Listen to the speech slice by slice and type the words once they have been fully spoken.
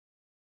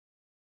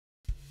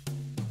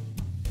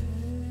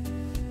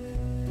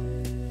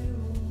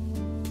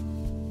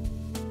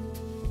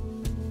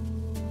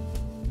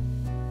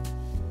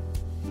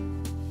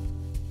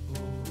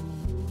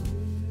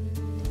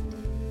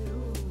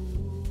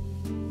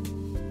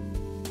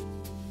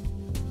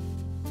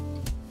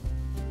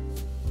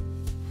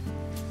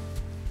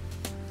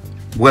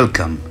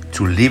Welcome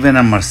to Liven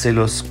and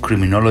Marcelo's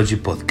Criminology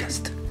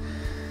Podcast,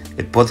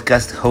 a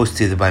podcast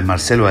hosted by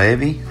Marcelo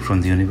Aevi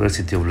from the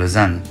University of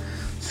Lausanne,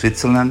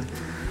 Switzerland,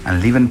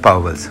 and Liven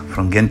Pauwels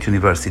from Ghent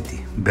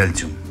University,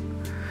 Belgium.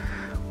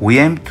 We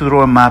aim to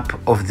draw a map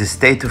of the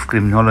state of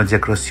criminology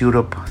across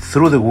Europe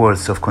through the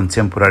words of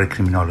contemporary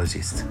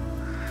criminologists.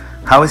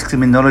 How is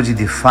criminology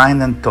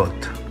defined and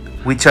taught?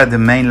 Which are the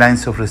main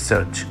lines of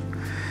research?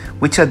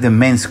 Which are the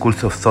main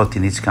schools of thought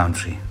in each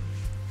country?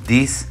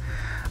 These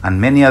and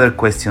many other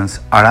questions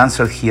are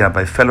answered here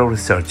by fellow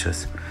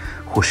researchers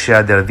who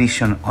share their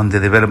vision on the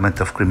development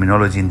of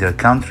criminology in their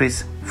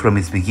countries from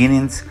its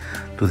beginnings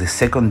to the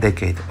second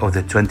decade of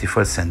the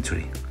 21st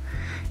century.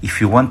 If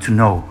you want to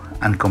know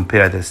and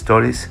compare their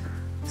stories,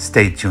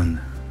 stay tuned.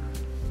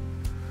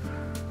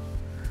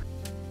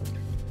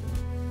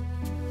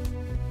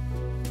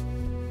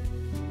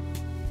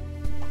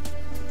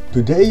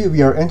 Today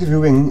we are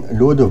interviewing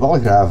Lode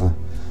Walgrave.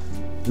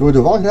 Lode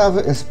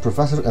Walgrave is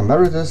Professor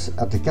Emeritus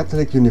at the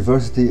Catholic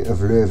University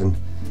of Leuven.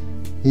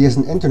 He is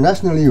an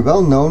internationally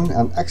well-known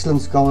and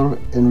excellent scholar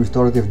in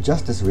restorative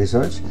justice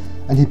research,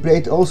 and he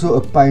played also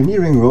a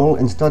pioneering role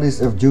in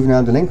studies of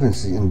juvenile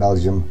delinquency in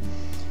Belgium.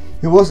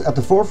 He was at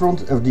the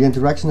forefront of the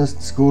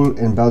Interactionist School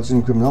in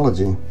Belgian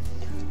criminology.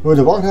 Lode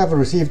Walgrave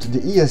received the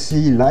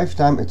ESC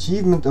Lifetime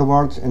Achievement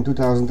Award in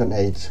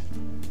 2008.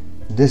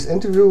 This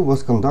interview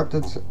was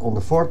conducted on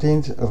the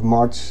 14th of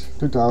March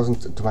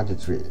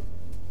 2023.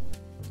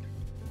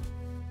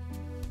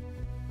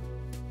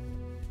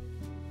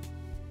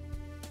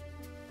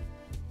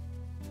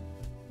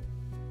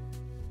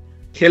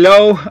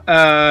 Hello,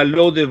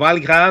 Lode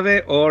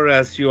Walgrave, or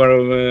as you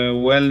are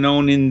well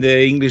known in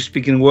the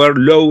English-speaking world,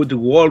 Lode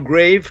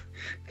Walgrave.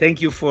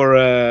 Thank you for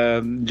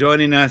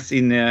joining us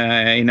in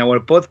our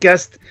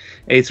podcast.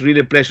 It's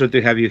really a pleasure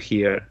to have you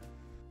here.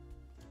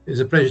 It's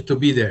a pleasure to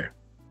be there.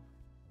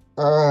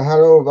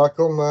 Hello,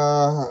 welcome,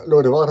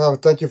 Lode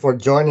Walgrave. Thank you for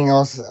joining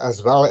us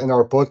as well in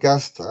our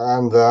podcast,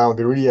 and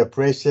we really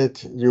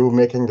appreciate you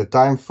making the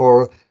time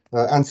for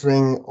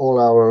answering all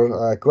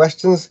our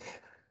questions.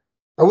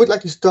 I would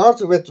like to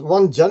start with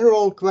one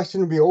general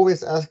question we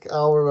always ask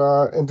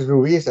our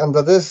interviewees, and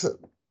that is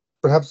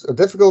perhaps a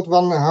difficult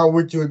one. How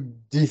would you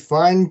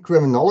define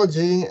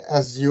criminology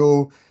as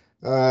you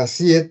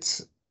see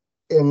it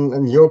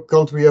in your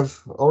country of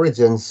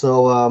origin?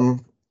 So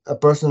a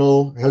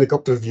personal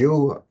helicopter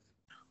view.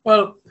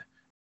 Well,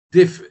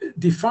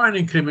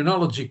 defining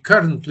criminology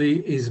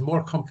currently is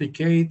more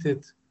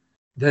complicated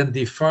than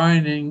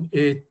defining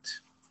it,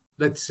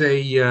 let's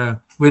say,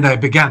 when I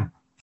began.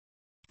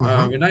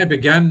 When I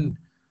began,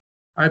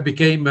 I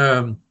became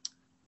an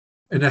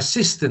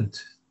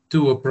assistant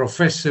to a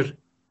professor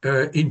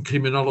in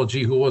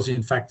criminology who was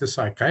in fact a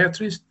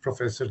psychiatrist,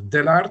 Professor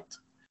Delart.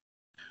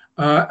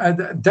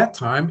 At that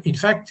time, in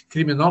fact,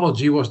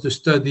 criminology was the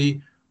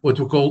study, what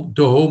we call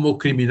the homo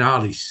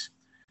criminalis,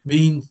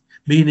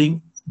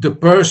 meaning the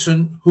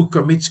person who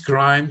commits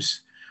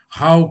crimes.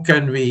 How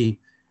can we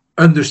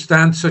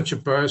understand such a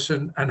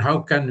person and how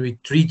can we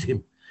treat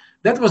him?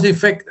 That was in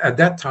fact at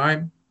that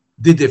time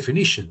the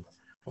definition.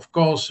 Of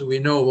course, we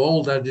know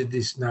all that it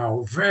is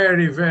now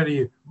very,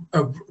 very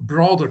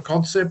broader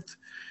concept.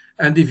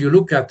 And if you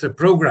look at the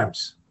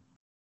programs,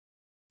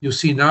 you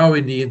see now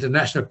in the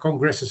International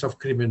Congresses of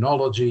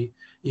Criminology,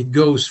 it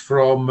goes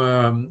from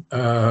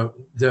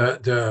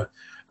the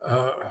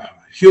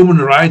human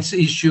rights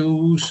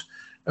issues,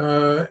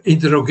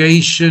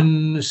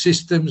 interrogation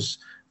systems,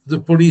 the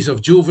police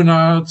of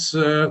juveniles,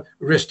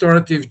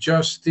 restorative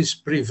justice,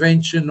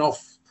 prevention of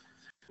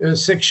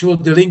sexual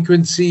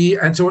delinquency,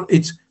 and so on.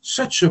 It's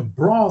such a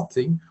broad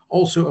thing,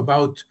 also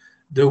about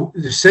the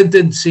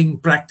sentencing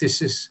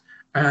practices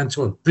and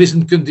so on,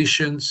 prison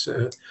conditions.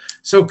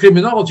 So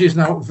criminology is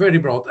now very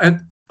broad.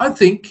 And I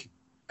think,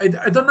 I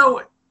don't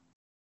know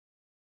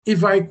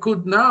if I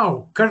could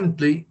now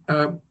currently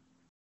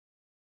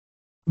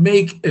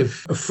make a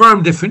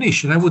firm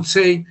definition. I would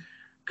say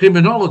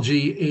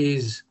criminology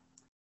is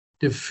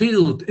the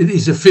field. It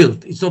is a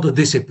field. It's not a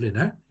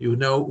discipline. You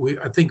know,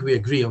 I think we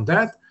agree on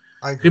that.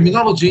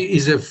 Criminology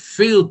is a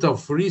field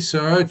of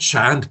research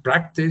and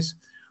practice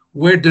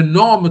where the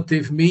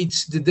normative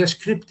meets the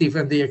descriptive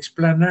and the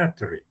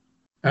explanatory.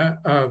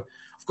 Of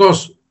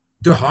course,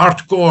 the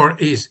hardcore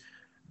is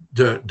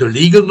the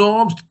legal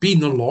norms, the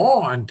penal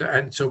law,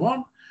 and so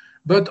on,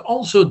 but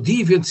also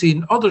deviancy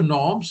in other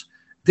norms.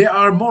 They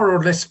are more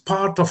or less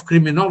part of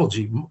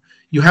criminology.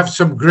 You have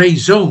some gray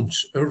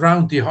zones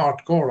around the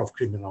hardcore of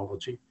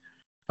criminology.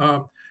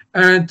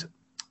 And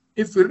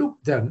if we look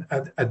then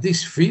at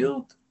this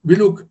field, we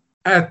look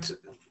at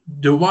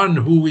the one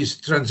who is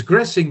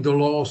transgressing the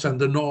laws and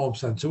the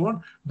norms and so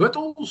on, but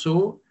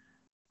also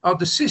at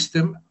the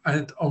system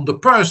and on the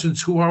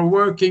persons who are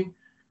working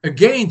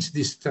against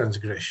these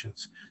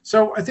transgressions.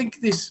 So I think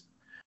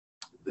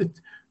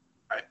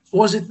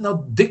was it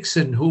not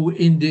Dixon who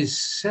in the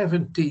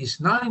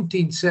 70s,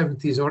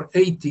 1970s or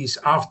 80s,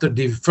 after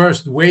the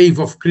first wave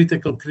of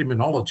critical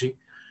criminology,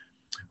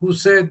 who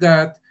said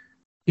that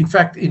In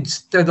fact,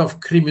 instead of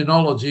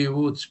criminology,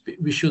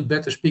 we should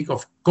better speak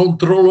of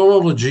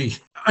controlology.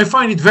 I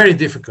find it very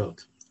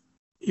difficult.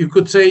 You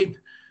could say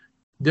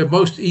the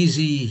most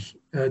easy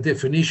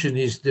definition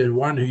is the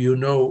one who you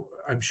know,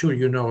 I'm sure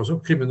you know. So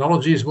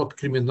criminology is what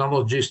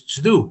criminologists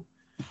do.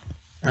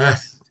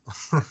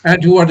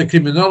 And who are the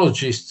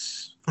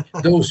criminologists?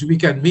 Those we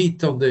can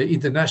meet on the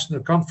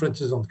international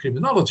conferences on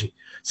criminology.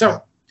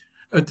 So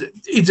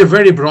it's a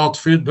very broad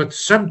field, but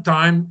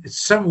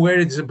somewhere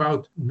it's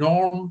about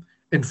norm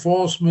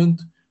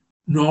enforcement,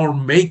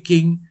 norm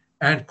making,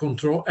 and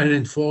control and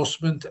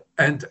enforcement,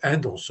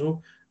 and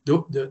also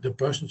the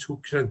persons who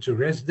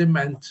transgress them,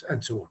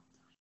 and so on.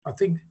 I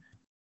think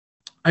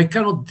I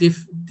cannot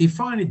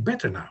define it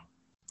better now.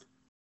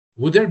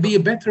 Would there be a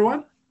better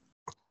one?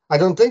 I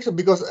don't think so,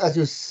 because as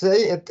you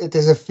say, it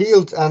is a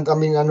field, and I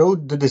mean, I know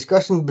the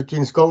discussion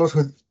between scholars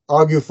who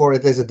argue for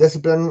it as a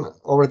discipline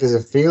or it is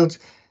a field.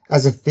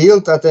 As a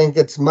field, I think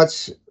it's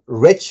much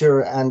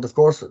richer and, of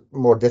course,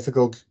 more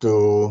difficult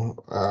to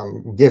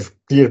give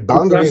clear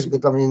boundaries.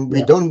 But I mean,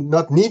 we don't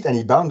not need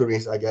any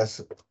boundaries, I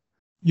guess.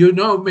 You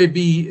know,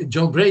 maybe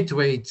John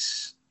Braithwaite,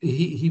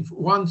 he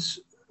once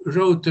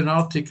wrote an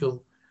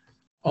article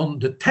on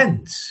the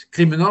tents.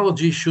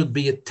 Criminology should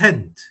be a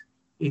tent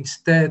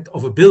instead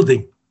of a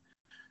building.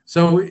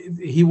 So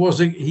he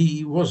was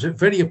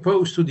very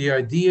opposed to the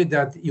idea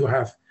that you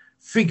have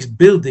fixed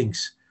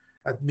buildings.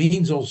 That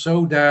means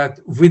also that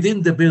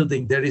within the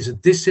building there is a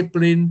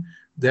discipline,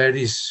 there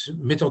is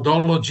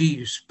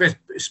methodology,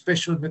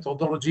 special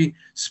methodology,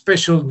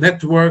 special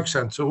networks,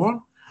 and so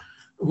on.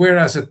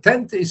 Whereas a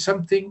tent is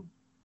something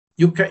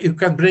you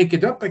can break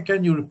it up and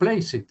can you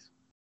replace it.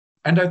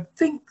 And I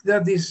think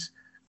that is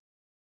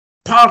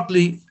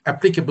partly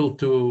applicable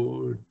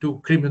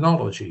to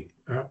criminology.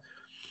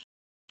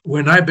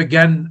 When I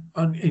began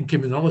in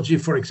criminology,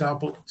 for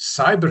example,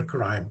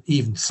 cybercrime,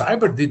 even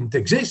cyber didn't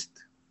exist.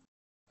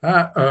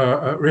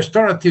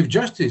 Restorative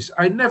justice,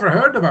 I never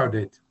heard about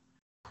it.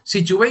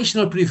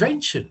 Situational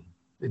prevention,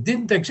 it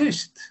didn't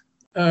exist.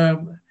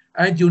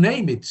 And you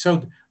name it.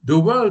 So the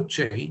world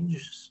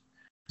changes,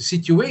 the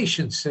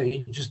situation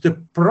changes, the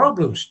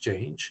problems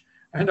change.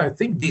 And I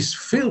think this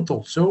field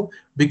also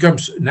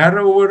becomes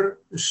narrower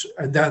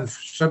and then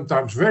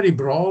sometimes very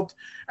broad.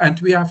 And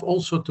we have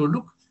also to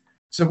look.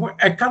 So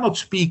I cannot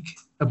speak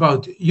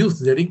about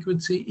youth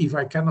delinquency if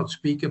I cannot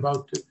speak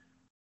about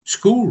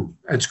school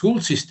and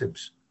school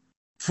systems.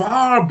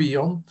 Far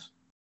beyond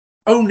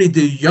only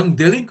the young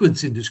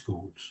delinquents in the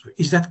schools.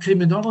 Is that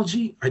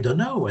criminology? I don't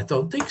know. I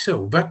don't think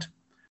so. But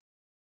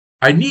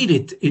I need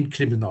it in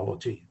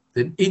criminology,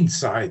 the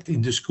insight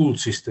in the school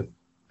system,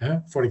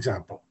 for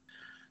example,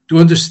 to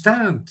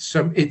understand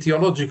some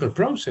etiological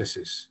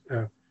processes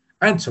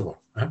and so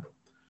on.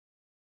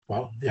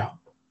 Well, yeah,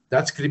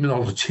 that's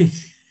criminology.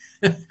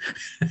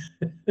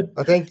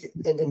 I think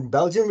in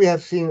Belgium we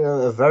have seen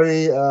a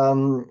very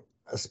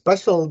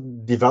special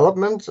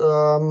development.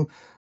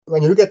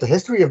 When you look at the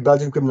history of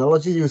Belgian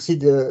criminology, you see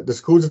the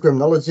schools of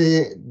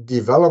criminology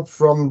develop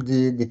from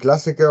the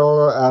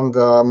classical and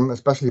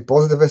especially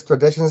positivist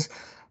traditions.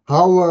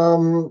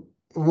 How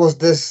was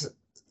this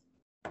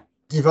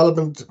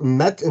development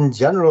met in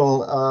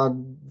general?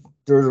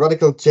 The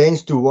radical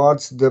change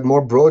towards the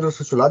more broader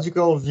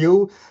sociological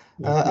view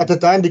at the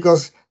time,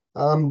 because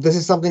this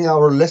is something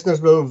our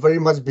listeners will very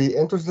much be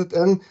interested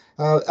in.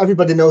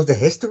 Everybody knows the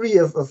history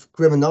of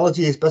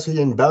criminology, especially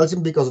in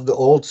Belgium, because of the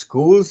old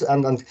schools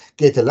and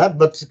GTLab,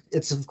 but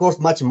it's of course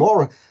much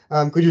more.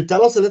 Could you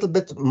tell us a little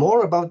bit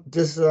more about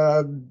this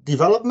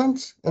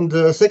development in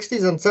the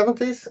 60s and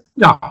 70s?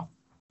 Yeah.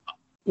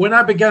 When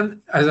I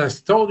began, as I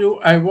told you,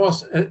 I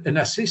was an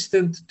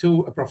assistant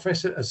to a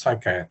professor, a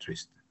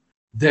psychiatrist,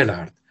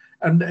 Delard,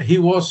 and he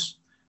was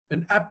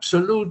an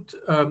absolute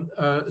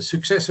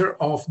successor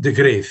of De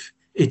Grave.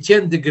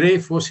 Etienne De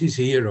Grave was his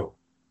hero.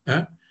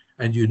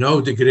 And you know,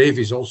 De Grave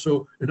is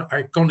also an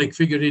iconic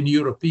figure in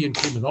European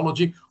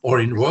criminology, or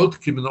in world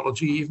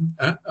criminology even,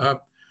 a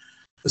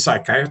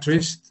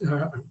psychiatrist.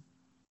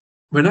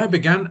 When I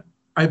began,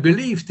 I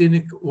believed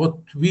in what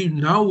we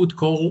now would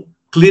call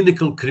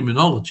clinical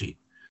criminology.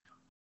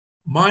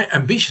 My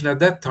ambition at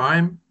that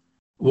time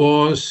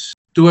was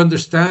to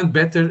understand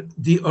better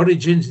the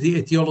origins, the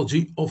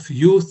etiology of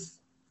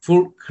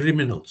youthful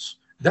criminals.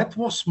 That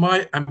was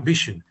my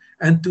ambition,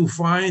 and to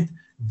find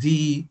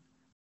the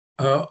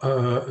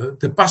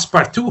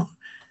passepartout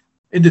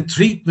in the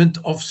treatment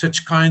of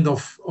such kind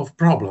of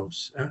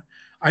problems.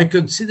 I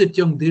considered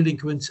young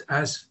delinquents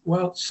as,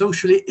 well,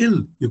 socially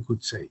ill, you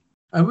could say.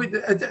 And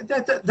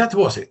that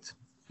was it.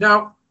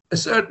 Now, a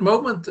certain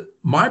moment,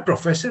 my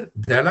professor,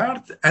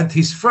 Delard, and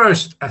his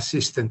first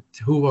assistant,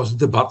 who was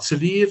de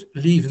Batselier,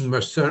 Lieven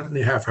must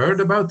certainly have heard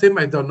about him.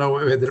 I don't know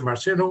whether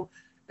Marcelo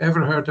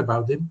ever heard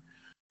about him.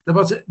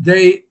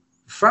 They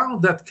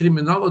found that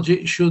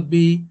criminology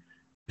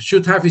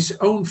should have its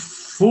own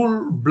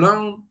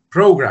full-blown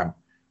program.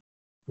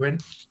 When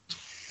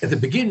at the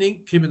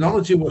beginning,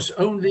 criminology was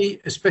only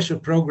a special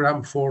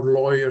program for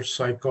lawyers,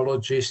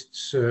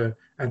 psychologists,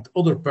 and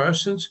other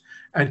persons,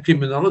 and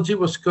criminology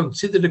was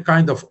considered a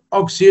kind of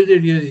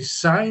auxiliary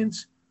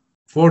science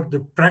for the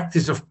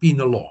practice of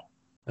penal law.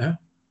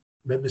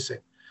 Let me say.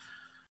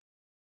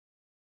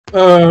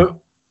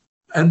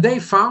 And they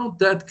found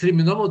that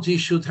criminology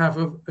should have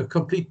a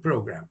complete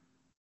program,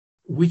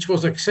 which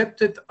was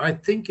accepted, I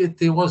think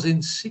it was in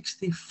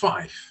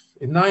 1965.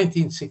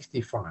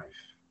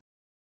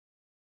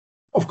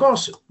 Of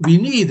course, we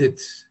needed,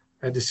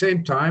 at the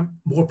same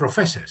time, more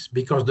professors,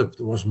 because there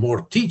was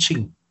more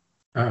teaching.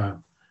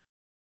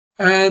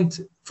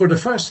 And for the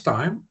first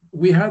time,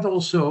 we had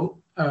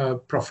also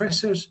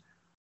professors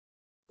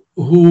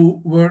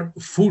who were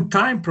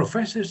full-time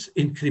professors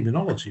in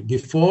criminology.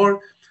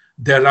 Before,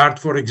 Delart,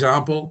 for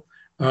example,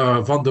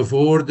 Van der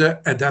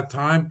Voorde, at that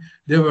time,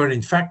 they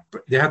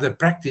had a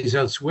practice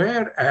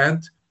elsewhere,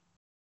 and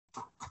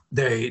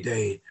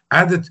they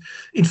added,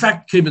 in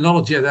fact,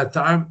 criminology at that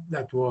time,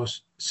 that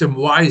was some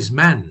wise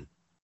men,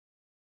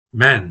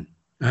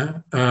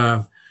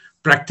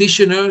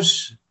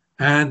 practitioners,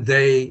 and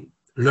they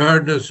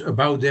learned us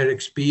about their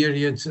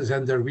experiences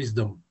and their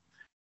wisdom.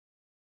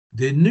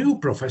 The new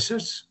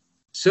professors,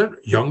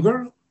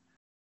 younger,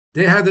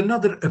 they had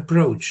another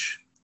approach.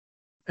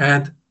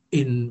 And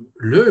in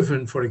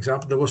Leuven, for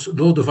example, there was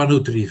Lode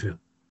Walgrave.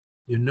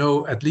 You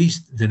know at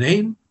least the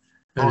name,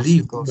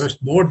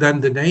 more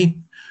than the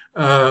name.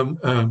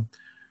 Lode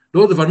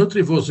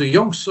Walgrave was a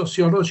young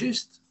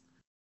sociologist,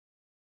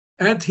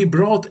 and he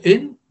brought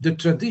in the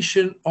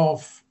tradition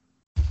of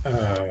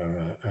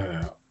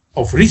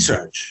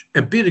research,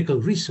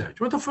 empirical research,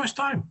 for the first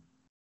time.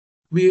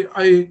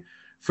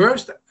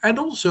 And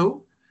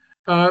also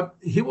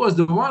he was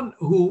the one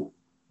who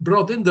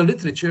brought in the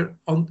literature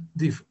on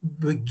the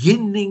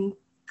beginning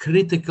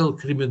critical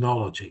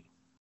criminology.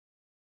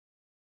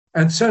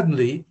 And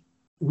suddenly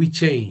we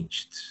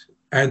changed.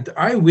 And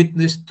I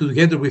witnessed,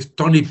 together with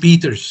Tony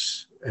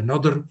Peters,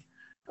 another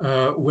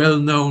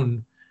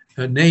well-known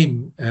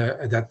name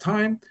at that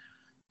time.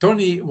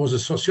 Tony was a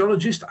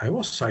sociologist. I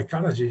was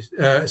psychologist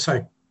at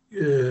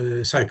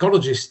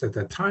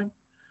that time.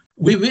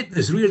 We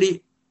witnessed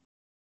really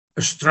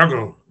a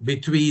struggle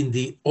between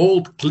the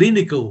old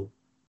clinical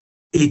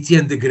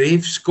Etienne de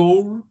Grave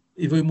school,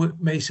 if we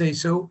may say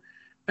so,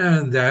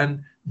 and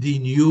then the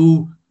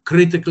new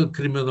critical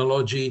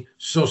criminology,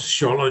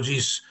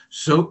 sociologist,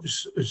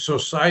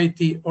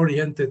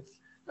 society-oriented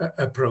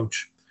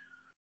approach.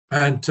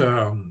 And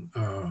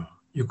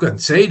you can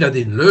say that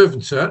in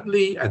Leuven,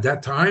 certainly at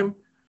that time,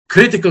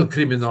 critical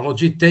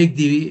criminology took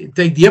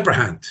the upper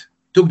hand.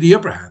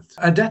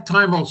 At that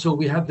time also,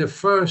 we had the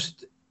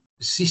first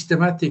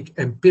systematic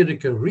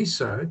empirical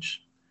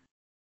research.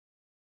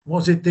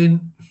 Was it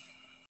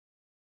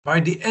by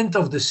the end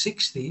of the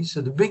 60s,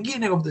 at the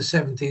beginning of the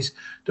 70s,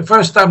 the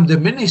first time the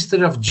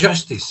Minister of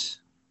Justice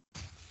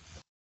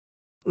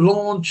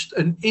launched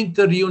an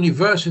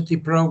inter-university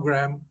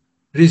program,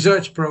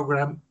 research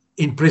program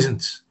in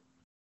prisons.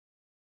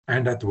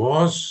 And that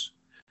was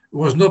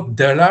not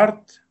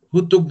Delart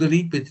who took the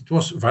lead, but it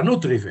was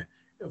Walgrave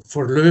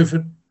for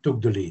Leuven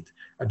took the lead.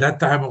 At that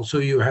time also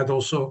you had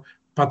also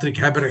Patrick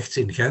Hebrechts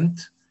in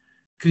Ghent,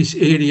 Chris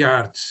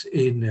Eriaerts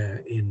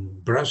in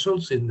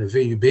Brussels, in the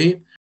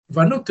VUB.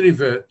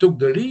 Walgrave took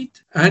the lead,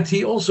 and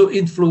he also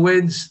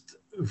influenced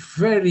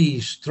very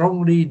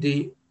strongly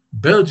the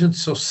Belgian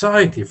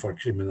Society for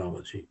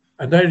Criminology.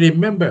 And I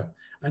remember,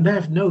 and I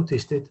have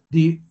noticed it,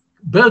 the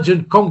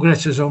Belgian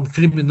Congresses on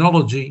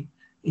Criminology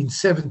in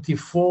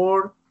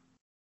 74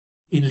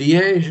 in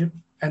Liège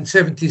and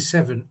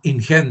 77 in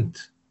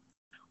Ghent,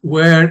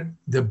 where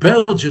the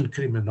Belgian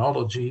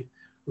criminology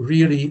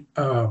really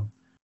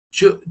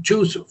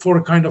chose for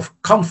a kind of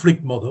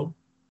conflict model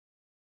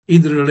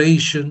in the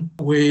relation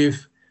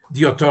with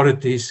the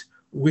authorities,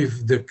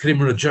 with the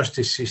criminal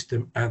justice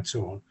system, and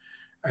so on.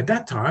 At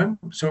that time,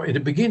 so in the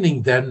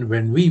beginning then,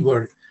 when we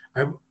were,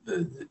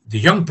 the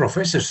young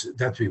professors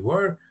that we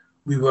were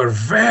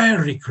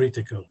very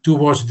critical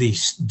towards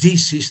this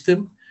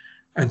system.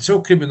 And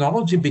so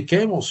criminology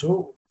became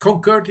also,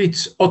 conquered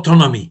its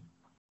autonomy.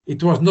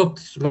 It was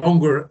not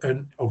longer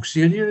an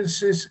auxiliary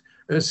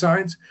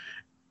science.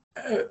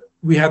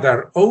 We had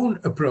our own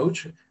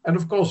approach. And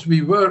of course,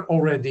 we were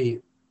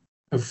already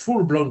a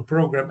full-blown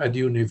program at the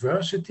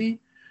university.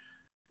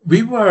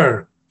 We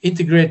were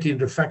integrated in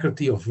the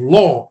faculty of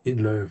law in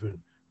Leuven,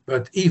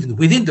 but even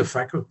within the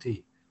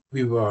faculty,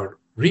 we were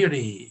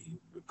really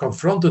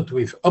confronted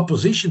with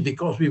opposition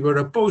because we were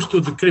opposed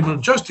to the criminal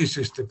justice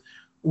system,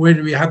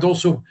 where we had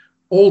also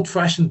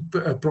old-fashioned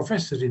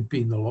professors in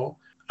penal law.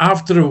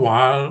 After a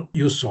while,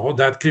 you saw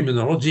that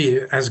criminology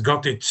has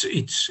got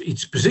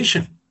its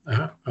position.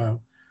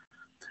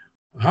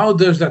 How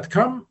does that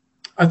come?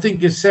 I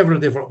think it's several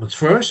developments.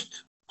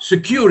 First,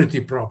 security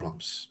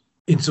problems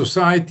in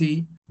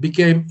society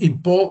became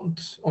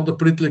important on the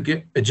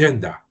political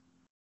agenda.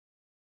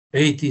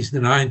 80s, the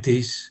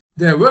 90s.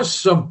 There were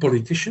some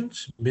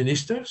politicians,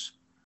 ministers,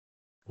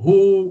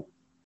 who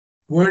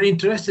were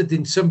interested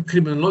in some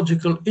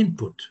criminological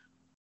input.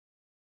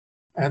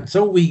 And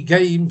so we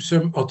gave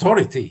some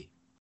authority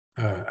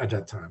at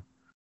that time.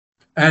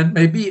 And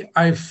maybe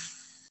I'm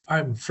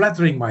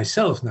flattering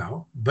myself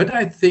now, but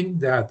I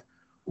think that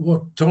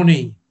what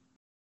Tony,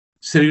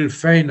 Cyril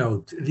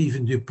Feyenoord,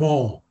 Lieven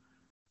Dupont,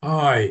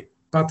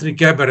 Patrick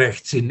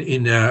Ebberechts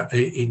in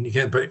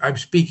Ghent, but I'm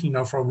speaking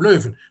now from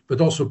Leuven,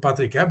 but also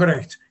Patrick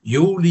Ebberechts,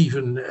 you,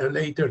 Lieven,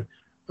 later,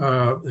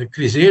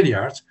 Chris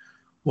Eliaerts,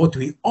 what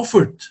we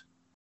offered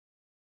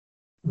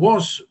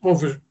was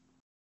of a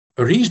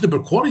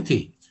reasonable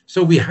quality.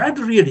 So we had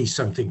really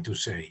something to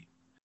say.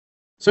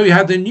 So we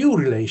had a new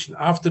relation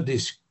after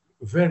this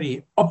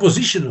very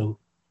oppositional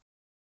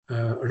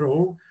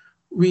role.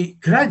 We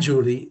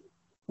gradually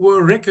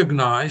were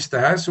recognized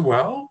as,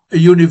 well, a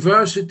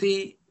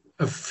university,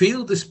 a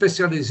field, a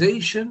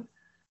specialization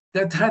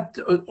that had,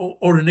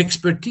 or an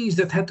expertise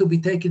that had to be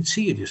taken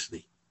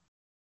seriously.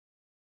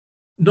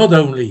 Not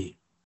only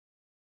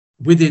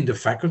within the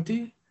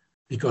faculty,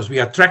 because we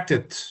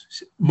attracted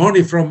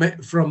money from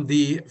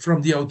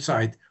the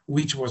outside,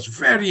 which was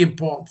very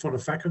important for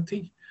the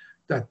faculty,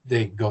 that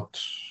they got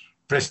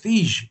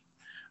prestige.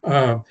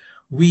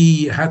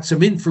 We had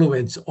some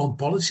influence on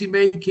policy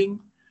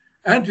making,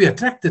 and we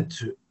attracted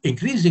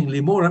increasingly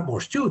more and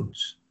more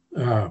students.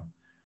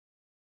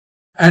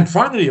 And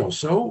finally,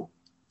 also,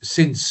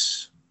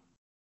 since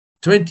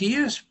 20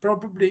 years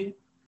probably,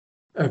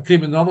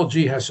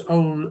 criminology has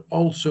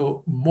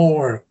also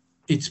more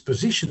its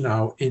position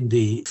now in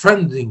the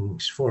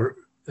fundings for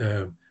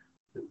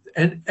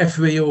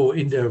FWO,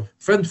 in the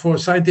Fund for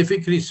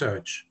Scientific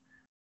Research.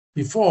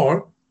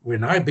 Before,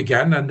 when I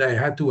began and I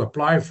had to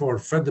apply for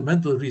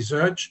fundamental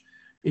research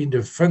in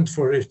the Fund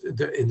for in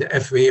the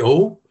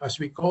FWO, as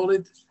we call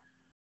it,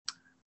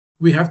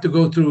 we have to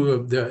go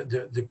through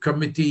the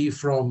committee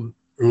from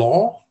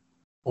law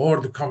or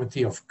the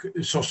committee of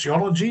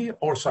sociology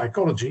or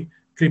psychology.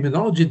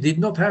 Criminology did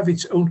not have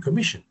its own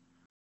commission.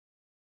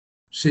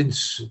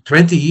 Since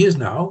 20 years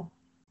now,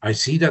 I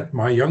see that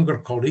my younger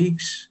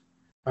colleagues,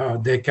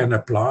 they can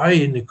apply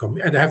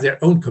and have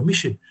their own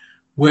commission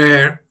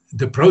where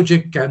the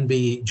project can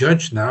be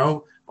judged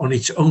now on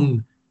its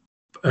own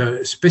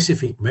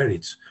specific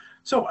merits.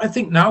 So I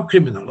think now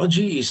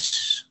criminology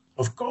is,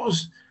 of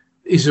course,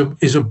 is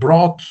a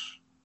broad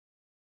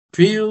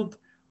field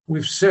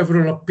with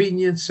several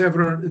opinions,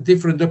 several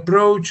different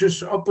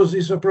approaches,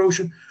 opposite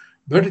approaches,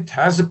 but it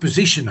has a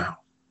position now.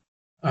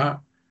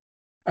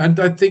 And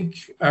I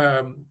think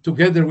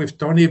together with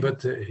Tony,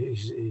 but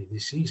he's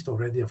deceased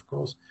already, of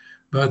course,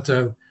 but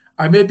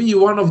I may be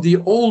one of the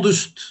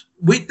oldest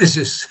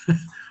witnesses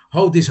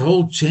how this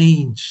whole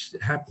change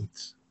happened.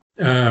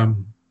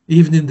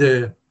 Even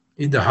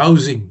in the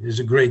housing, there's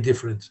a great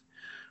difference.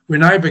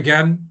 When I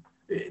began,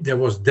 there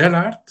was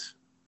Dellart,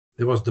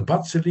 there was the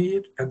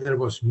Batselier, and there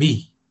was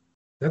me.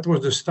 That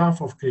was the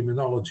staff of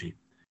criminology.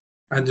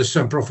 And there's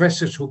some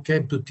professors who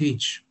came to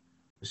teach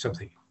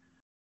something.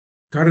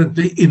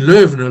 Currently, in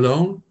Leuven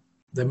alone,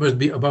 there must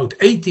be about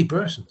 80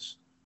 persons.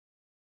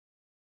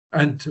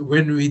 And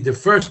when the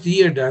first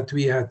year that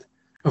we had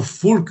a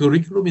full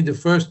curriculum, in the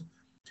first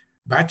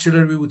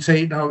bachelor, we would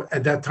say, now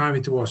at that time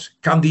it was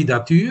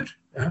kandidatuur.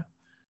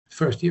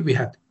 First year we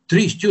had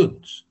 3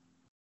 students.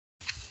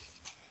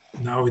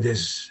 Now it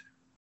is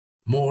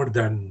more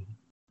than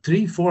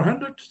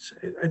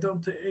 300-400. I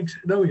don't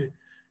know.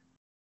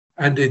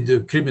 And in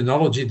the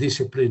criminology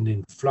discipline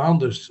in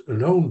Flanders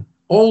alone,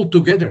 all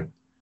together,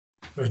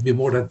 must be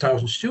more than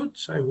 1,000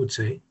 students, I would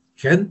say.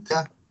 Ghent,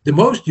 yeah.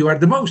 You are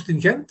the most in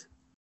Ghent,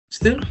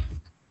 still?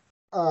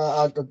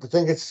 I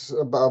think it's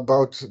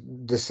about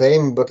the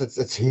same, but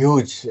it's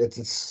huge.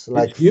 It's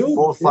like huge, 400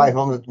 or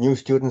 500 new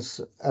students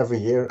every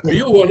year.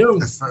 You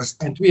alone.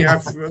 And we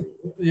have,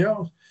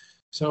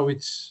 so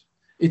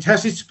it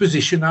has its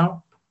position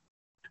now.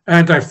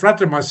 And I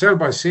flatter myself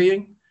by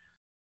saying,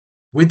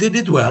 we did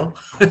it well.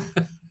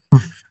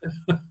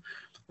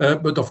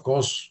 But of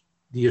course,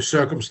 the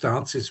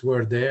circumstances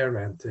were there,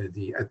 and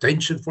the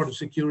attention for the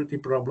security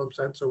problems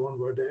and so on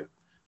were there.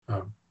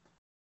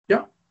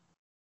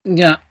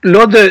 Yeah,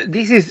 Lode,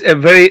 this is a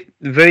very,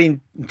 very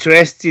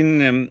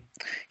interesting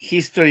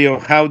history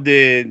of how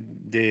the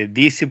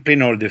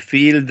discipline or the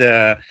field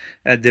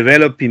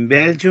developed in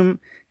Belgium.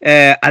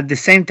 At the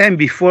same time,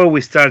 before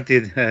we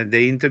started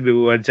the interview,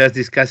 we were just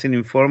discussing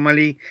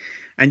informally,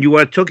 and you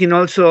were talking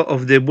also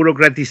of the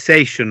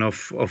bureaucratization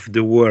of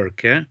the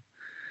work,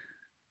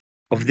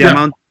 of the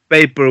amount of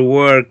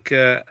paperwork.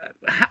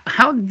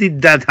 How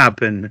did that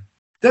happen?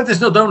 That is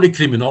not only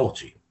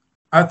criminology.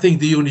 I think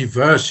the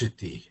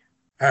university,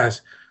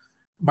 as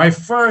my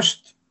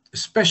first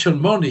special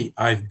money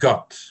I've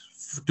got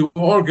to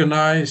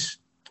organize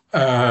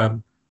a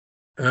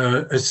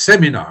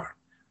seminar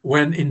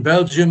when in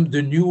Belgium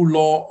the new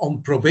law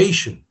on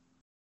probation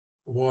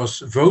was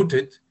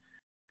voted.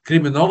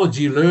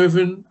 Criminology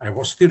Leuven, I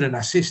was still an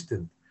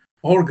assistant,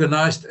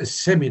 organized a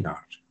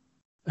seminar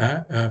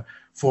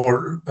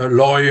for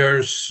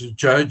lawyers,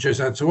 judges,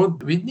 and so on.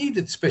 We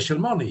needed special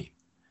money.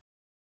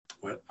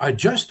 Well, I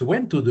just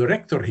went to the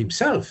rector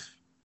himself.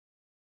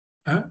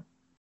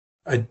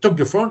 I took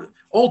the phone.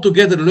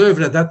 Altogether,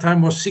 Leuven at that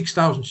time was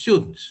 6,000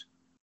 students,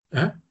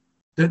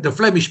 the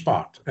Flemish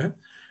part.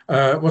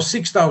 was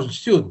 6,000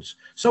 students.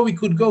 So we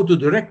could go to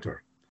the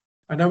rector.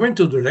 And I went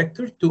to the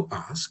rector to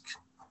ask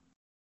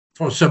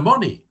for some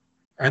money.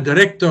 And the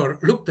rector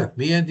looked at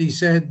me and he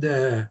said,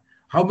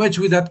 how much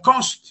would that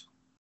cost?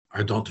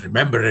 I don't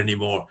remember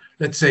anymore.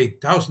 Let's say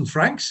 1,000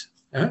 francs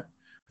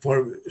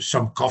for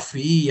some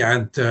coffee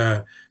and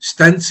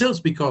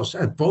stencils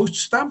and post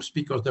stamps,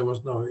 because there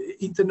was no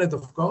internet,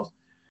 of course.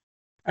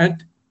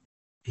 And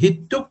he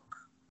took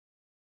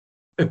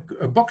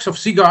a box of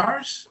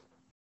cigars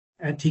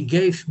and he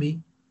gave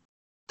me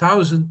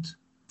 1,000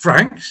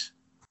 francs.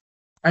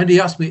 And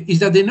he asked me, is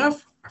that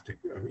enough? I think,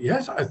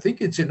 yes, I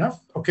think it's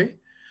enough. Okay.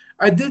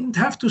 I didn't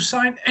have to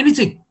sign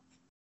anything.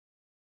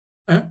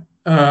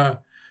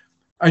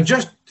 I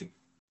just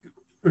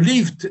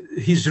left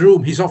his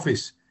room, his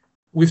office,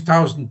 with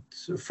 1,000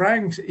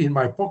 francs in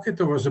my pocket.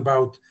 There was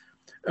about,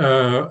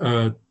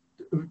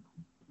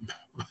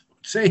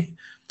 say,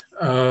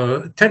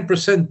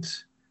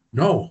 10%,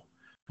 no,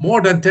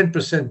 more than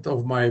 10%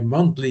 of my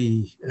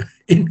monthly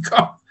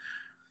income.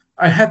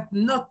 I had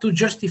not to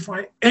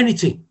justify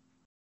anything.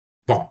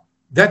 Well,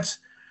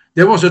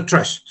 there was a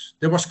trust,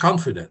 there was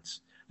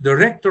confidence. The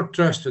rector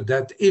trusted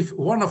that if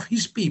one of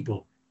his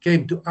people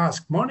came to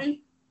ask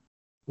money,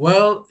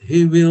 well,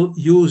 he will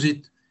use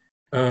it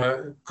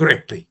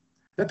correctly.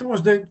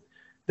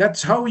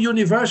 That's how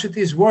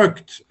universities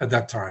worked at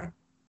that time.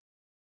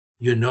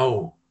 You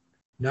know,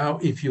 now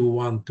if you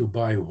want to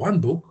buy one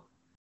book,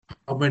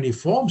 how many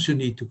forms you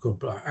need to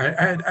comply,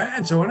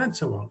 and so on and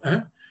so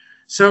on.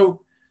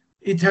 So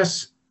it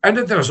has, and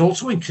there's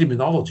also in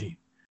criminology.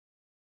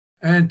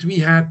 And we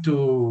had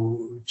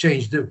to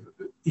change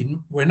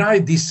when I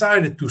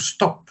decided to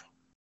stop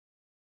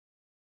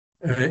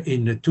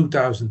in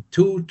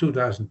 2002,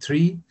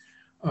 2003,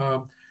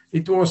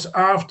 it was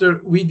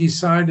after we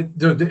decided,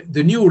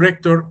 the new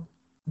rector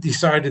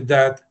decided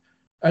that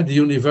at the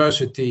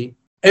university,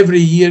 every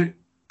year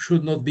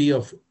should not be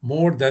of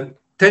more than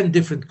 10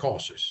 different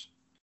courses.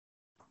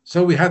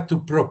 So we had to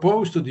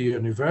propose to the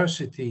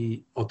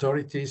university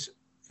authorities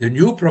the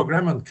new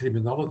program on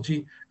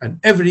criminology, and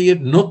every year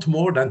not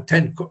more than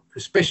 10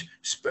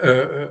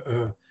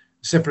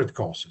 separate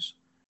courses.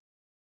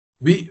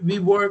 We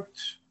worked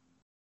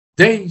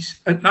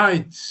days and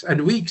nights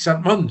and weeks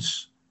and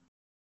months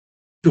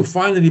to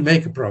finally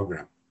make a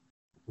program.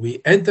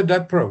 We entered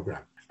that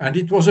program and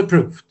it was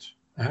approved.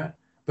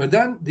 But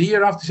then the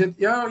year after said,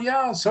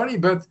 yeah, sorry,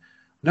 but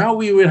now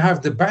we will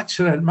have the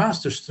bachelor and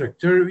master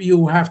structure. We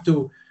have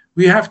to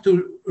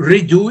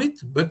redo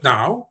it, but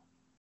now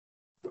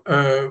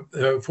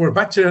for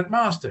bachelor and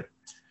master.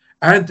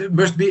 And it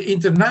must be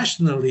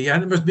internationally,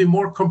 and it must be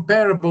more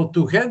comparable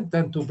to Ghent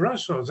and to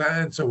Brussels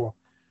and so on.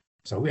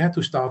 So we had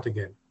to start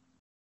again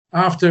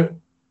after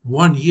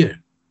 1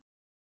 year.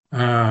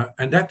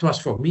 And that was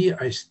for me,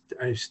 I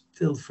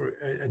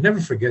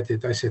never forget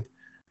it. I said,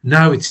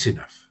 now it's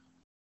enough.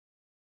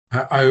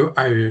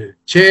 I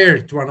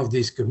chaired one of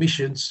these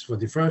commissions for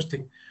the first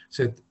thing,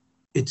 said,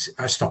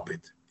 I stop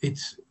it.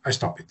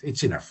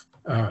 It's enough.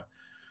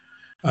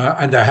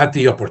 And I had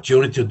the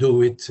opportunity to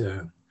do it.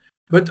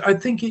 But I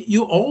think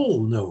you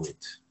all know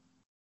it,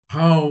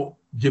 how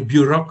the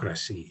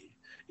bureaucracy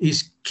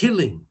is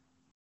killing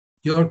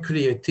your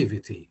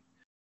creativity,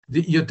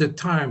 the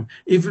time.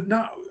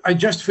 Now, I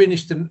just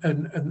finished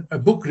a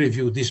book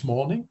review this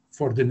morning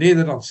for the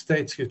Nederlands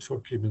Tijdschrift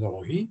voor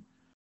Criminologie.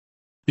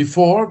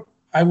 Before,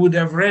 I would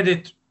have read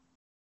it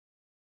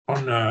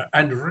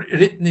and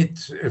written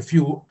it a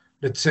few,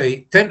 let's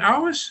say, 10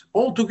 hours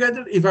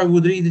altogether, if I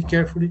would read it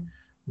carefully.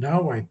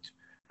 Now I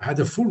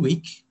had a full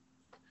week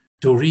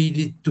to read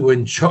it, to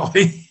enjoy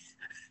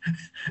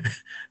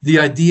the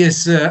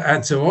ideas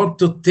and so on,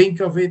 to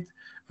think of it,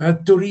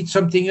 to read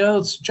something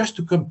else, just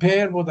to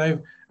compare what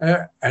I've,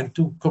 and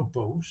to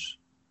compose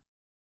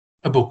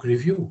a book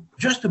review,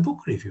 just a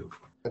book review.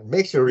 It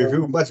makes your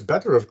review much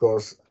better, of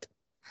course.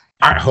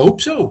 I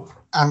hope so.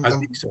 I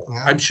think so.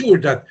 Yeah. I'm sure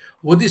that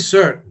what is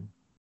certain,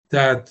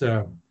 that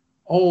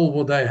all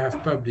what I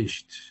have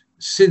published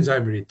since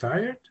I'm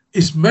retired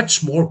is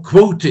much more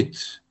quoted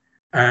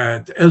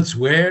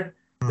elsewhere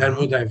than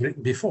what I've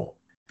written before,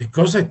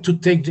 because I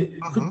could take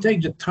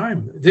the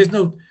time. There's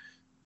no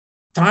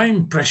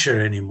time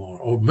pressure anymore,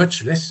 or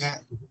much less. Yeah.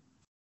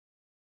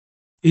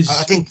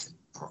 I think.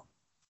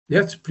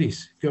 Yes,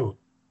 please go.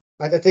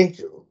 I think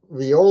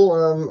we all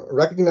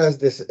recognize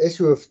this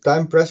issue of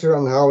time pressure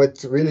and how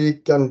it really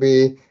can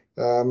be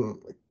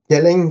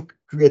killing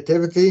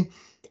creativity.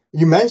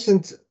 You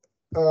mentioned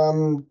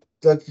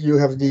that you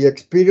have the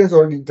experience,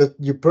 or that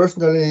you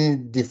personally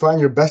define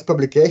your best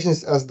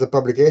publications as the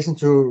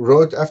publications you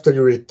wrote after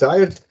you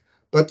retired.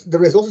 But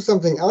there is also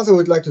something else I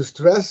would like to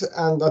stress,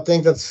 and I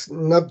think that's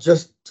not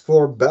just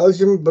for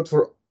Belgium, but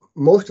for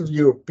most of the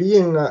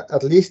European,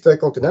 at least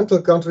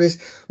continental countries.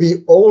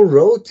 We all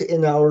wrote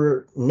in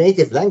our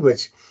native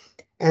language.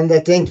 And I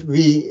think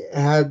we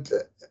had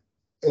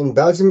in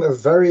Belgium a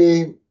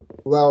very,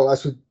 well, I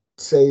should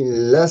say,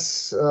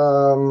 less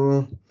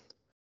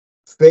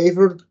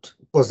favored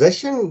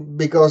position,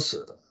 because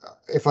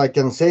if I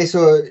can say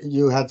so,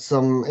 you had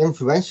some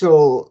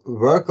influential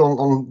work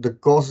on the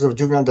causes of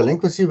juvenile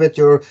delinquency with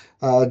your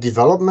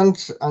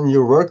development and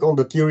your work on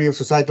the theory of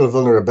societal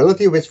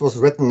vulnerability, which was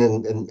written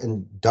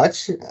in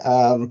Dutch.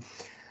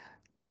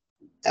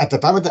 At the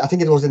time, I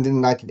think it was in the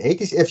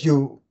 1980s. If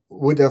you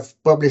would have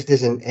published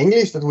this in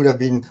English, that would have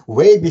been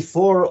way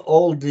before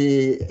all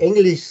the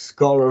English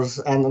scholars.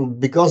 And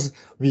because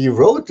we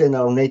wrote in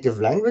our native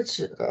language,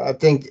 I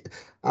think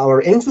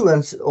our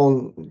influence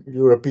on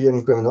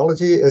European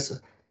criminology is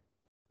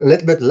a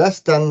little bit less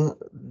than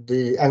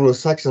the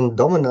Anglo-Saxon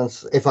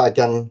dominance, if I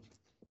can,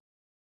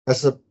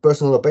 as a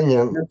personal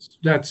opinion.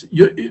 That's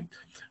you.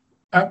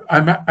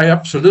 I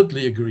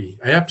absolutely agree.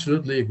 I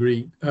absolutely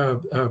agree.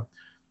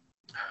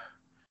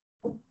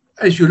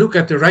 As you look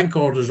at the rank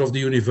orders of the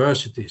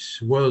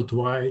universities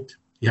worldwide,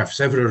 you have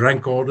several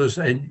rank orders,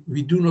 and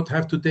we do not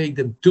have to take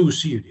them too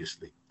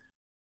seriously.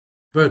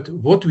 But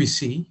what we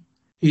see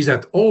is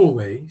that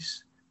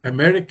always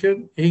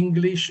American,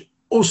 English,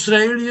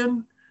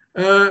 Australian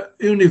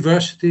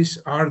universities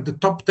are the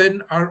top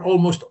 10 are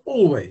almost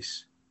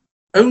always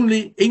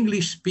only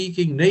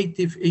English-speaking,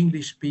 native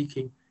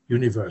English-speaking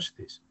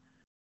universities.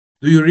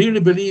 Do you really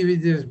believe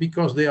it is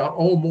because they are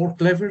all more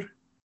clever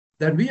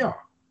than we are?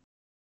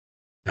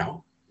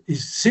 No,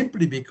 it's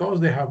simply because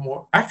they have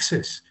more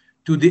access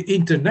to the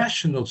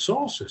international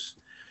sources.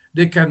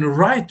 They can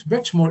write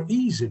much more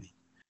easily.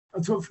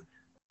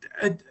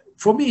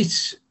 For me,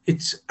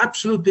 it's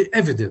absolutely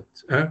evident.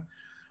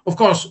 Of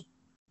course,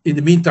 in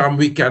the meantime,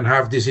 we can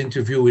have this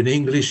interview in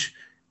English,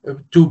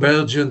 2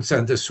 Belgians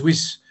and a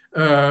Swiss.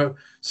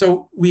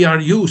 So we are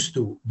used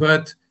to,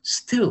 but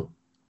still,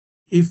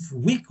 if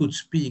we could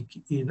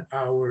speak in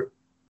our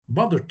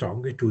mother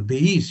tongue, it would be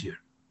easier.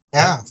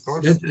 Yeah, of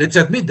course. Let's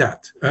admit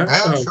that.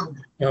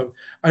 Sure.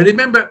 I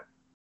remember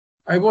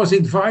I was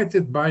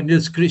invited by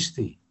Niels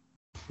Christie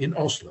in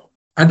Oslo.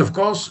 And of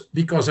course,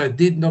 because I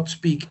did not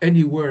speak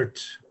any word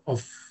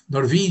of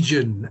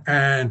Norwegian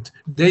and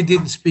they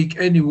didn't speak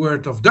any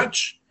word of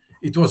Dutch,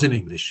 it was in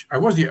English. I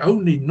was the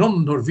only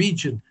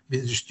non-Norwegian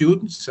with the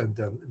students and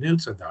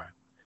Niels and I.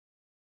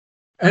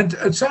 And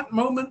at that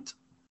moment,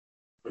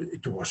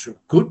 it was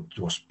good, it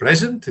was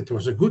pleasant, it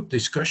was a good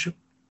discussion.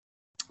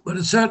 But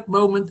at that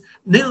moment,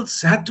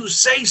 Niels had to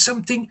say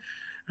something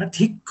that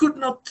he could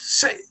not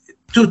say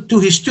to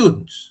his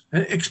students,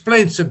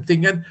 explain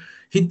something. And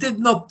he did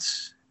not,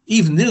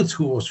 even Niels,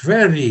 who was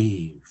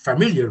very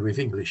familiar with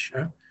English,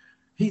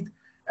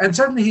 and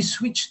suddenly he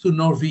switched to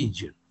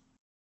Norwegian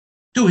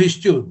to his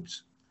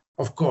students.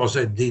 Of course,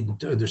 I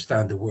didn't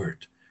understand the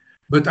word,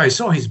 but I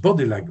saw his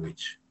body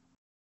language.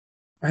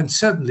 And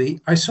suddenly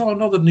I saw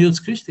another Niels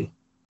Christie.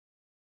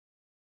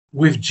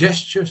 With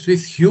gestures,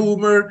 with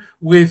humor,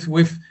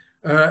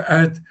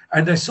 and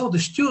I saw the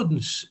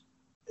students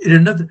in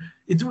another.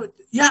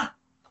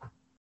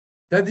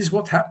 That is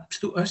what happens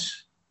to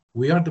us.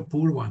 We are the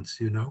poor ones,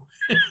 you know.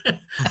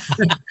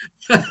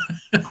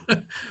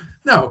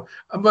 No,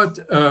 but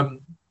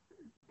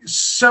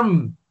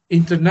some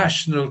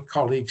international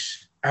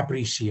colleagues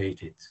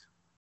appreciate it,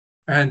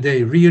 and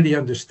they really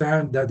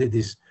understand that it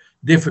is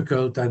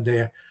difficult,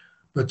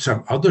 but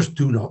some others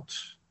do not.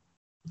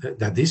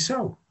 That is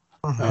so.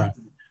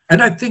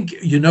 And I think,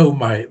 you know,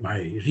 my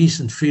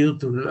recent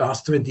field in the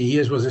last 20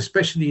 years was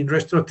especially in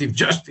restorative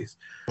justice.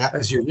 Yeah.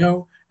 As you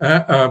know,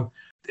 there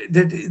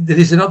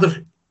is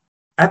another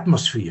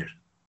atmosphere,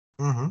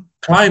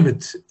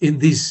 climate in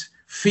this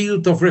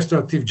field of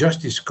restorative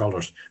justice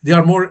scholars. They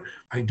are more,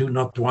 I do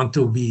not want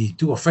to be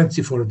too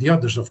offensive for the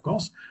others, of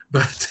course,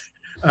 but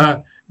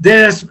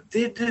there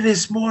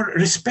is more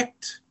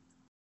respect,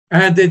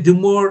 and they do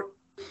more.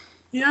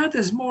 Yeah,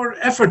 there's more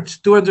effort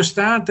to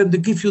understand and to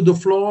give you the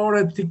floor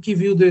and to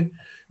give you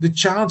the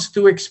chance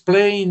to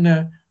explain.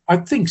 I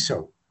think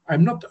so.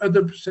 I'm not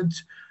 100%,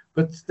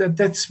 but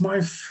that's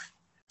my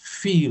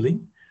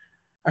feeling.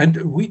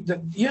 And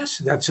yes,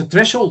 that's a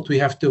threshold we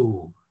have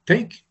to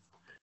take.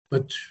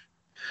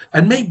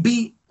 And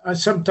maybe I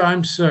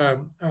sometimes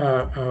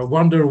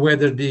wonder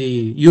whether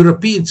the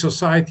European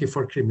Society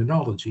for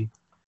Criminology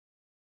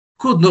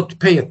could not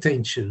pay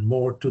attention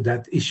more to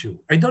that issue.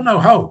 I don't know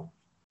how.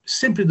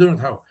 Simply don't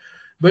know how.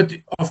 But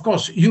of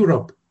course,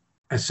 Europe,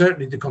 and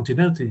certainly the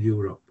continental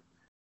Europe,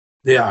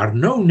 there are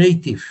no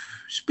native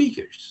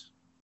speakers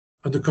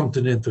of the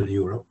continental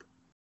Europe.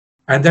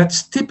 And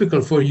that's typical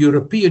for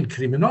European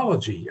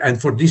criminology and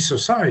for this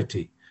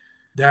society,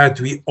 that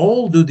we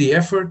all do the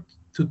effort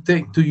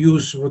to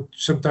use what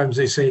sometimes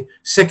they say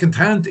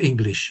second-hand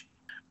English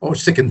or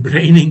second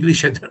brain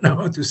English, I don't know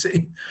how to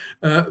say.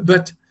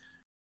 But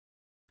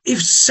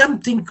if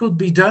something could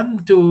be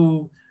done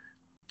to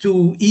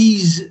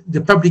ease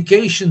the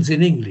publications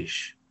in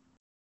English.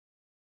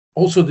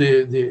 Also,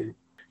 the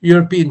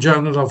European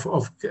Journal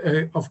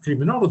of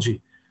Criminology.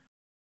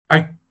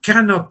 I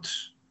cannot,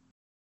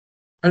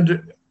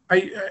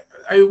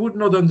 I would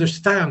not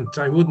understand.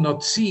 I would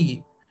not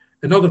see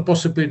another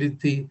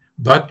possibility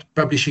but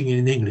publishing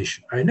in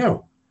English. I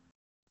know,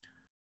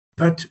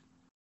 but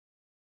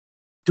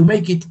to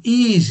make it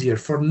easier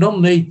for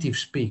non-native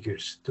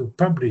speakers to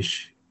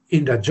publish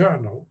in that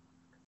journal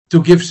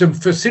to give some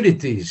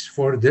facilities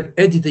for the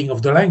editing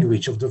of the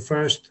language of the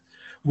first.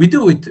 We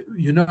do it,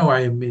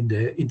 I am in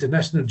the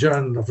International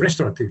Journal of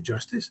Restorative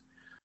Justice,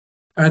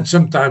 and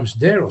sometimes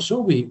there also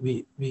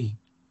we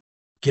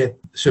get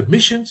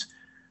submissions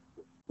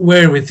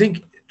where we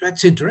think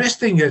that's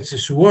interesting, it's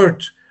this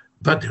word,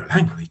 but the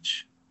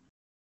language,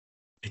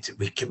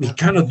 we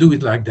cannot do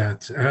it like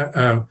that.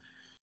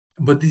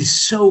 But it's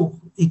so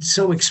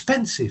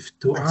expensive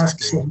to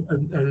ask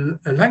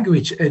a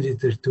language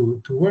editor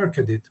to work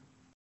at it.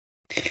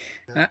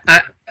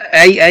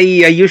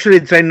 I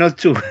usually try not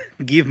to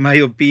give my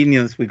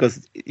opinions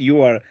because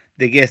you are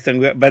the guest,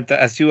 but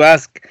as you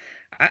ask,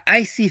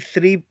 I see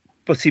three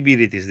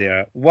possibilities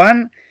there.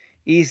 One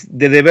is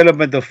the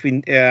development of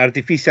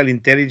artificial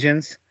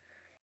intelligence.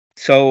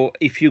 So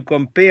if you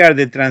compare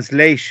the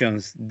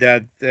translations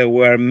that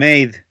were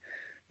made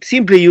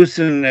simply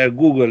using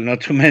Google,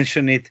 not to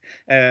mention it,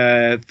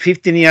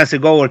 15 years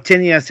ago or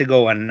 10 years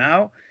ago, and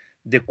now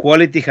the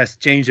quality has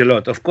changed a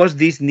lot. Of course,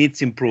 this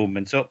needs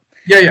improvement. So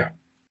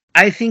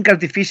I think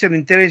artificial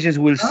intelligence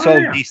will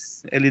solve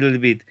this a little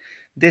bit.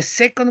 The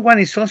second one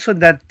is also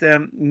that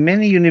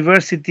many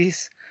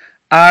universities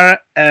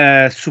are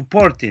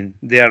supporting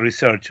their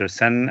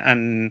researchers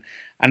and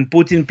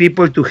putting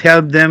people to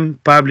help them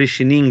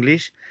publish in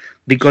English,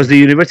 because the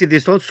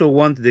universities also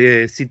want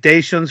the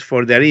citations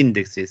for their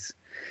indexes.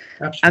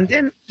 Absolutely. And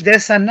then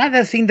there's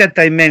another thing that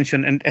I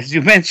mentioned, and as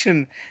you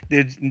mentioned, the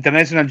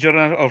International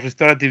Journal of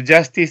Restorative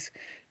Justice,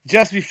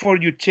 just before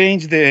you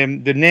change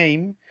the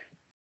name,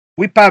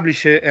 we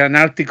published an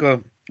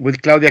article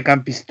with Claudia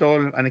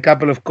Campistol and a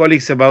couple of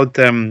colleagues about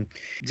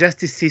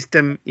justice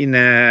system in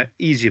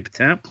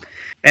Egypt.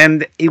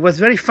 And it was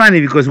very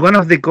funny because one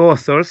of the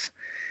co-authors,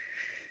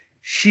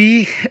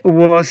 she's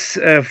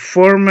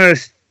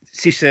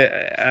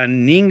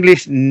an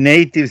English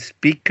native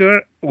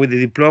speaker with a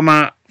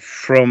diploma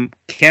from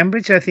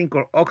Cambridge, I think,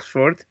 or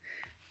Oxford.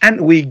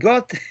 And we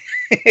got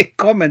a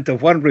comment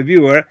of one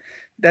reviewer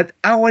that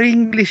our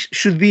English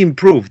should be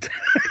improved.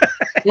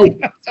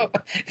 So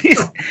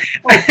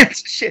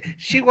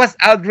she was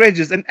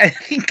outrageous. And I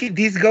think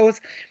this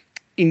goes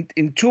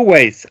in two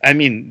ways. I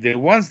mean, the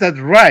ones that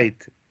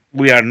write,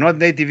 we are not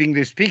native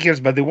English speakers,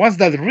 but the ones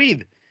that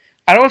read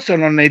are also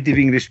not native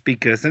English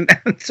speakers. And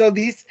so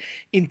this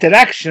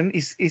interaction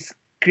is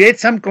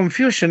creates some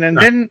confusion. And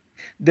then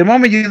the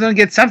moment you don't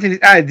get something,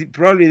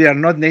 probably they are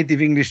not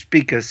native English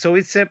speakers. So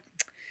it's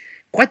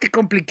quite a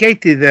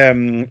complicated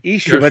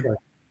issue. But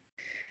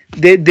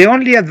the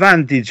only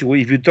advantage,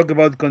 if you talk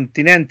about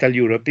continental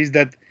Europe, is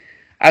that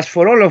as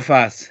for all of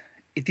us,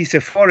 it is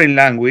a foreign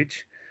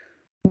language.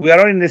 We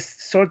are all in a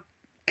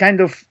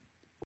kind of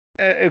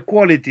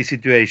equality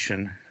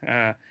situation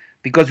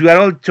because we are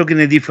all talking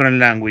a different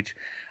language.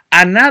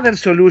 Another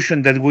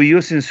solution that we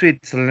use in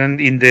Switzerland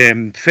in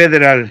the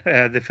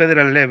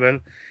federal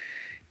level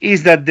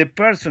is that the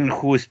person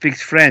who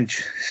speaks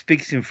French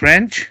speaks in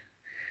French,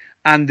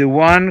 and the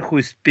one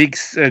who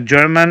speaks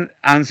German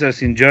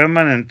answers in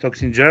German and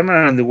talks in German,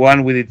 and the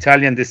one with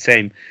Italian the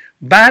same.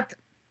 But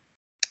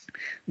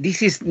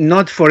this is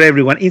not for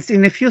everyone. It's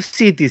in a few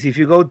cities. If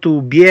you go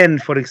to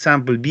Bienne, for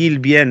example,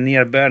 Bienne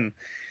near Bern,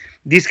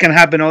 this can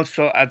happen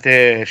also at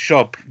a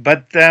shop.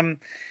 But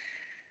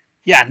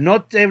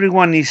not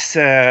everyone is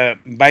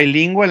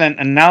bilingual,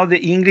 and now the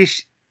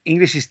English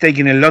is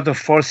taking a lot of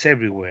force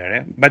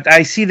everywhere. But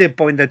I see the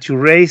point that you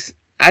raise.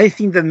 I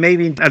think that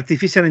maybe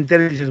artificial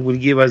intelligence will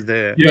give us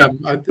the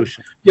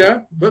solution.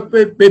 But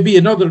maybe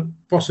another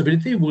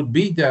possibility would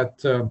be that,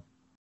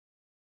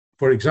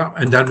 for example,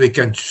 and then we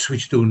can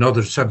switch to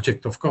another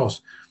subject, of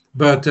course,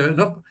 but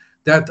not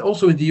that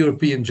also in the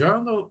European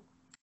Journal,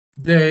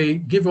 they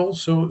give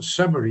also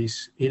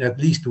summaries in at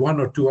least one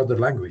or two other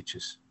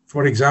languages.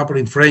 For example,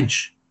 in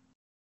French,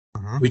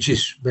 which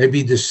is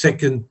maybe the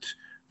second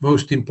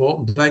most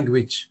important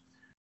language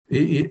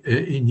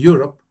in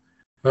Europe.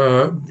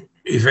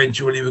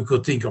 Eventually, we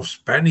could think of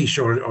Spanish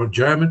or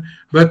German,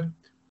 but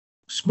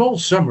small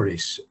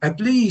summaries,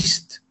 at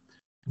least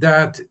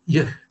that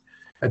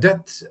at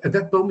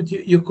that moment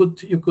you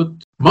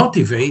could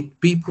motivate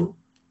people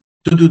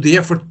to do the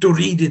effort to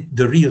read it,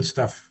 the real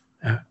stuff.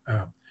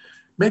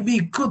 Maybe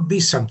it could be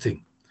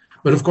something,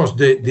 but of course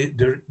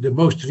the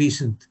most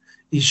recent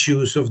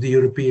issues of the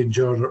European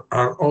Journal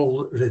are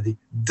already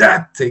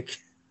that thick.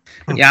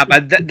 Yeah,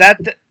 but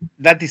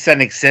that is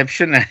an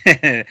exception.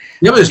 There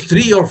was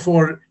 3 or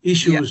 4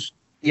 issues.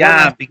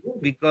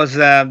 Because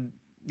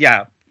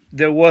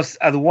there was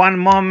at one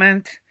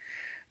moment,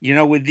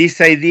 with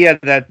this idea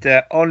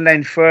that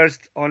online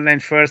first.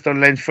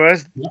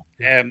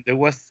 There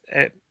was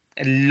a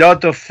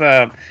lot of.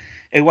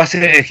 It was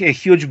a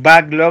huge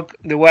backlog.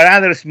 There were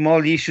other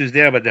small issues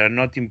there, but they are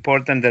not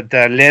important,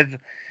 that led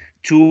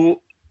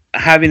to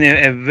having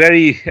a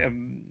very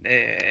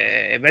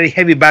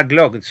heavy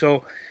backlog.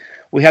 So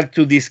we had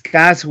to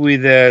discuss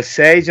with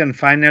Sage, and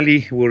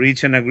finally we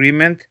reached an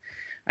agreement.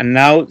 And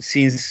now,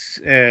 since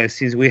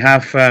we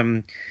have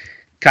Kyle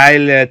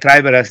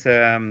Treiber as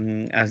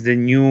the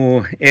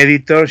new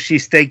editor,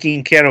 she's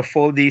taking care of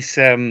all these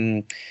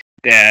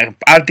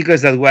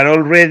articles that were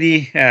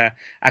already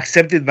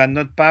accepted but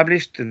not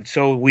published, and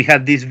so we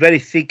had these very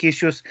thick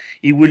issues.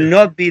 It will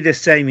not be the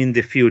same in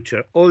the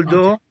future,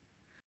 although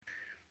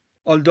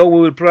we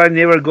will probably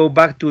never go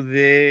back to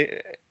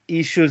the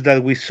issues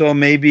that we saw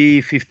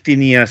maybe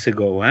 15 years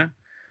ago,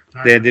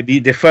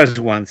 the first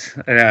ones,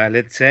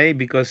 let's say,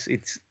 because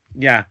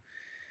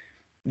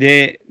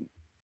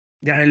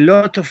there are a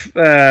lot of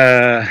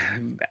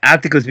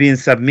articles being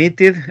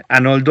submitted,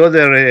 and although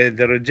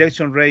the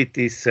rejection rate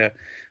is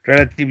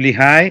relatively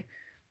high,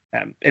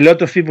 a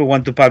lot of people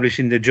want to publish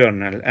in the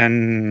journal.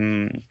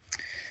 And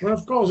well,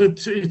 of course,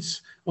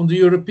 it's on the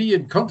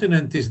European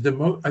continent is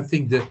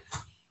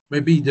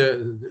maybe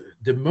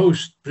the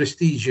most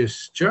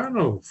prestigious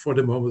journal for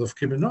the moment of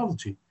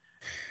criminology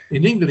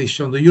in English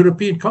on the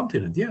European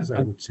continent. Yes, I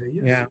would say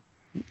yes.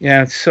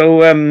 Yeah.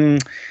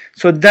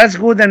 So that's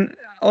good, and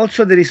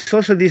also there is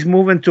also this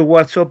movement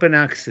towards open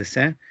access.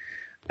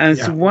 And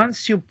so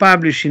once you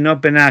publish in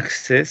open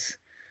access,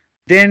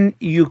 then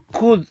you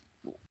could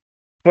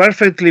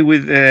perfectly,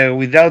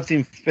 without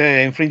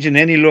infringing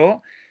any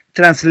law,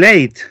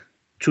 translate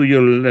to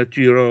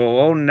your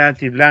own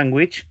native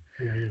language,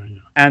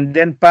 and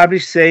then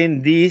publish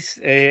saying this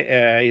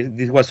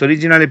was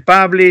originally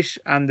published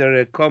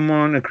under a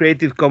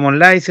Creative Commons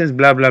license,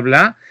 blah blah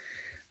blah.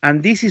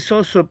 And this is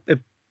also a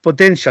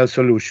potential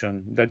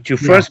solution, that you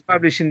first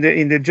publish in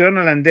the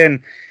journal, and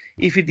then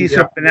if it is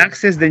open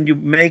access, then you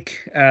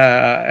make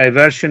a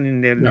version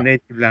in the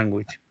native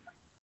language.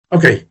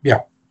 Okay,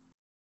 yeah.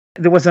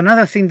 There was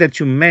another thing that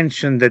you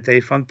mentioned that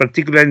I found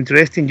particularly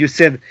interesting. You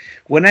said,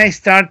 when I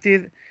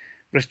started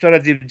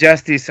restorative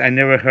justice, I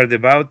never heard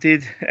about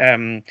it.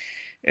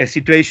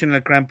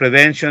 Situational crime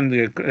prevention,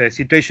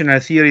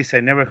 situational theories, I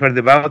never heard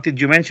about it.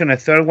 You mentioned a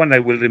third one, I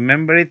will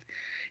remember it.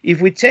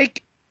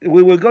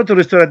 We will go to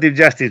restorative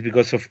justice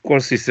because, of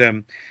course, it's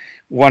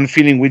one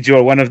feeling which you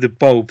are one of the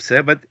popes.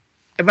 But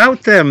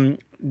about the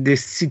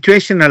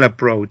situational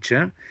approach,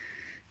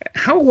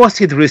 how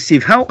was it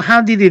received?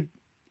 How did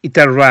it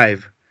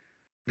arrive?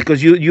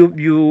 Because you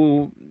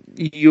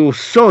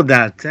saw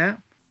that.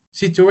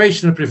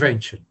 Situational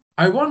prevention.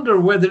 I wonder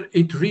whether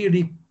it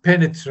really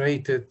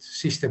penetrated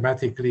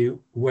systematically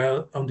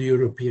well on the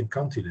European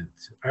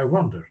continent. I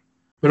wonder.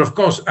 But of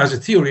course, as a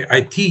theory,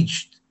 I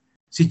teach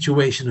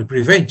situational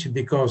prevention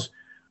because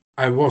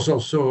I was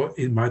also,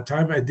 in my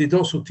time, I did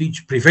also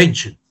teach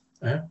prevention.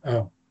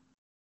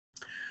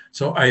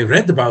 So I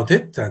read about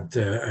it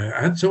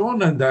and so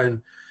on,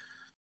 and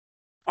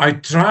I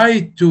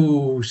try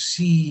to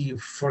see,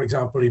 for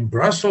example, in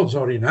Brussels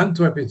or in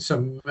Antwerp, in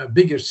some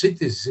bigger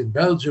cities in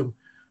Belgium,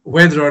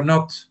 whether or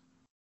not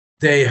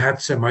they had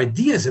some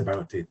ideas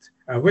about it,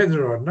 and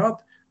whether or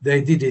not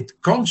they did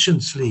it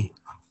consciously,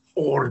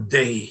 or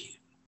they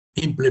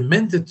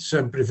implemented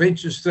some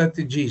prevention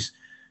strategies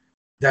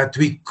that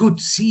we could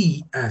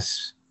see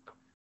as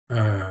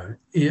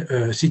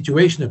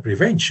situational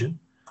prevention.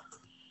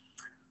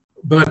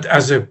 But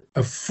as a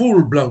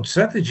full-blown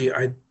strategy,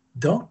 I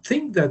don't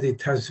think that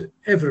it has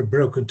ever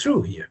broken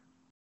through here.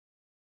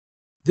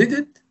 Did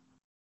it?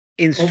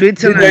 In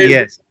Switzerland,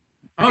 yes.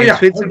 In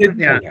Switzerland,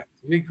 yeah.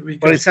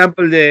 For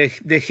example,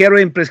 the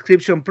heroin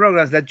prescription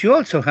programs that you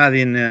also had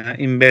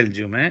in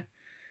Belgium.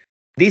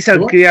 These are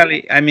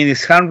clearly,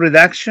 it's harm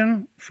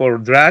reduction for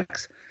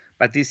drugs,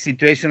 but it's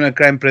situational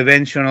crime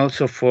prevention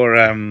also for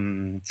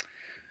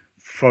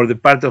the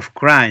part of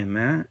crime.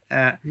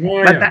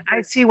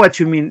 I see what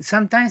you mean.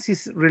 Sometimes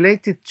it's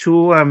related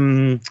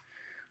to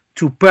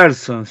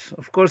persons.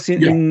 Of course,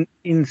 in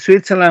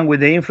Switzerland, with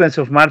the influence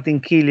of Martin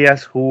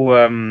Kilias, who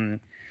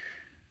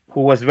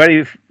was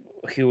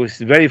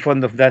very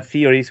fond of that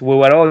theories. We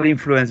were all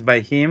influenced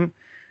by him,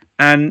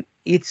 and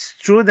it's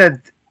true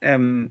that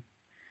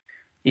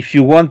if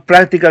you want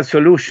practical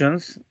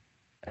solutions,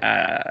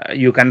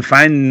 you can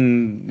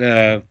find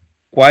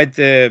quite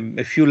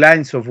a few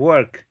lines of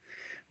work.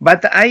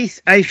 But I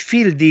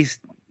feel this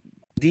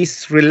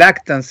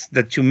reluctance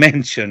that you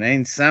mentioned.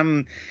 In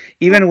some,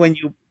 even when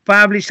you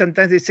publish,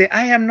 sometimes they say,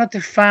 I am not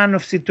a fan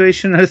of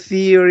situational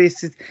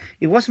theories.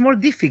 It was more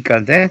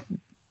difficult.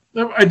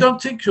 No, I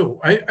don't think so.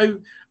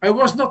 I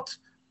was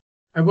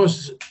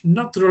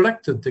not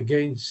reluctant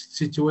against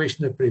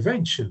situational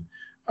prevention.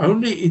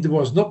 Only it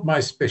was not my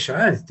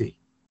specialty.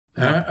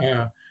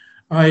 I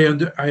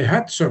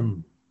had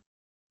some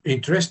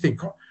interesting,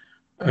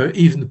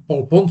 even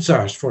Paul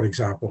Ponsage, for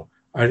example.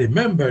 I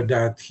remember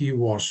that he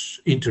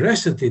was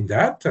interested in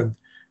that, and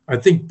I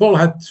think Paul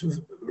had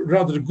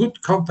rather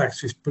good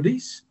contacts with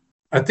police.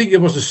 I think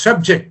it was a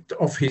subject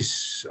of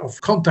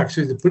contacts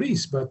with the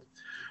police, but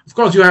of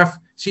course you have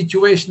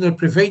situational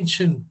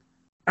prevention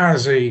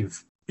as you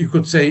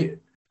could say,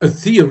 a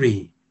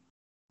theory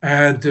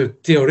and a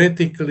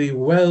theoretically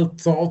well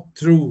thought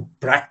through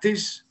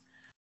practice,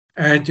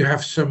 and you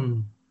have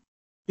some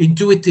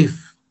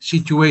intuitive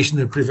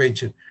situational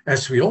prevention,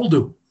 as we all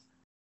do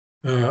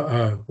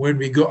when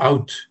we go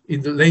out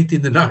late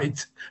in the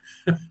night.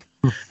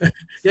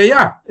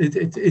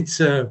 It's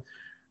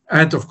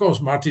and of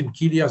course Martin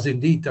Kilias,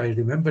 indeed, I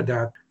remember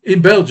that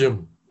in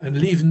Belgium, and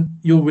even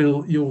you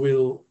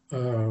will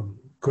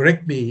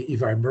correct me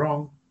if I'm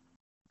wrong.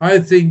 I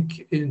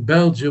think in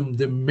Belgium,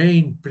 the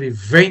main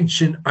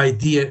prevention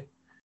idea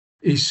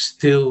is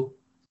still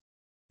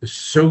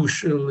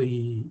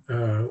socially,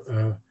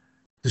 the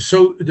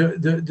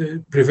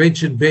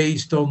prevention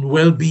based on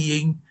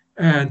well-being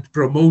and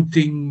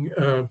promoting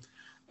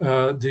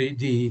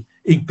the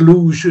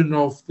inclusion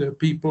of the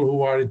people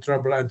who are in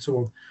trouble and so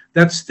on.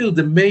 That's still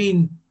the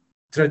main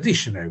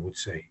tradition, I would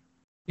say.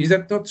 Is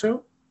that not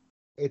so?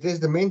 It is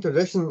the main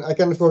tradition. I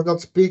can of course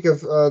not speak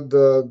of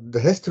the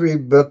history,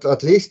 but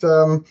at least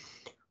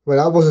when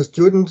I was a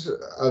student,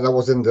 and I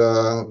was in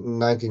the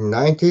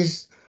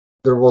 1990s,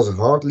 there was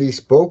hardly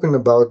spoken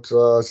about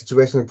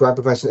situational crime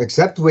prevention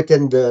except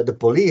within the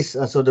police.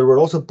 And so there were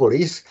also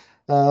police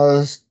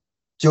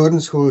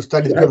students who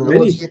studied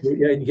criminology.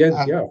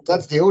 Yeah.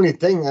 That's the only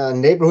thing.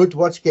 Neighborhood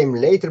watch came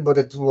later, but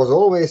it was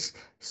always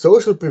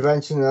social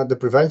prevention, the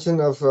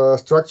prevention of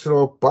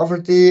structural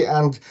poverty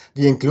and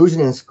the inclusion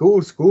in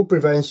school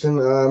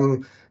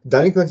prevention,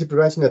 delinquency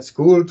prevention at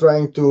school,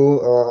 trying to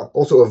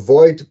also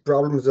avoid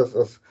problems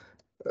of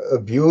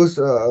abuse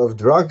of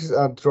drugs,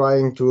 and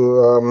trying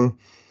to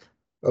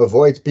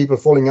avoid people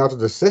falling out of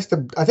the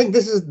system. I think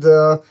this is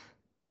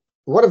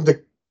one of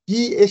the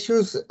key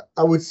issues,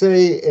 I would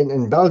say,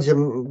 in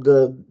Belgium,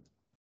 the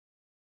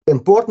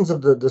importance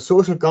of the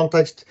social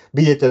context,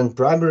 be it in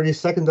primary,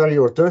 secondary,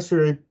 or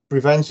tertiary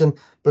prevention,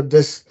 but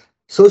this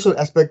social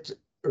aspect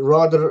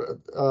rather,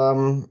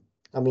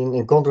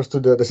 in contrast to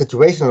the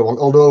situational one,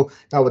 although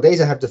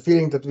nowadays I have the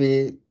feeling that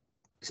we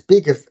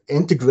speak of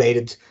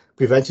integrated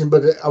prevention,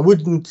 but I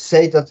wouldn't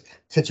say that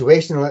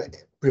situational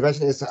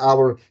prevention is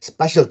our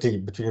specialty,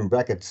 between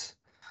brackets.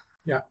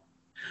 Yeah.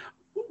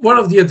 One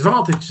of the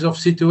advantages of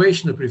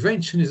situational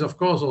prevention is, of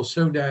course,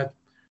 also that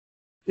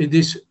it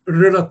is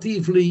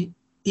relatively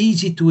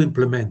easy to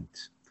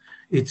implement.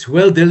 It's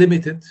well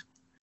delimited.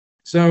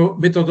 So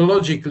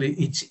methodologically,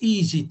 it's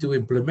easy to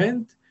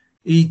implement.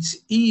 It's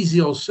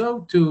easy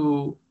also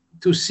to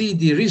see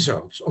the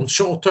results on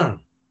short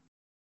term.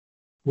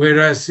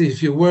 Whereas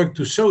if you work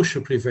to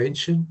social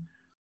prevention,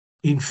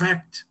 in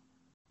fact,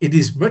 it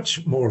is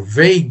much more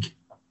vague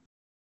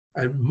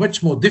and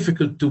much more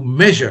difficult to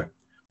measure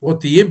what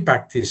the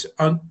impact is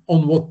on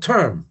what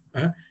term.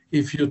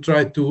 If you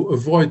try to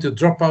avoid the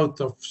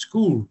dropout of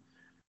school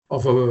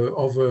of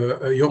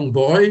a young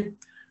boy,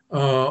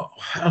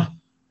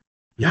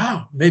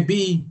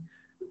 maybe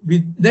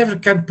we never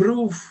can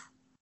prove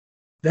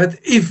that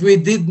if we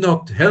did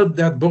not help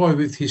that boy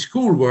with his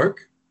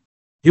schoolwork,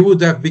 he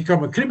would have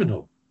become a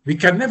criminal. We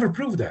can never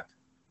prove that.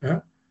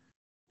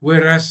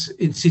 Whereas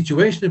in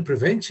situational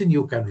prevention,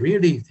 you can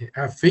really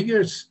have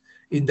figures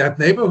in that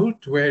neighborhood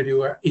where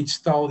you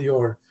install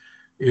your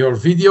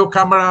video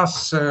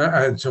cameras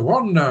and so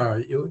on.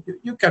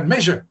 You can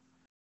measure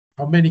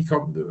how many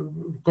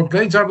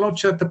complaints are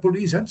lodged at the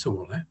police and so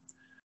on.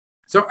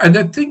 So, and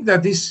I think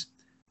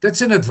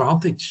that's an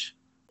advantage,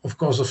 of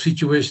course, of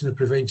situational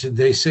prevention.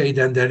 They say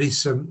then there is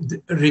some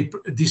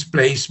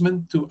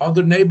displacement to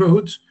other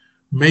neighborhoods,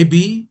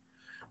 maybe,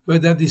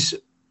 but that is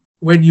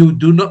when you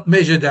do not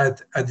measure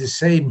that at the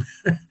same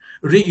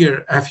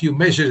rigor as you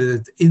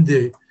measured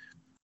it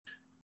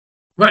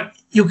but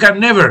you can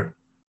never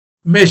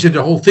measure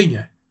the whole thing.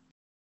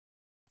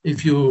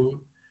 If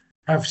you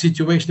have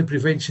situational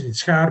prevention in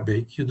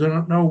Schaarbeek, you do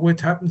not know what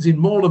happens in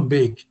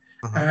Molenbeek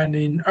and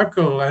in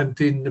Ukkel and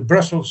in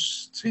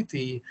Brussels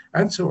City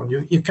and so on.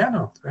 You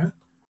cannot.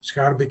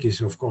 Schaarbeek is,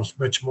 of course,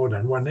 much more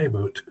than one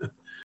neighborhood.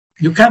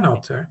 You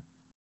cannot.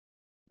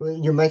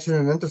 You mentioned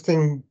an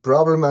interesting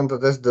problem, and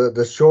that is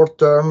the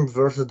short-term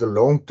versus the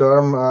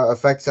long-term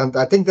effects. And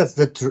I think that's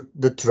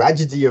the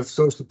tragedy of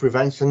social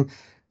prevention.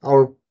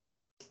 Our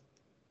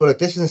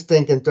politicians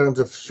think in terms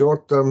of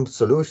short-term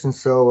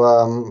solutions,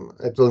 so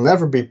it will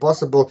never be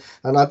possible.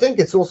 And I think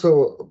it's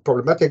also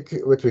problematic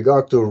with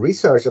regard to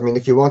research. I mean,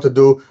 if you want to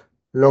do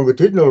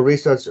longitudinal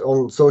research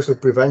on social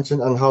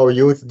prevention and how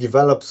youth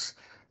develops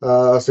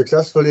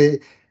successfully,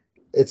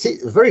 it's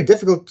very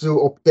difficult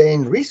to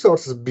obtain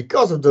resources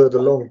because of the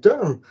long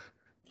term.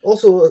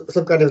 Also,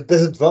 some kind of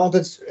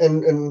disadvantage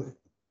in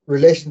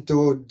relation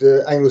to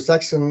the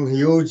Anglo-Saxon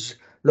huge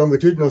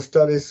longitudinal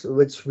studies,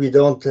 which we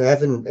don't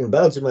have in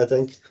Belgium, I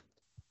think.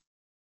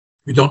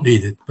 We don't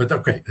need it, but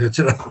okay, that's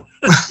another.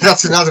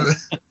 That's another.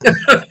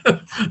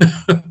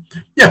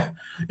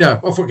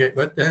 Okay,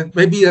 but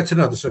maybe that's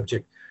another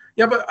subject.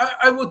 Yeah, but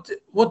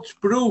what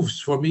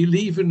proves for me,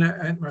 Lieven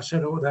and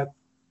Marcelo, that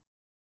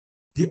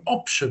the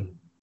option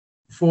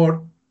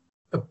for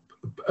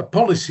a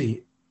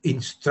policy in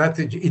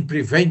strategy, in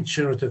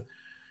prevention,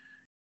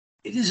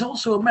 it is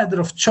also a matter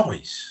of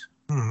choice.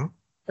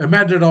 A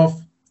matter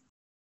of,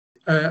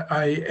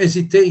 I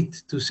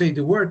hesitate to say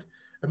the word,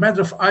 a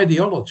matter of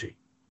ideology.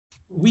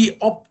 We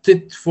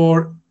opted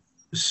for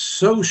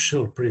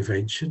social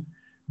prevention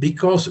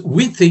because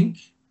we think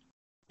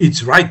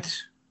it's right.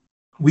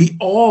 We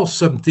owe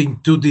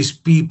something to these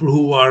people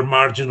who are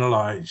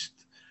marginalized.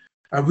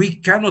 And we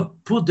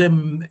cannot put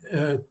them,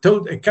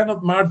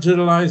 cannot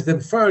marginalize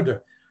them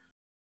further.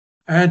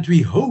 And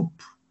we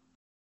hope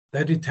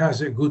that it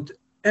has a good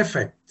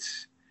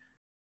effect.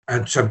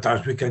 And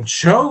sometimes we can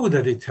show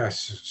that it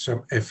has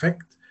some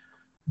effect,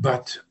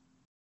 but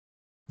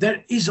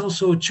there is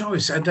also a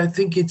choice. And I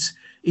think it's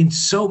in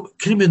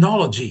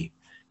criminology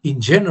in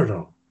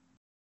general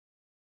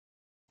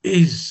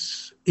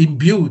is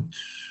imbued,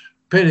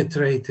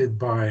 penetrated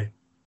by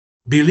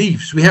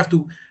beliefs. We have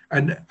to,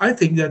 and I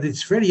think that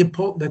it's very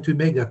important that we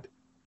make that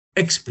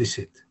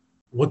explicit,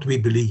 what we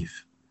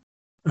believe.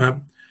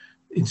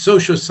 In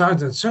social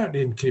science and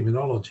certainly in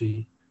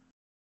criminology,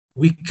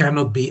 we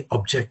cannot be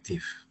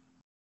objective.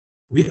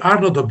 We are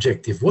not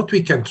objective. What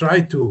we can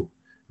try to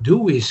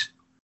do is,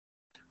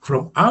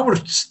 from our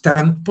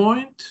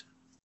standpoint,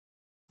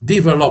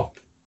 develop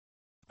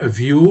a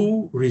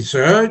view,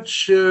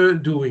 research,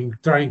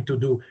 trying to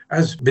do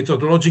as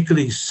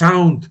methodologically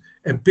sound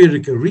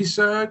empirical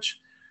research,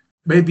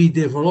 maybe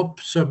develop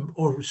some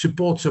or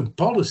support some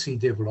policy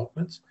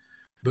developments,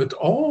 but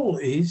all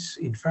is,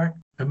 in fact,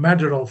 a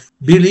matter of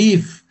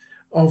belief,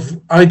 of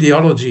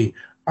ideology.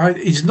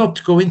 It's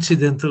not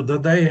coincidental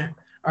that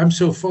I'm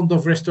so fond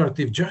of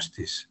restorative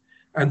justice,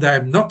 and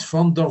I'm not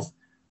fond of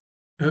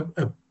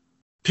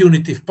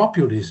punitive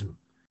populism.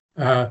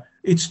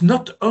 It's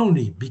not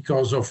only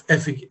because of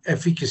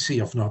efficacy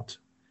of not,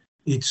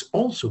 it's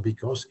also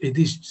because it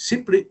is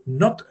simply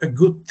not a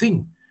good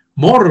thing,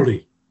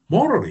 morally.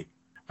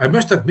 I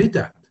must admit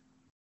that.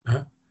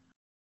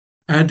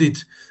 And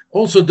it's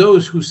also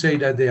those who say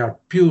that they are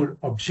pure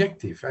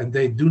objective and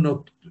they do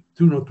not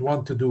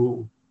want to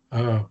do,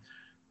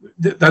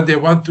 that they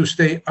want to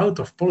stay out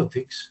of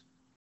politics.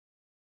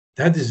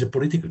 That is a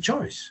political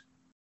choice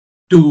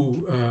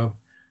to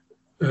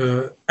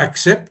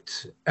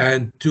accept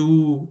and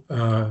to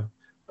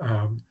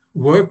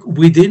work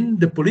within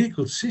the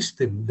political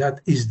system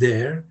that is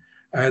there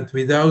and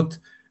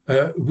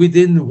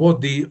within what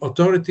the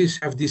authorities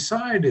have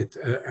decided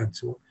and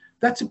so on.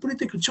 That's a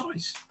political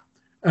choice,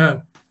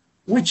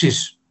 which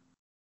is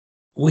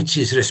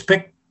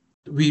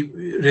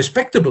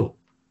respectable,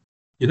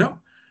 you know.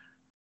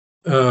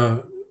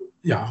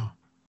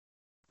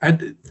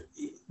 And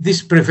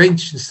this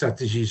prevention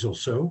strategy is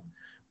also.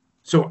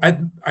 So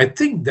I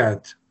think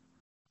that,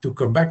 to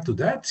come back to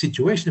that,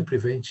 situational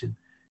prevention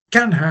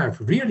can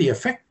have really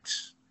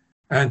effects,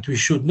 and we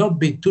should not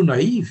be too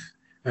naive.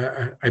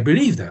 I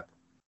believe that.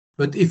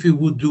 But if you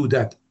would do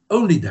that,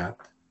 only that,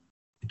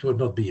 it would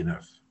not be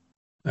enough.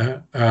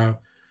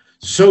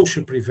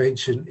 Social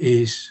prevention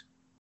is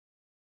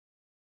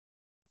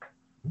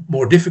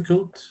more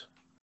difficult,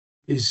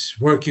 is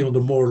working on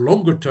the more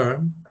longer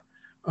term,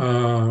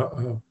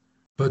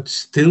 but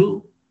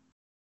still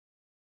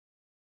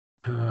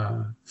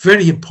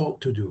very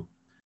important to do,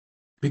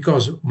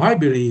 because my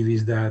belief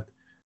is that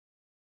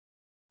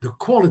the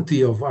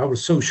quality of our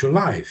social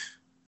life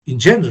in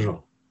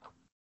general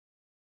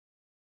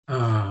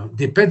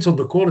depends on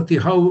the quality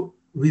how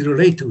we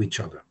relate to each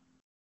other,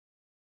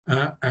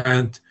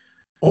 and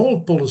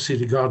all policy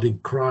regarding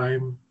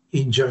crime,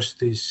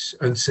 injustice,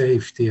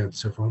 unsafety, and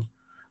so on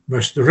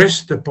must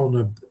rest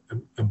upon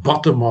a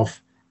bottom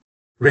of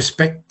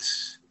respect,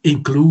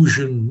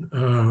 inclusion,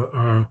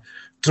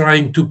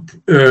 trying to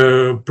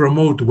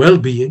promote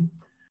well-being.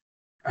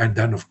 And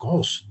then, of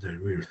course, there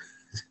will,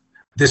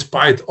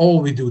 despite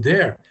all we do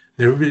there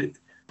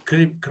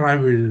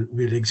crime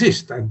will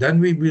exist. And then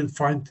we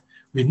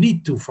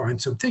need to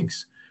find some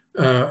things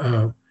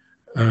to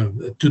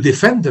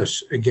defend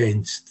us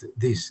against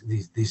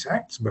these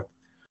acts. But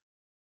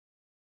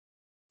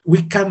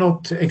we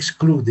cannot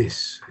exclude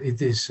this.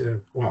 It is,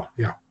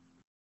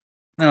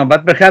 No,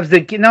 but perhaps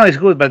the key, no, it's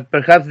good, but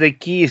perhaps the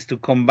key is to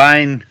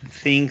combine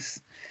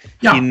things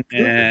in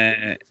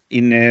a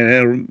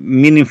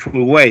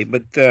meaningful way.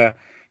 But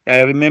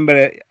I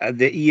remember at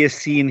the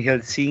ESC in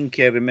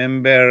Helsinki, I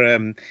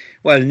remember,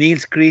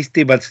 Niels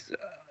Christie, but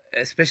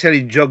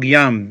especially Jog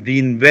Young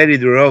being very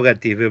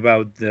derogative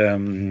about,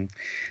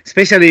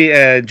 especially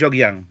Jog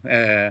Young.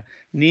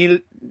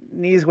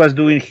 Niels was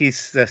doing his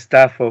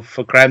stuff of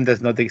crime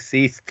does not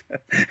exist,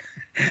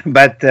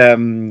 but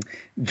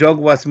Jog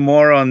was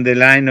more on the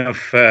line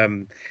of,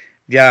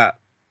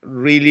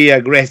 really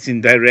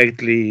aggressing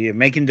directly,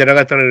 making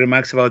derogatory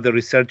remarks about the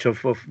research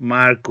of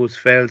Marcus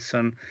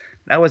Felson.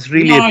 That was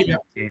really,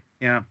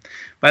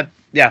 But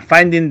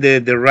finding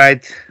the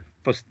right,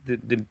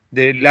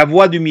 la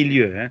voie du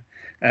milieu,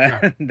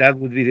 that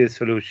would be the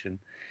solution.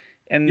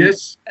 And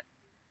yes.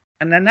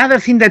 And another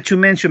thing that you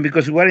mentioned,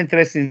 because we are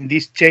interested in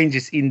these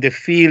changes in the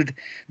field,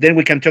 then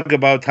we can talk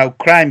about how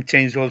crime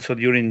changed also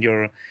during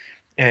your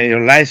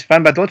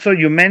lifespan. But also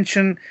you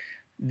mentioned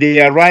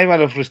the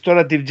arrival of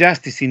restorative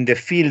justice in the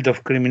field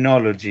of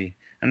criminology,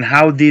 and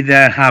how did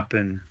that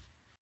happen?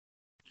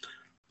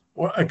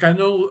 Well, I can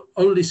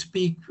only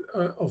speak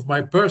of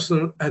my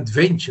personal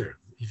adventure,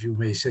 if you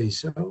may say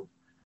so.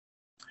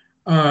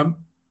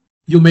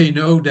 You may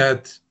know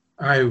that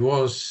I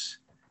was,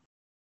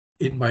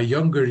 in my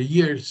younger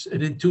years,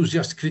 an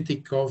enthusiast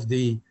critic of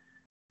the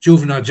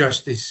juvenile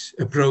justice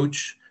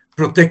approach,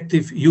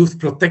 protective youth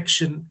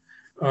protection.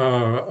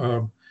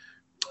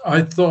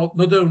 I thought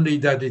not only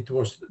that it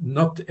was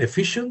not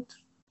efficient,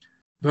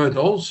 but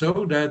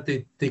also that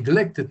it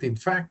neglected, in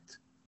fact,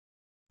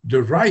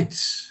 the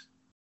rights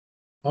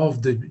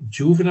of the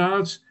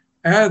juveniles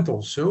and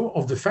also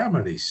of the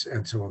families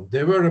and so on.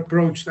 They were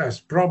approached as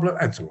problem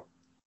and so on.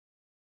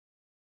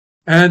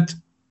 And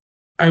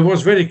I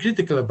was very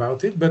critical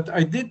about it, but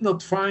I did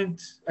not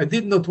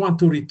want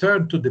to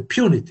return to the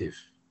punitive.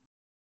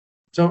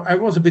 So I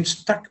was a bit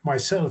stuck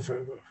myself.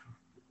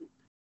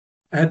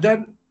 And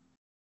then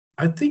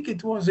I think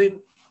it was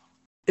in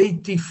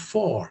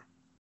 84.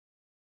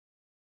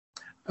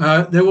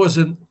 There was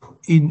in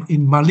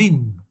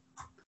Malin,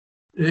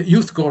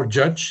 youth court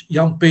judge,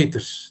 Jan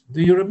Peters.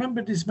 Do you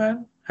remember this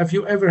man? Have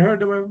you ever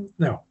heard of him?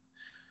 No.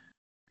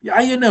 Yeah,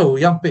 you know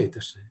Jan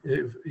Peters.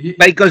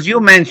 Because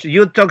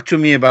you talked to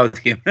me about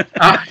him.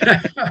 Okay.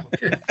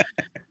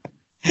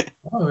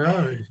 Oh,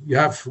 yeah, you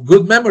have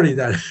good memory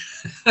there.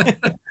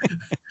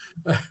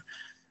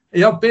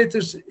 Jan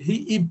Peters,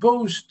 he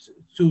imposed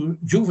to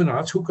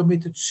juveniles who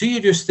committed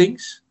serious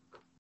things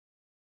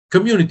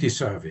community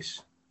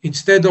service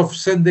instead of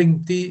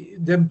sending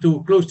them to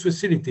a closed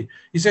facility.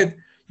 He said,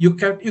 you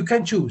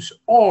can choose,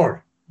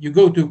 or you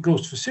go to a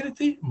closed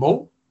facility,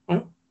 Mo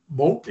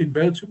in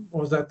Belgium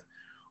was that,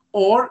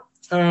 or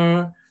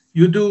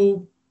you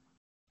do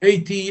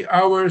 80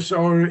 hours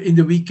or in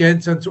the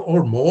weekends and so,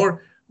 or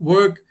more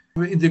work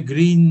in the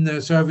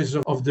green service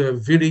of the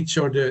village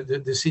or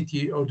the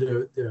city or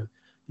the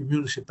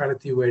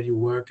municipality where you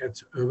work and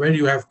where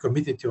you have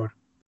committed your.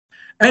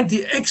 And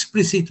he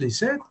explicitly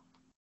said,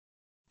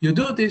 you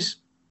do this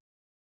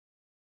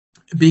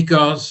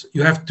because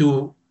you have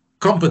to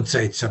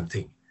compensate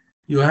something.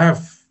 You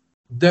have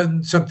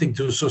done something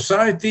to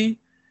society.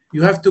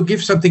 You have to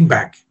give something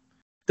back.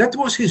 That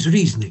was his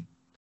reasoning.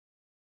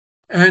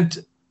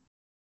 And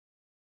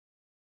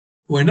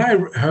when I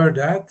heard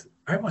that,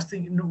 I was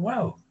thinking,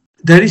 well,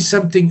 there is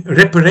something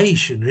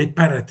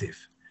reparative.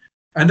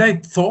 And I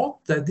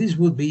thought that this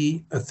would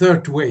be a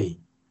third way.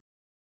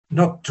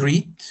 Not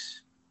treat,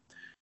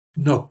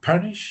 not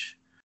punish,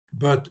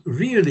 but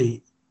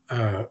really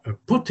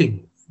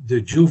putting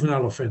the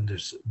juvenile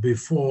offenders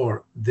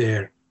before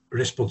their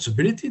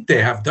responsibility.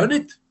 They have done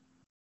it,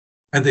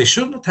 and they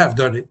should not have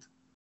done it.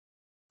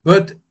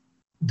 But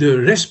the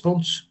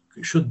response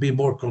should be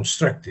more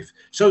constructive.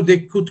 So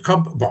they could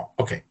come, well,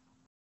 okay.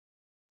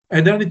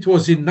 And then it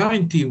was in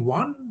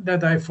 91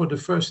 that I, for the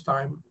first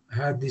time,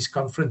 had this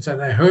conference,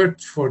 and I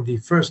heard for the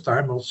first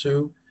time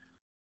also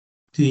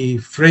the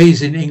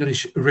phrase in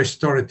English,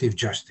 restorative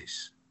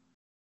justice.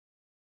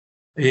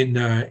 In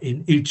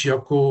Il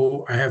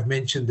Gioco, I have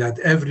mentioned that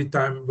every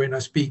time when I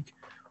speak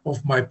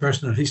of my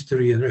personal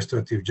history and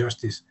restorative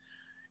justice,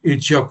 Il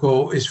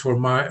Gioco is for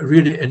my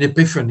really an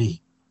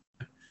epiphany.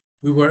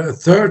 We were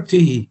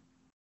 30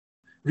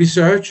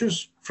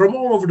 researchers from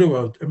all over the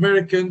world,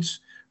 Americans,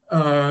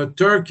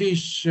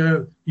 Turkish,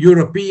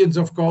 Europeans,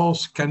 of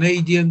course,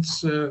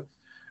 Canadians,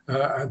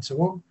 and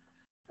so on.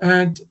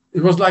 And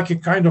it was like a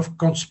kind of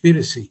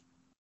conspiracy.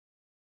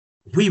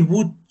 We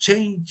would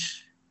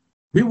change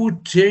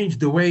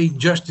the way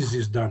justice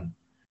is done.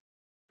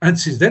 And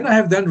since then, I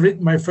have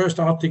written my first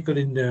article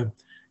in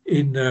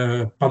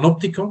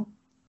Panopticon.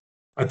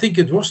 I think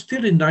it was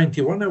still in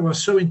 91. I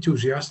was so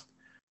enthusiastic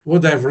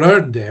what I've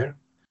learned there.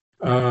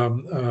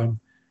 And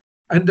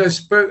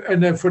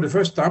for the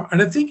first time,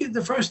 and I think it's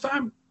the first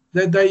time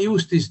that I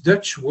used this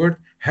Dutch word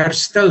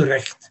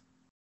herstelrecht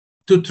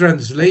to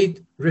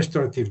translate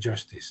restorative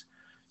justice.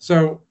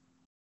 So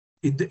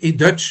in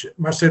Dutch,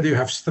 Marcel, you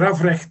have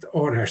strafrecht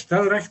or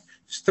herstelrecht.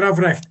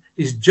 Strafrecht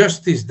is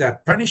justice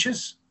that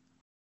punishes,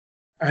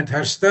 and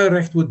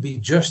herstelrecht would be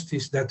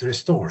justice that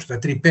restores,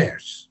 that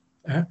repairs.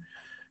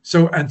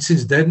 So, and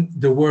since then,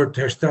 the word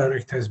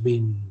herstelrecht has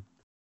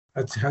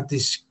had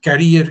this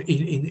career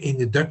in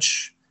the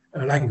Dutch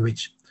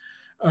language.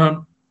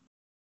 And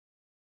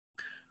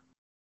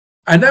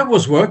I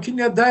was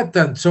working at that,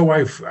 and so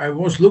I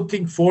was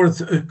looking for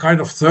a kind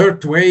of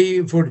third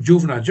way for the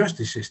juvenile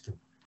justice system.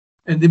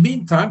 In the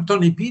meantime,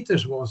 Tony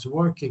Peters was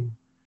working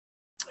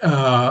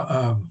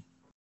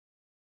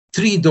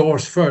 3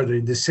 doors further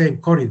in the same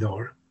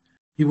corridor.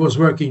 He was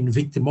working in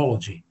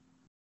victimology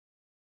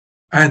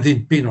and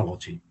in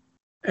penology.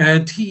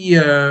 And he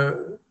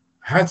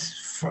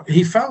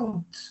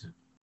found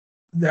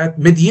that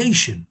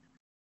mediation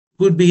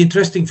would be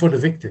interesting for the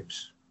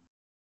victims.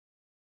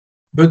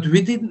 But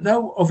we didn't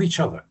know of each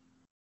other.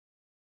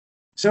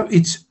 So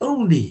it's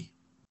only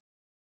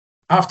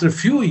after a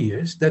few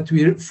years that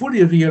we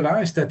fully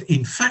realized that,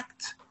 in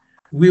fact,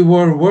 we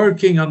were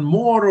working on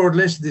more or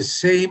less the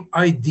same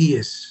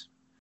ideas,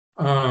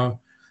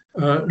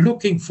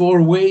 looking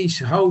for ways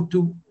how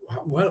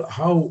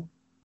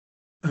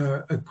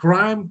a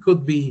crime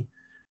could be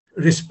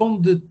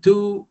responded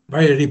to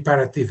by a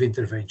reparative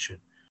intervention.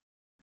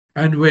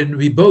 And when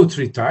we both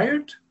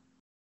retired,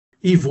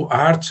 Ivo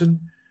Aartsen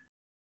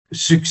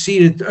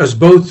succeeded us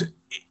both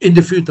in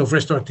the field of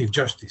restorative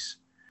justice.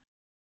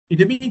 In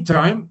the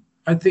meantime,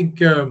 I think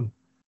the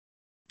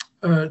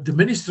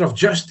Minister of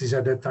Justice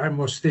at that time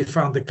was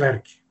Stéphane de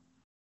Klerk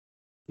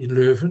in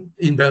Leuven,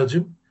 in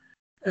Belgium.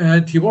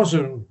 And he was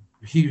a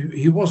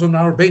he was on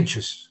our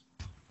benches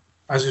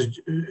as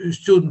a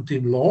student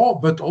in law,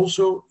 but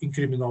also in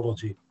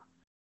criminology.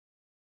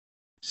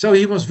 So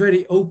he was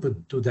very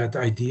open to that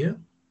idea.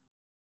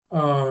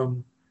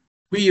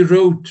 We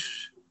wrote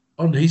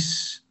on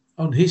his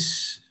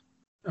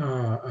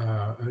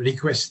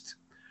request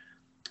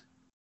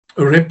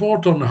a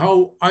report on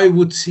how I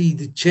would see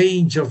the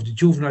change of the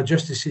juvenile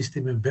justice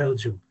system in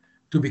Belgium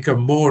to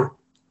become more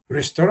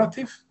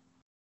restorative.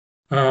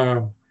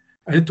 And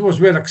it was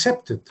well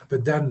accepted.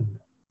 But then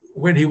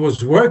when he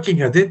was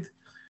working at it,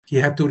 he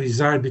had to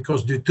resign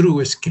because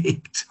Dutroux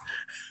escaped.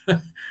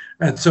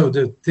 And so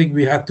the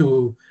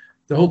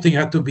whole thing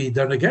had to be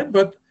done again.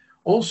 But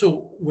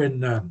also when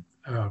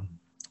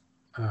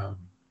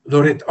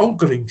Lode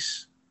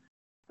Walgrave,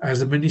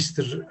 as a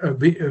minister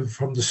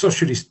from the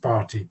Socialist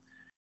Party,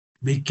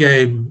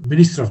 became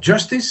Minister of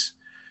Justice,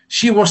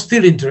 she was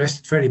still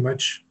interested very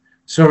much.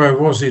 So I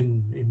was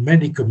in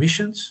many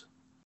commissions.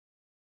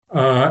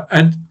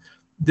 And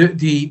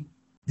the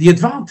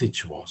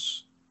advantage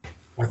was,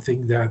 I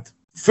think, that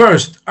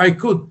first I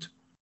could,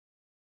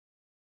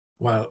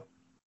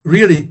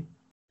 really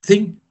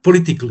think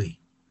politically.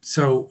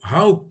 So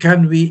how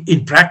can we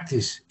in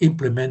practice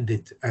implement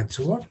it and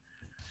so on?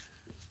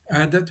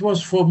 And that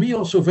was for me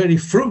also very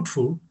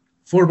fruitful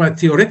for my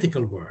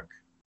theoretical work.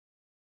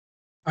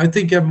 I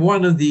think I'm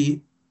one of the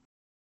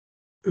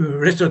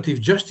restorative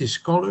justice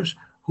scholars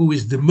who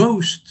is the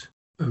most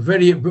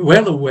very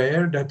well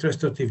aware that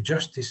restorative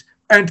justice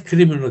and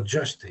criminal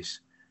justice,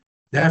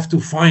 they have to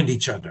find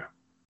each other.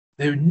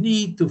 They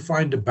need to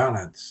find a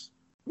balance.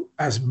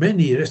 As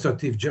many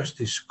restorative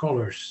justice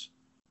scholars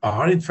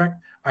are, in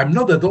fact, I'm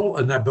not at all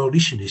an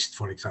abolitionist,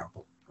 for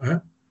example.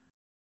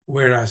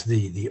 Whereas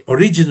the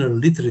original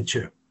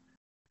literature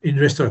in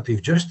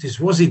restorative justice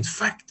was in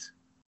fact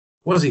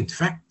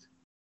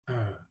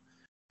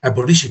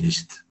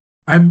abolitionist.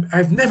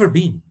 I've never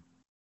been,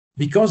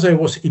 because I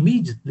was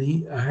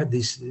immediately, I had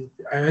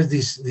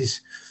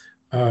this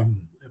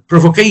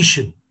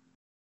provocation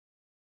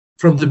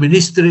from the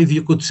minister, if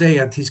you could say,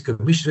 at his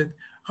commission.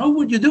 How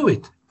would you do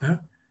it?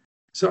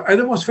 So, and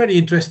it was very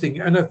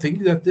interesting, and I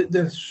think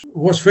that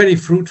was very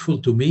fruitful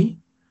to me.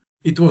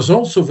 It was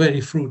also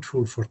very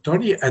fruitful for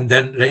Tony, and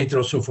then later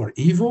also for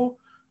Ivo,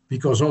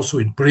 because also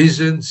in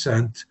prisons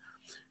and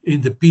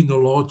in the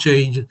penal law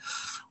change,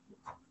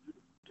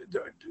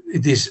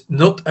 it is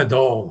not at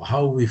all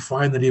how we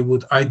finally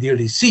would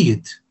ideally see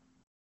it.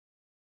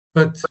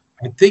 But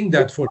I think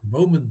that for the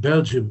moment,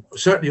 Belgium,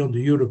 certainly on the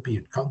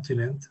European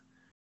continent,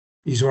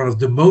 is one of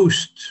the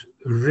most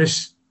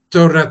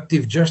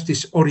restorative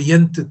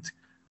justice-oriented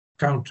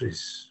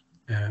countries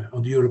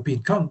on the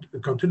European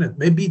continent,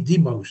 maybe the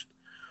most.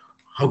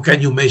 How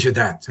can you measure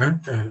that?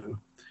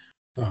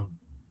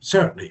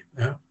 Certainly.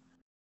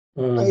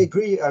 I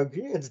agree.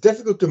 It's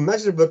difficult to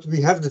measure, but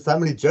we have the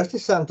family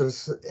justice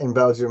centers in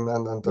Belgium,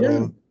 and I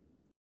mean,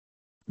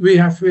 we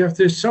have.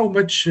 There's so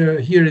much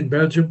here in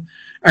Belgium,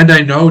 and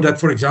I know that,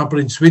 for example,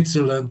 in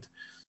Switzerland,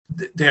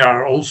 there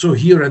are also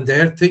here and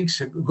there things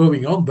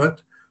going on,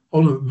 but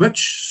on a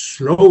much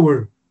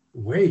slower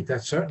way.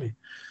 That's certainly.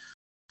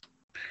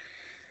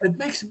 It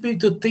makes me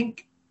to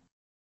think.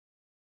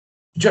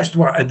 Just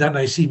what, and then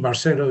I see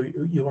Marcelo.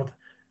 You want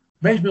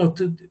makes me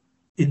to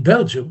in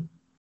Belgium.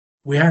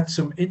 We had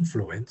some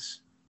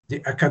influence.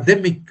 The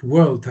academic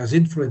world has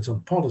influence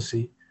on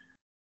policy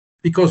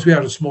because we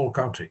are a small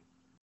country.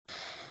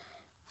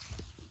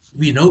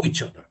 We know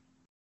each other.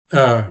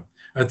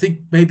 I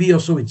think maybe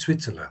also in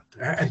Switzerland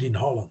and in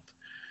Holland.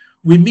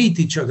 We meet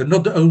each other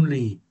not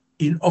only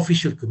in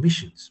official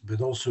commissions,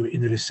 but also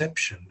in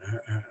reception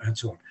and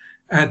so on.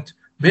 And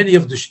many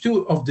of the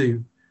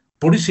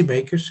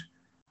policymakers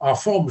are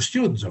former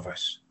students of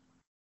us.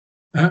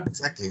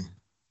 Exactly.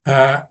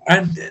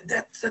 And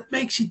that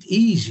makes it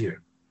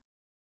easier.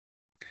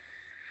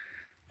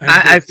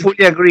 I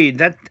fully agree.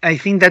 That I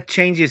think that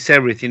changes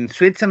everything.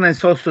 Switzerland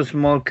is also a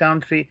small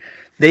country.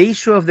 The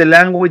issue of the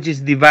languages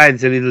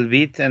divides a little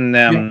bit,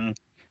 and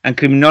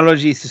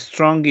criminology is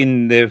strong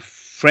in the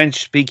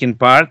French-speaking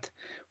part,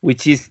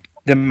 which is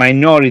the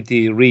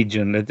minority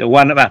region.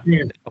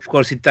 Of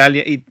course,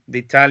 the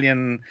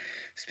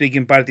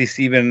Italian-speaking part is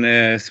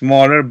even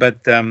smaller,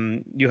 but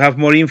you have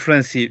more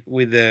influence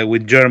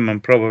with German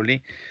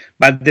probably.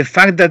 But the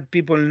fact that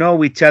people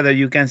know each other,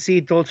 you can see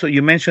it also.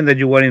 You mentioned that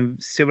you were in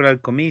several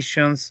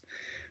commissions.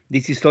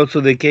 This is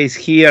also the case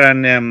here,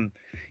 and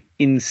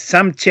in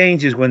some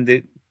changes when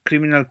the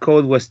criminal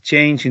code was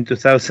changed in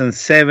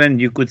 2007,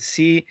 you could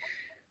see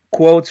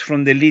quotes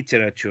from the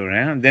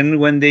literature. Then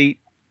when they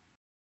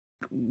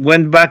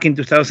went back in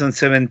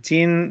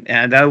 2017,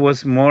 that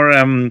was more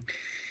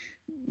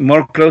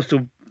close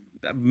to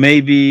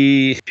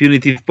maybe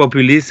punitive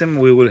populism.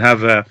 We will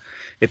have a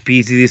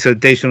PhD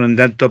dissertation on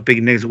that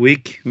topic next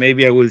week.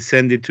 Maybe I will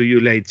send it to you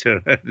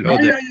later,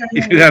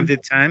 if you have the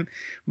time.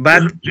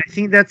 But I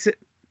think that's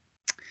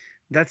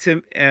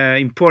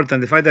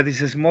important, the fact that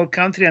it's a small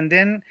country. And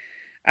then,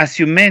 as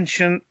you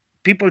mentioned,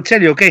 people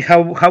tell you, okay,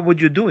 how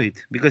would you do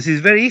it? Because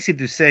it's very easy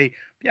to say,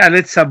 yeah,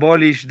 let's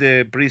abolish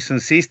the prison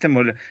system,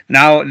 or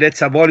now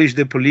let's abolish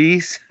the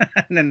police.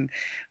 and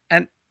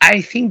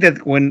I think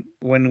that when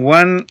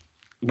one,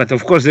 but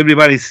of course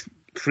everybody's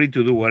free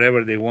to do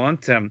whatever they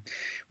want.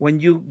 When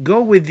you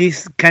go with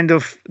this kind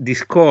of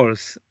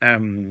discourse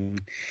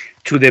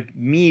to the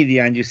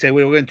media and you say,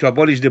 we're going to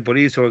abolish the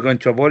police or we're going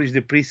to abolish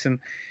the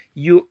prison,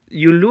 you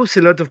lose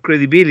a lot of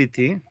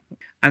credibility.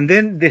 And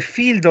then the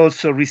field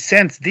also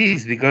resents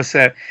this because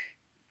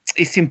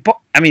it's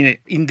I mean,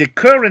 in the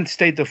current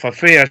state of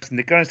affairs, in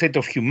the current state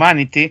of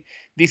humanity,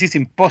 this is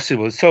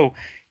impossible. So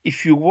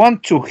if you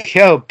want to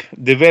help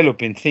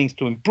developing things,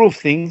 to improve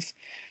things,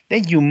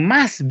 then you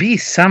must be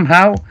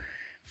somehow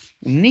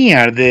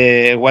near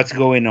what's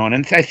going on.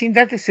 And I think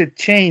that is a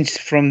change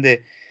from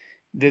the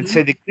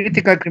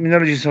critical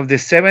criminologists of the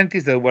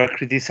 70s that were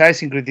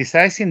criticizing.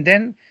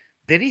 Then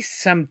there is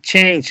some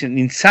change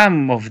in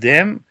some of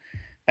them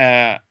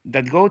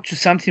that go to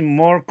something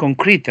more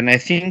concrete. And I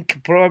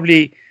think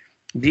probably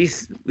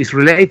this is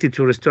related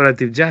to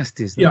restorative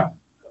justice. Yeah,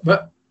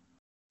 but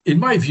in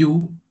my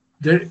view,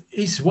 there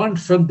is one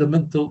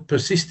fundamental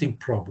persisting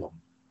problem.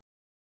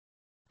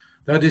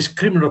 That is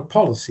criminal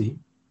policy,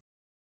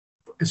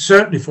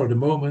 certainly for the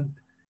moment,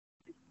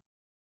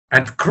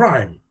 and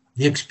crime,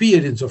 the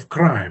experience of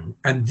crime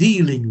and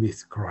dealing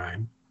with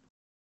crime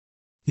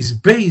is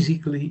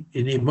basically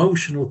an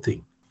emotional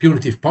thing.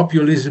 Punitive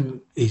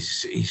populism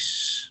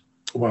is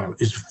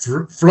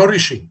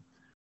flourishing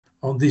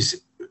on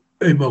this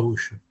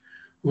emotion,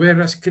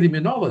 whereas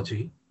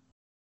criminology,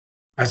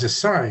 as a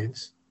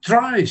science,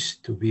 tries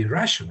to be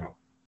rational.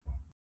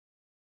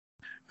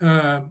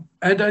 And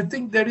I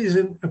think there is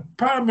a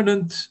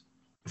permanent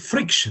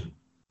friction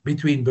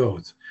between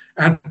both.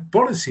 And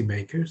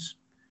policymakers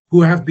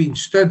who have been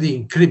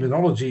studying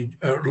criminology,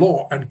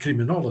 law and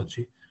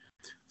criminology,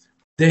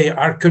 they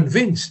are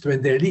convinced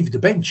when they leave the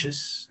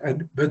benches,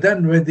 but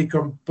then when they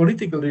become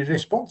politically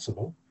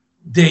responsible,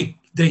 they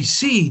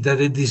see that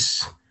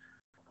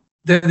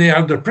that they are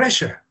under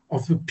pressure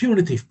of the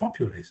punitive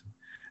populism.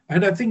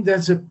 And I think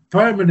that's a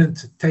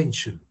permanent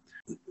tension,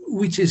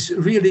 which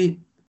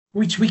we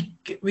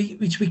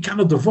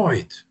cannot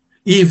avoid.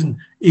 Even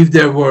if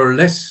there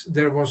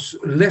was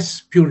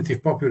less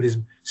punitive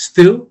populism,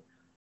 still,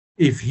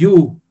 if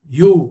you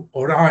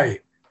or I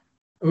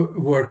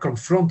were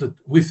confronted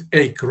with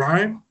a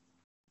crime,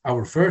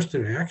 our first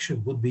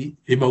reaction would be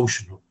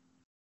emotional.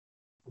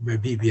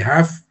 Maybe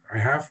I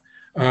have.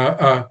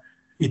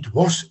 It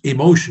was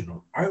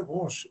emotional. I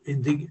was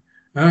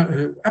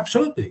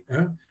absolutely.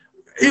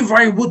 If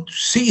I would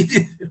see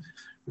it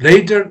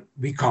later,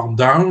 we calm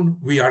down.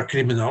 We are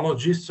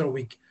criminologists, so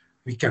we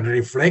can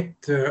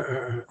reflect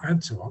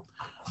and so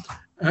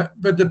on.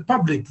 But the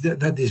public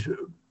that is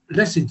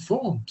less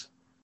informed,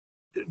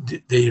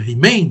 they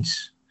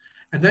remains.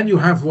 And then you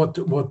have what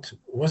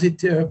was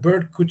it,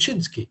 Bert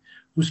Kuczynski,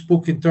 who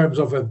spoke in terms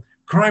of a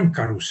crime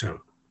carousel.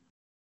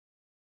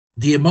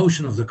 The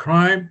emotion of the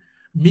crime,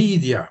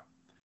 media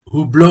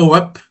who blow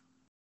up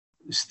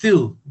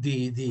still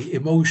the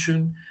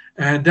emotion,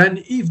 and then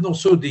even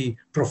also the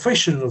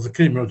profession of the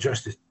criminal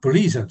justice,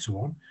 police and so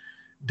on,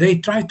 they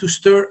try to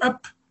stir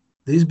up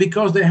this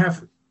because they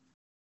have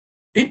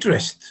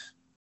interest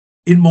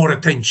in more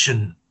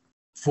attention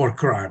for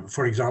crime.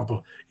 For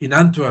example, in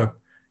Antwerp,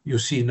 you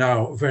see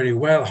now very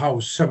well how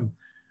some,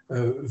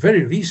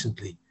 very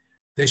recently,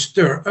 they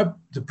stir up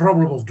the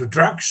problem of the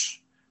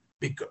drugs,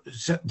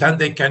 because then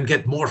they can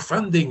get more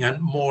funding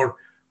and more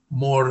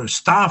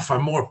staff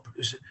and more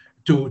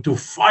to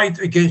fight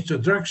against the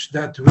drugs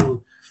that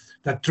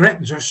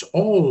threatens us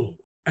all.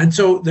 And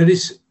so there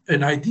is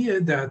an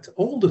idea that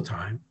all the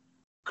time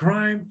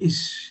crime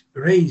is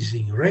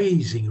raising.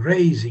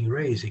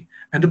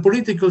 And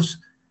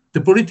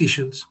the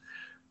politicians,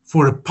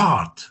 for a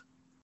part,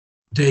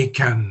 they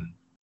can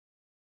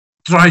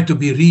try to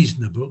be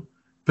reasonable,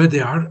 but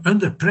they are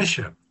under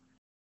pressure.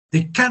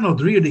 They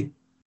cannot really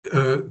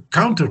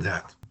counter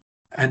that.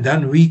 And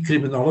then we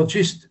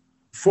criminologists,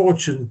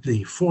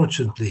 fortunately,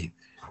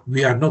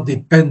 we are not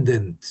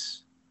dependent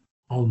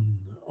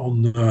on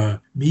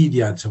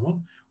media and so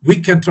on.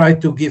 We can try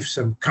to give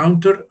some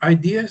counter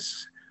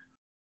ideas,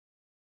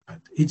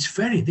 but it's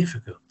very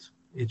difficult.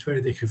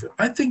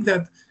 I think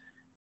that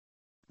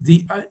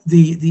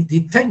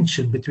the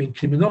tension between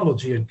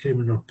criminology and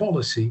criminal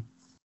policy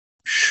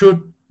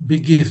should be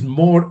given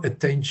more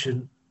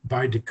attention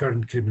by the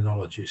current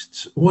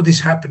criminologists. What is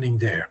happening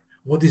there?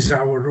 What is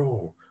our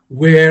role?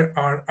 Where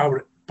are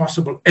our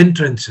possible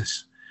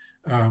entrances?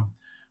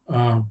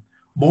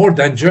 More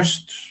than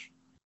just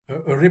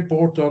a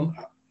report on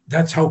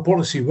that's how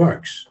policy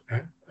works.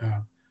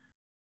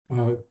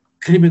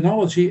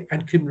 Criminology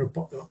and criminal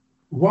policy.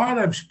 While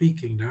I'm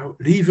speaking now,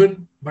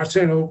 Lieven,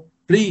 Marcelo,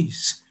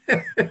 please,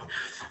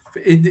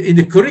 in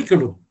the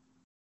curriculum,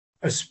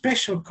 a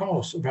special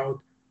course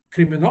about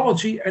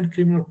criminology and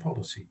criminal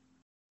policy.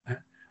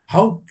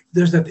 How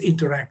does that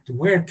interact?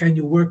 Where can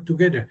you work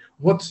together?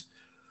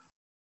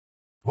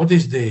 what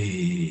is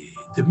the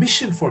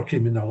mission for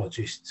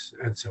criminologists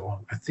and so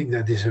on. I think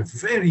that is a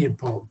very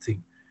important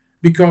thing,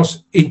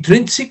 because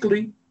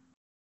intrinsically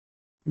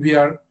we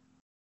are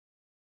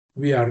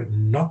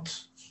not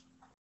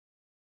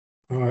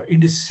in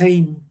the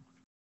same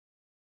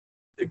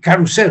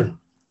carousel.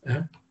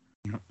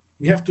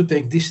 We have to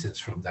take distance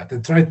from that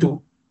and try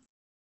to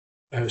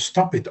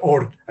stop it,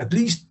 or at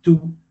least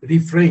to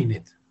refrain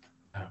it.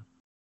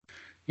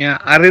 Yeah,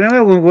 I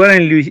remember when we were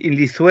in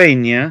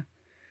Lithuania,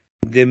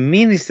 the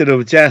Minister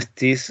of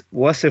Justice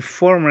was a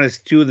former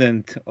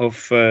student of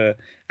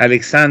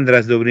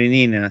Alexandras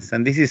Dobrininas,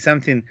 and this is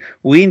something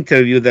we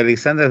interviewed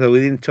Alexandra, but we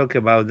didn't talk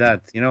about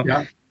that, you know.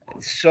 Yeah.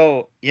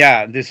 So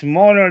yeah, the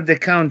smaller the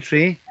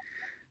country,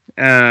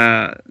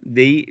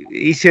 the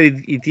easier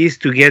it is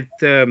to get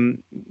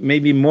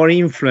maybe more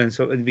influence,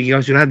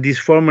 because you have these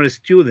former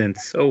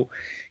students. So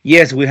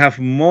yes, we have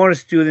more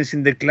students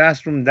in the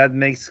classroom. That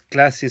makes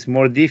classes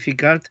more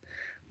difficult,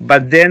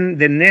 but then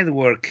the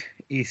network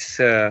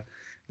is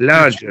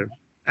larger.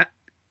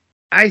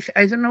 I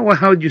don't know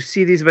how you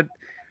see this, but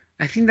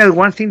I think that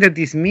one thing that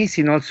is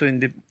missing also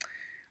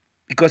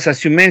because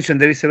as you mentioned,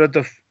 there is a lot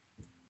of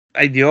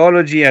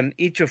ideology, and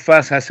each of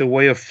us has a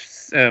way of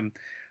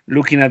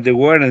looking at the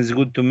world, and it's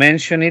good to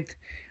mention it.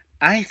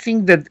 I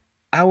think that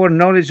our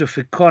knowledge of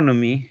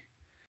economy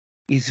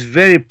is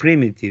very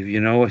primitive,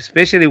 you know,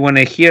 especially when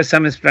I hear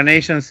some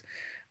explanations.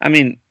 I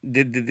mean,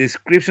 the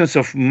descriptions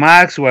of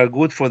Marx were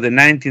good for the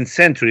 19th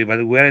century,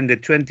 but we're in the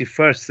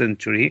 21st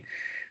century.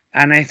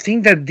 And I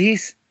think that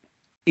this,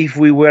 if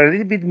we were a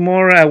little bit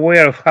more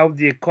aware of how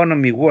the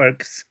economy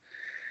works,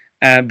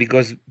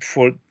 because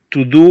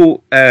to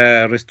do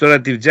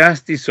restorative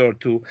justice or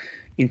to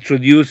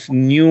introduce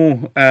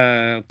new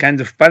kind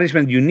of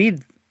punishment, you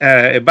need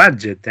a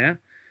budget.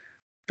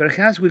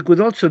 Perhaps we could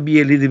also be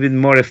a little bit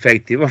more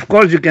effective. Of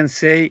course, you can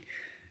say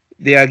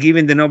they are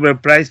giving the Nobel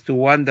Prize to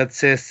one that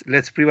says,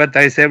 let's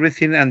privatize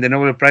everything, and the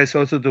Nobel Prize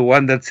also to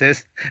one that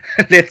says,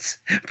 let's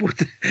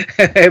put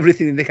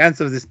everything in the hands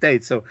of the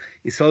state. So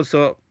it's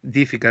also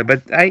difficult.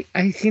 But I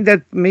think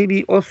that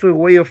maybe also a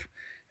way of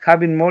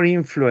having more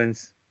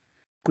influence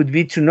could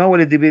be to know a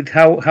little bit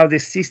how the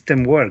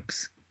system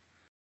works.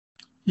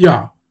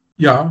 Yeah.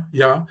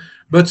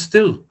 But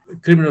still,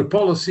 criminal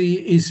policy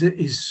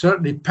is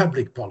certainly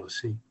public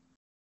policy,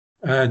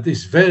 and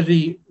is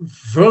very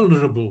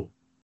vulnerable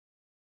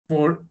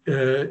for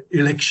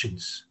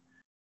elections.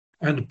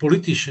 And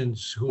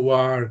politicians who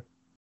are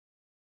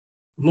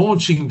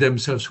launching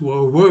themselves, who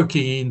are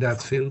working in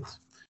that field,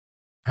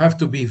 have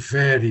to be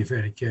very,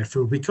 very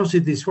careful, because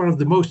it is one of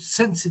the most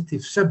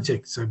sensitive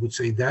subjects, I would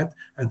say that,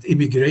 and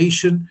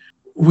immigration,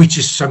 which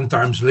is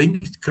sometimes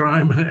linked,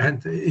 crime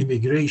and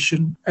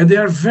immigration, and they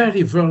are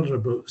very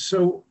vulnerable.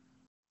 So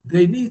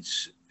they need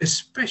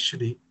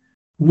especially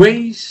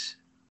ways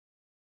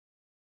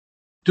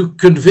to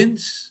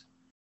convince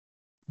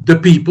the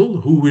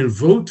people who will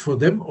vote for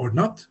them or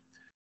not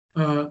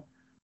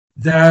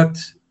that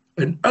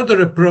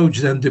another approach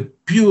than the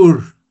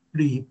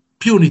purely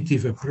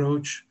punitive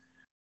approach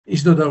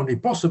is not only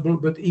possible,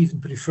 but even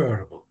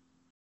preferable.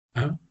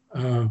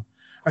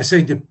 I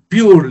say the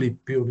purely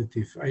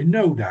punitive. I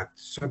know that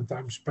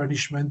sometimes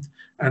punishment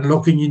and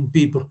locking in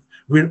people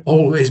will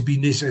always be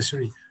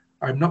necessary.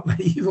 I'm not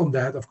naive on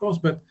that, of course,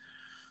 but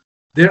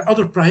there are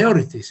other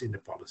priorities in the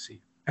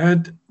policy.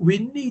 And we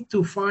need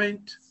to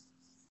find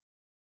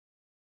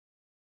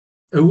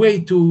a way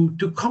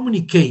to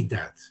communicate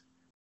that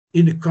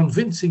in a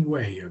convincing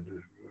way. You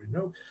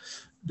know,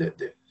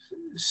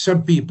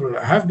 some people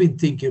have been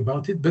thinking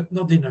about it, but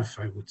not enough,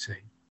 I would say.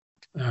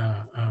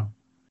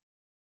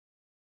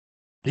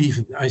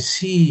 Even I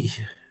see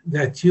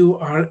that you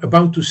are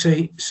about to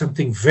say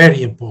something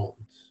very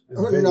important.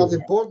 Not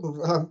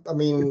important, I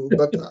mean,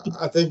 but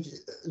I think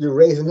you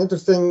raise an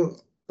interesting,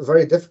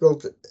 very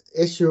difficult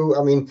issue.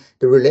 I mean,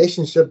 the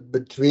relationship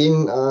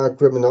between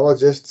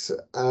criminologists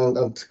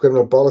and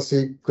criminal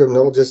policy.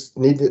 Criminologists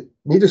need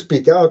to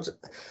speak out.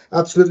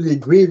 Absolutely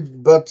agree.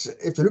 But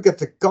if you look at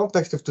the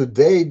context of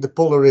today, the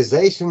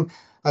polarization,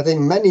 I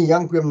think many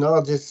young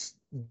criminologists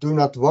do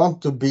not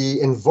want to be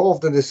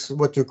involved in this,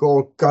 what you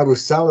call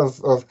carousel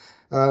of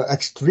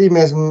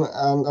extremism,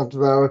 and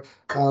where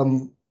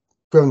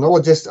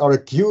criminologists are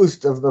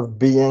accused of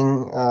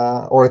being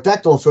or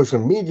attacked on social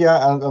media,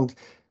 and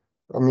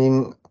I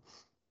mean,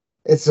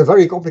 it's a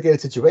very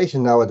complicated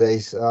situation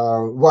nowadays.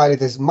 While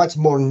it is much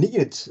more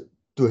needed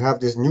to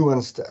have this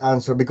nuanced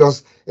answer,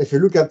 because if you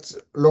look at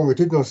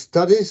longitudinal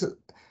studies,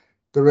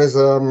 there is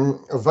a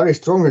very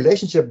strong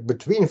relationship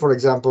between, for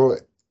example,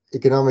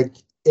 economic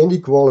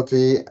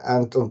inequality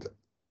and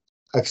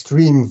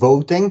extreme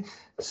voting.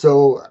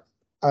 So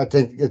I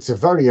think it's a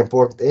very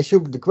important issue.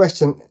 The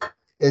question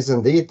is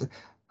indeed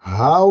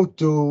how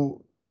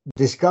to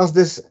discuss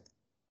this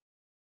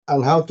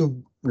and how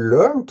to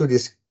learn to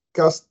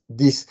discuss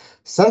these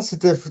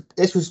sensitive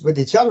issues with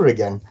each other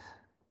again,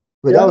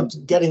 without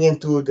getting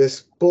into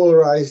this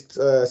polarized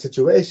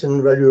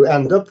situation where you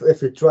end up,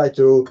 if you try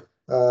to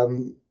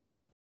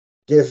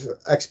give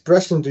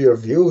expression to your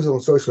views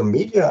on social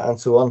media and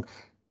so on,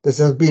 This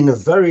has been a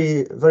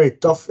very, very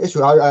tough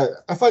issue.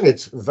 I find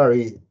it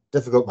very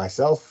difficult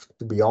myself,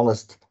 to be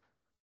honest.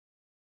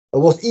 It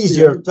was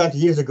easier 20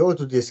 years ago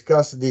to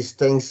discuss these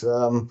things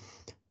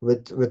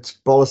with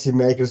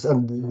policymakers,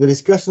 and the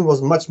discussion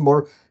was much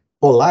more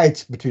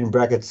polite, between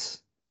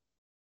brackets.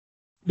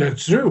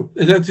 That's true.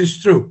 That is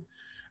true.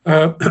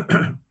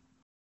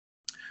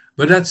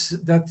 But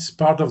that's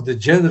part of the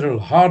general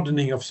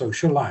hardening of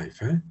social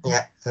life. Eh?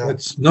 Yeah.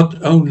 It's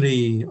not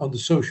only on the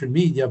social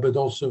media, but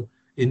also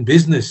in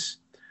business,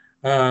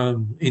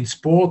 in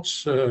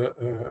sports.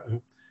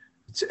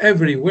 It's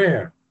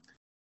everywhere,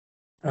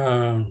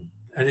 and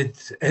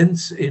it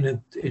ends in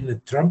a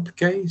Trump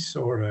case,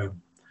 or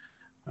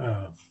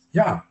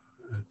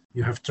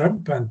you have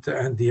Trump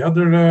and the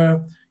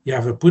other. You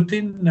have a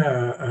Putin,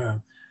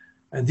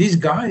 and these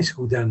guys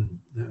who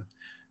then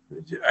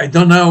I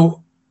don't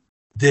know.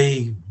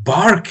 They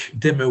bark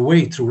them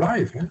away through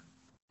life. Eh?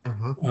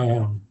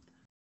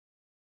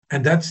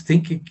 And that's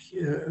thinking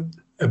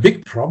a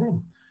big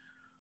problem,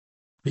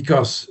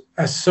 because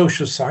as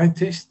social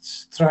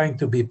scientists trying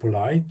to be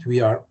polite, we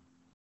are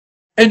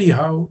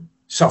anyhow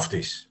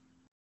softies.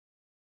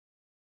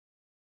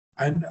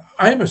 And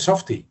I'm a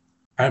softie.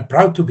 I'm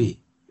proud to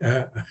be.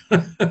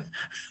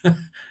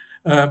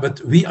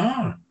 But we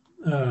are.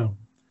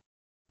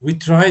 We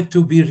try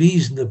to be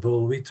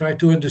reasonable. We try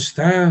to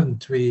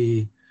understand.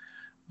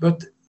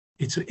 But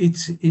it's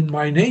in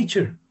my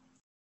nature.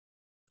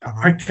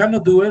 I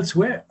cannot do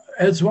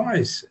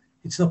elsewise.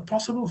 It's not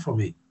possible for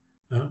me.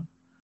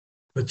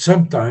 But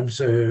sometimes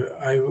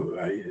I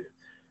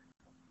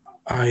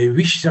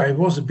wish I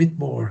was a bit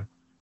more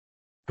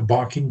a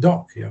barking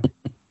dog. Yeah.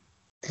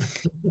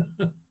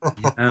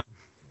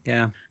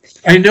 Yeah.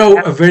 I know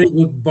a very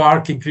good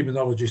barking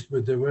criminologist,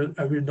 but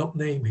I will not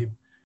name him.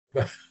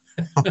 But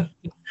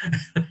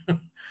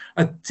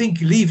I think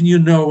Lieven, you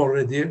know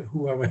already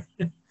who I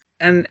am.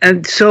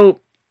 And so,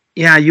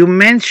 yeah, you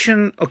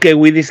mentioned, okay,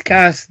 we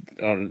discussed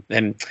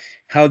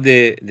how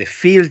the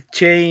field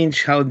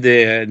changed, how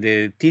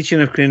the teaching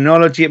of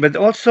criminology, but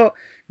also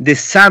the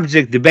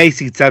subject, the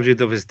basic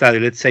subject of a study,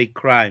 let's say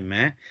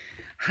crime.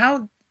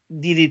 How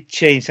did it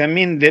change? I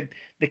mean,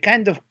 the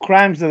kind of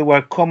crimes that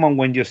were common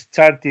when you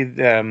started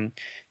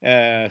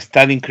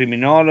studying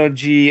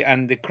criminology,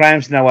 and the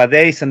crimes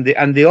nowadays, and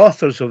the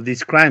authors of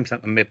these crimes,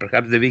 and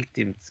perhaps the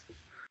victims.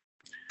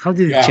 How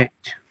did it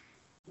change?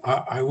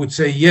 I would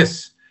say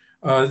yes.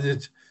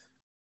 That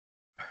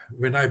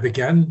when I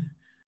began,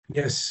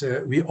 yes,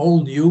 we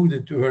all knew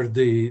that we were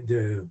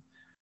the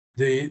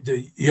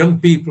young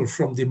people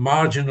from the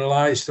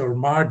marginalized or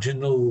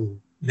marginal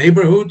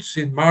neighborhoods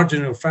in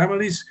marginal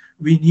families.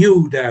 We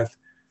knew that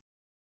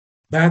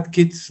bad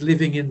kids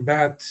living in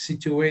bad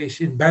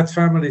situations, bad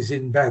families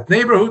in bad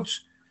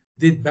neighborhoods,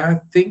 did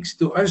bad things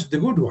to us, the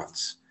good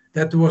ones.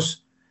 That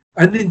was,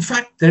 and in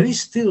fact, there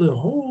is still a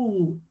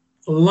whole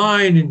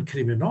line in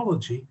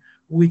criminology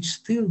which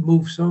still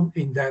moves on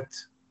in that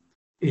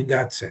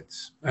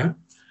sense.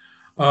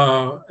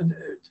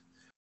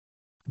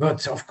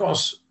 But of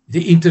course,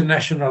 the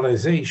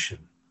internationalization,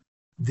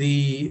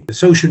 the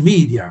social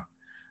media,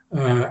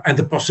 and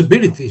the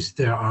possibilities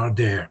there are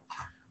there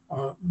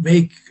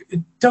make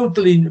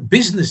totally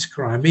business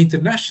crime,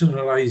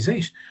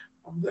 internationalization.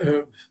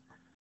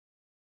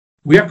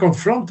 We are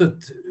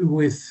confronted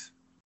with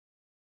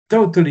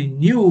totally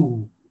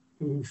new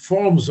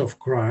forms of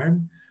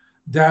crime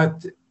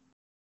that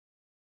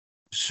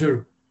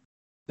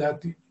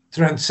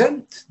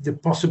transcend the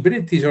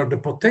possibilities or the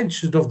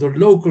potential of the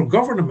local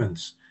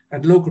governments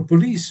and local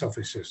police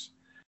officers.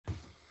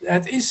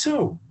 That is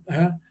so.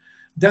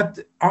 That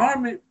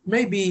are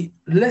maybe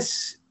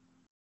less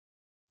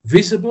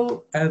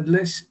visible and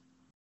less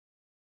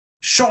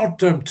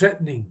short-term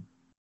threatening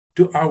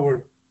to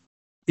our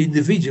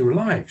individual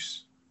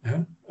lives.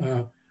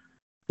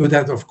 But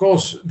that, of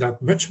course,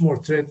 that much more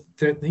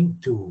threatening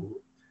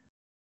to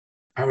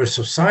our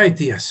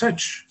society as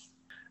such,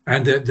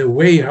 and the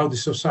way how the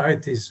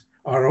societies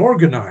are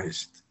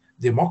organized,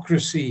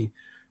 democracy,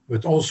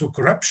 but also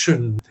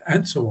corruption,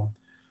 and so on.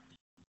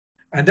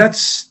 And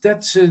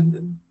that's a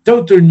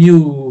total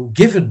new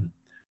given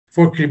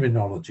for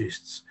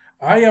criminologists.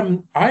 I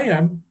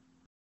am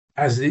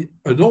as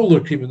an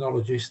older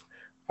criminologist,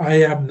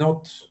 I am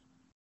not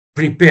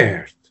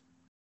prepared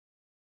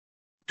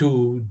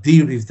to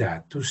deal with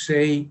that, to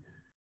say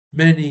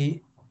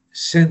many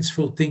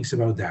senseful things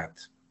about that.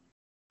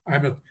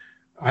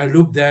 I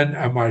look then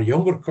at my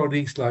younger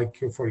colleagues,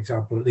 like, for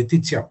example,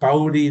 Letizia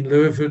Pauli in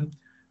Leuven,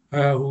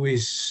 who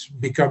is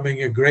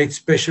becoming a great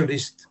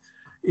specialist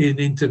in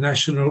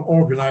international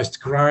organized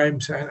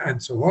crimes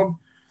and so on,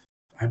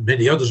 and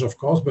many others, of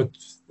course, but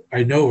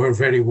I know her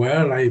very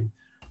well. I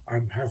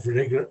have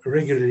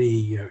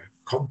regularly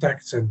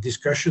contacts and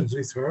discussions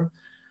with her.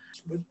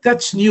 But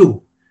that's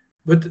new.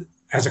 But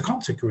as a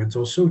consequence,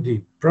 also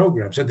the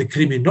programs and the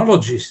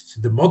criminologists,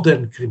 the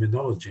modern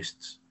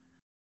criminologists,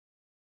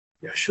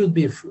 should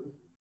be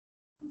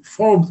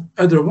formed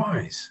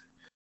otherwise.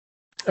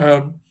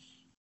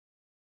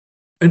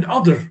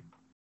 Another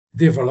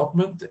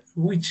development,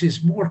 which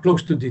is more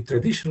close to the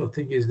traditional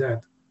thing, is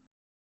that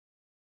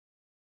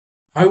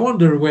I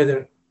wonder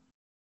whether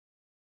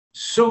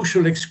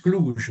social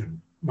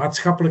exclusion,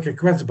 maatschappelijke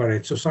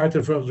kwetsbaarheid,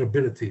 societal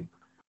vulnerability,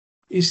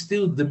 is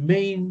still the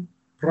main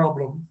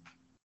problem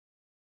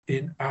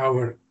in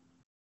our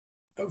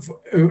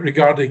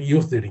regarding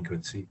youth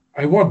delinquency.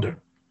 I wonder.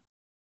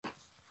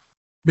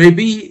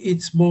 Maybe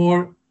it's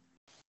more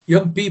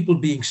young people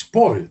being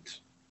spoiled,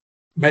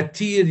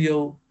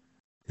 material,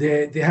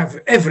 they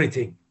have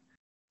everything.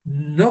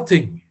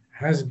 Nothing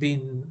has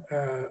been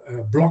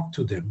blocked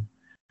to them.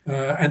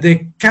 And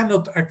they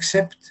cannot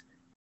accept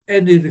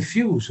any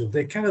refusal.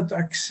 They cannot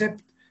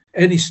accept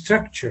any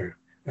structure.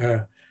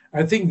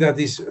 I think that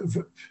is,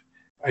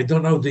 I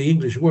don't know the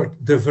English word,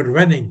 the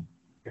verwenning.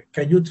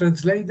 Can you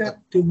translate that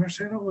to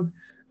Marcelo?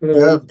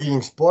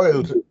 Being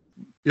spoiled.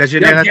 La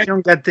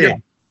génération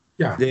gâtée.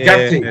 Yeah, The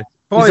gâté.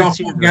 spoiled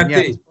children,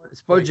 gâtés.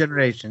 spoiled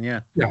generation,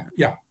 yeah.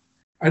 Yeah.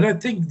 And I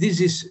think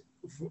this is,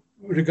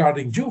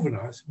 regarding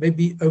juveniles,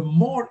 maybe a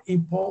more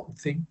important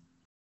thing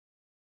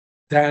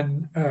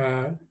than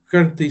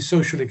currently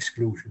social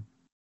exclusion.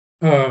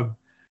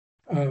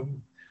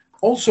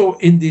 Also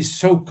in these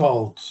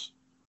so-called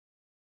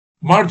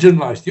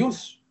marginalized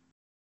youth,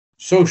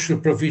 social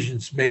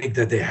provisions make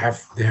that they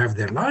have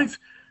their life,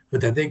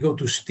 but that they go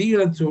to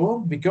steal and so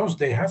on because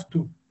they have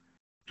to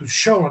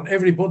show on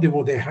everybody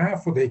what they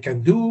have, what they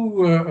can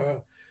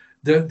do.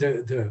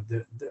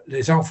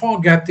 Les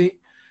enfants gâtés.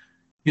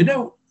 You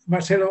know,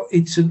 Marcelo,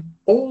 it's an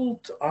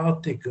old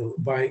article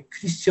by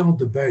Christian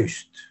de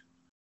Buist.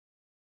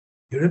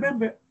 You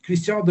remember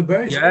Christian de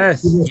Buist?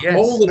 Yes, He was yes.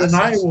 older than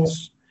I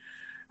was.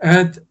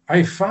 And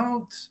I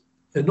found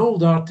an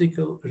old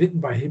article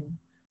written by him,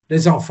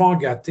 Les enfants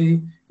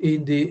gâtés,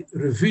 in the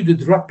Revue de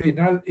droit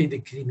pénal et de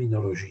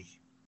criminologie.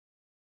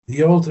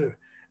 The author,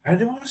 and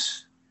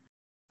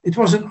it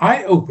was an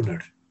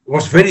eye-opener. It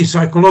was very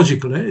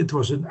psychological. It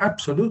was an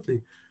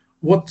absolutely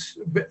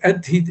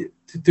and he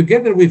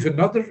together with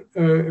another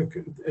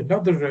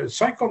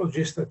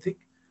psychologist, I think,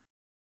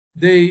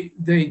 they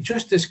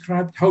just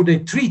described how they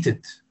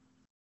treated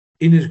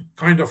in a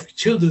kind of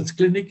children's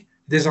clinic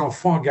des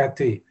enfants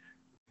gâtés,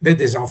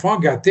 des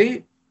enfants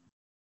gâtés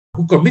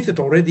who committed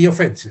already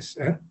offenses.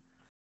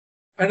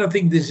 And I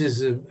think this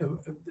is a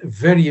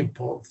very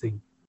important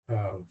thing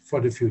for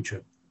the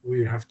future.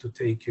 We have to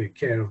take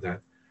care of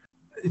that.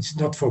 It's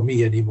not for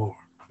me anymore.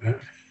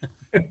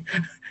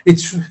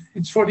 It's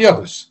for the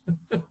others.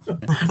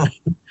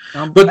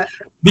 But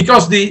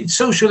because the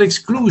social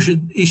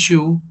exclusion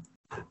issue,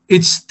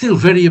 it's still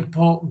very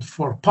important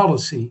for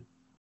policy.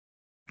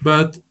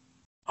 But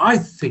I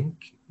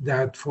think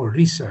that for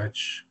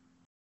research,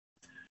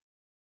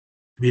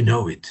 we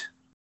know it.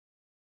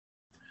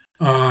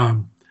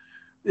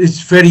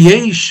 It's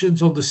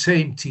variations on the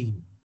same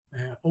theme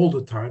all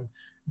the time.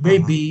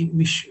 Maybe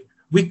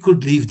we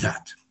could leave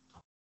that.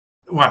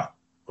 Well,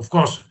 of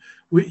course,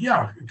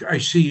 I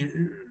see.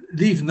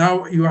 Leave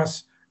now. You are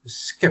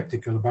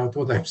skeptical about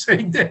what I'm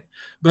saying there,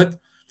 but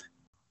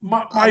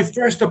my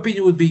first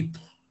opinion would be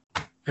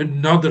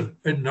another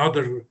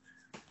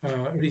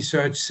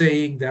research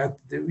saying that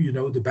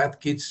the bad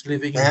kids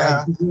living in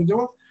bad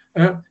people.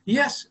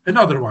 Yes,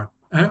 another one.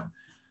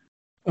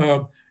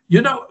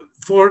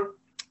 For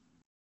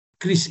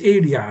Chris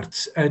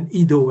Eliards and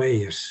Ido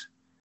Weyers,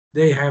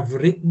 they have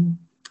written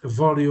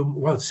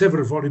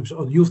several volumes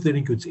on youth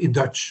delinquency in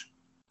Dutch.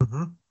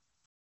 Mm-hmm.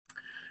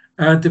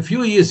 And a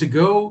few years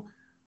ago,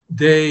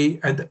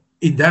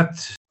 in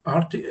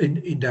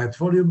that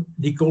volume,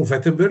 Nicole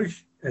Vettenberg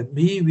and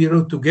me, we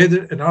wrote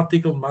together an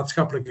article on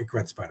maatschappelijke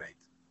kwetsbaarheid.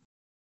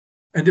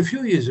 And a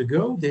few years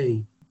ago,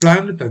 they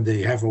planned, and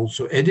they have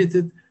also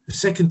edited, a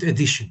second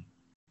edition,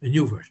 a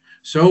new version.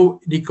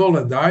 So Nicole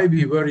and I,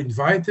 we were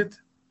invited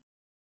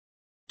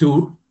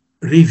to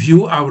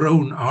review our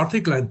own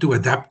article and to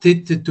adapt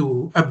it,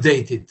 to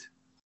update it.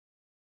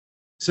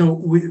 So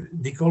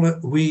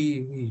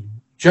we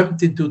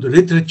jumped into the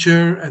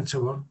literature and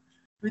so on.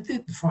 We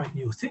didn't find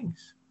new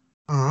things.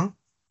 Uh-huh.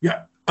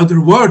 Yeah, other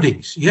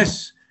wordings,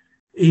 yes.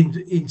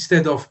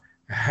 Instead of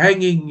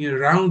hanging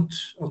around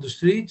on the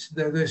streets,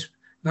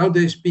 now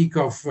they speak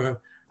of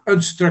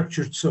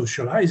unstructured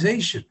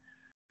socialization.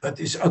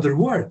 But it's other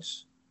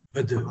words.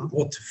 But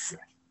what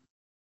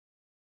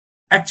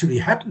actually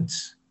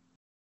happens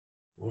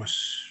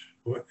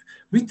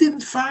we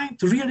didn't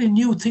find really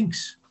new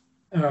things.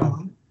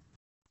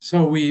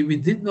 So we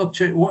did not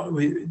change.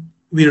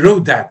 We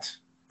wrote that,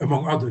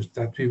 among others,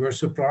 that we were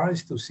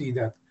surprised to see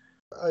that.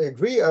 I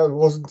agree. I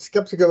wasn't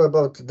skeptical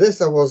about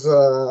this. I was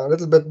a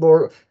little bit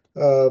more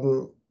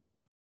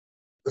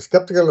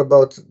skeptical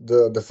about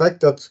the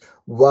fact that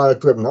while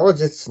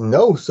criminologists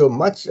know so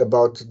much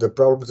about the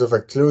problems of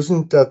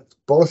exclusion, that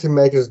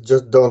policymakers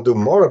just don't do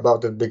more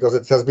about it because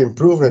it has been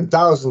proven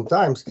 1,000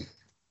 times.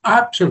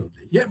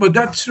 Absolutely. Yeah, but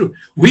that's true.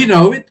 We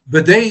know it,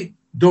 but they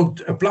don't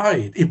apply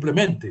it,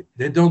 implement it.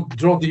 They don't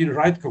draw the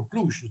right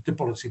conclusions, the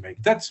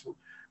policymakers. That's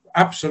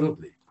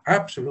absolutely.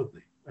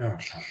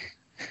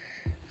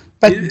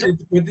 But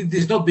it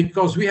is not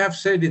because we have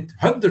said it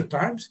 100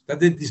 times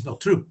that it is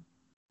not true.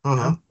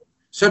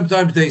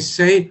 Sometimes they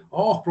say,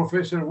 "Oh,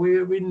 Professor,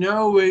 we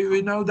know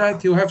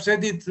that you have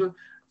said it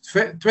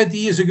 20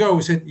 years ago."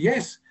 We said,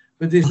 "Yes,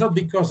 but it's not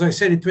because I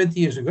said it 20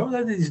 years ago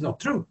that it is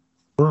not true."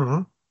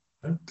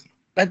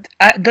 But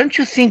don't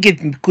you think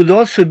it could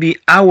also be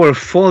our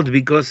fault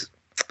because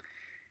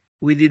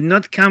we did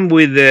not come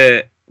with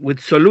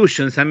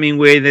solutions? I mean,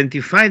 we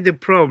identified the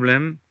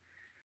problem,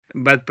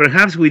 but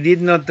perhaps we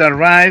did not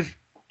arrive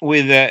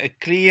with a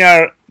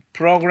clear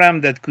program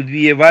that could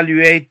be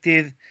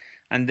evaluated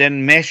and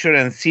then measure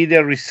and see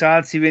the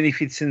results, even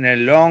if it's in a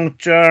long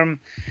term.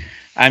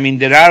 I mean,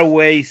 there are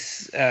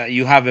ways.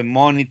 You have a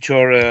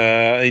monitor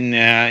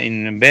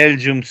in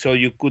Belgium, so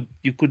you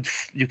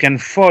can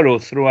follow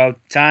throughout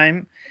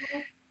time.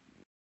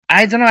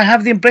 I don't know. I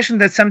have the impression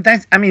that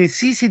sometimes, I mean,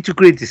 it's easy to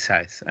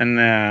criticize, and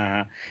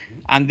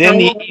then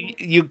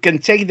you can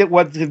take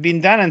what has been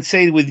done and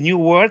say it with new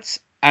words,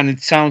 and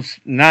it sounds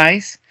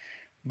nice.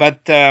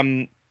 But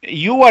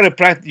you are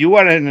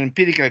an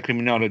empirical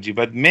criminology,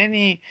 but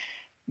many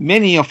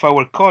of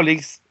our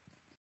colleagues,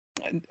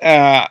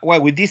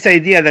 with this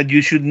idea that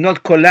you should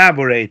not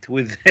collaborate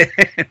with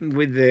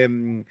with the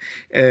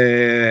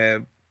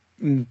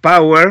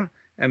power,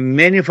 and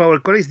many of our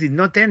colleagues did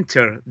not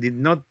enter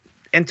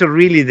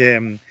really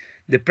the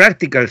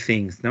practical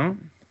things. No,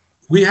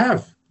 we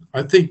have.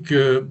 I think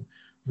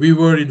we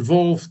were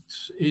involved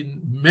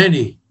in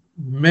many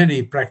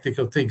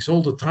practical things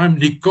all the time.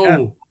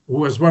 Nicole, who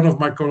was one of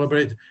my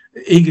collaborators,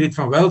 Ingrid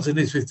van Welzen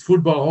is with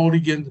football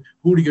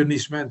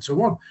hooliganism and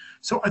so on.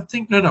 So I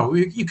think, no,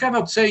 you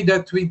cannot say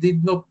that we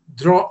did not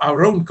draw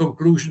our own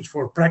conclusions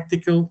for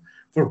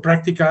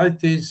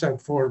practicalities and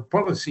for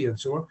policy and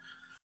so on.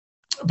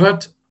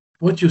 But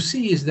what you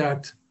see is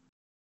that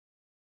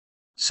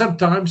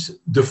sometimes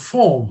the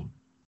form,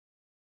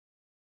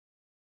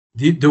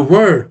 the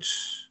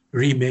words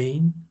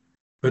remain,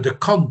 but the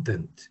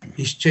content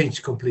is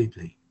changed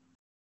completely.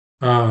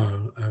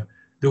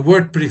 The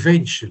word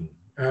prevention,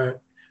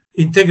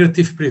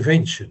 integrative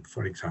prevention,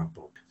 for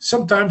example.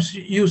 Sometimes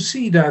you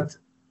see that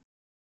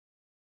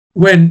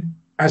when,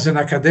 as an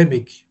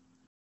academic,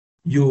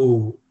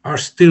 you are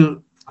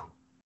still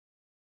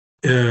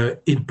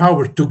in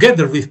power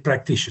together with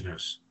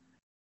practitioners,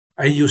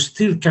 and you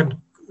still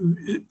can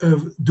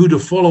do the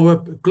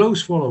follow-up,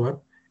 close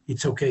follow-up,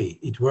 it's okay,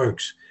 it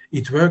works.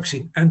 It works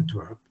in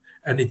Antwerp,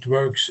 and it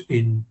works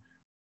in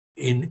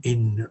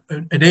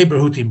a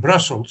neighborhood in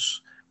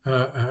Brussels,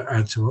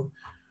 and so on.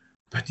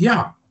 But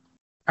yeah,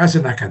 as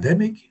an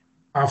academic,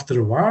 after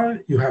a while,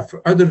 you have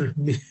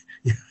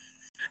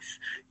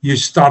you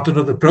start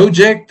another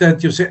project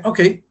that you say,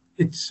 okay,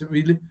 it's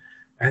really,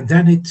 and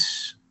then it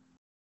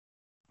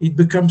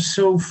becomes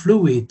so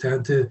fluid,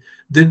 and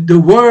the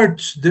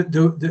words,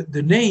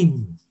 the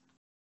name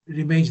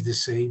remains the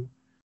same,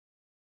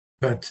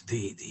 but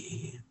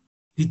the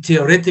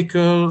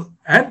theoretical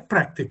and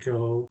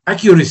practical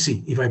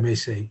accuracy, if I may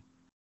say,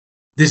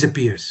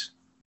 disappears.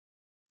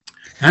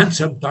 And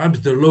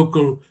sometimes the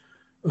local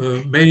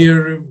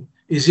mayor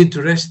is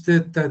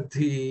interested, and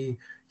he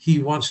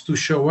wants to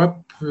show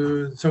up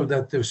so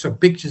that there's some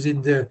pictures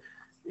in the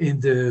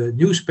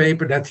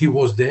newspaper that he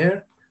was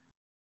there,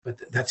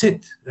 but that's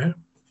it.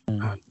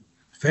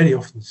 Very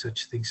often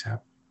such things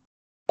happen.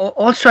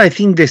 Also, I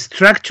think the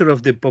structure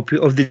of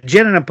the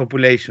general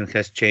population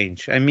has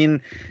changed. I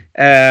mean,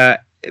 a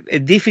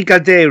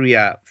difficult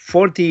area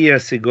 40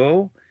 years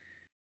ago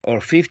or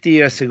 50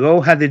 years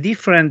ago had a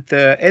different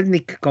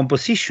ethnic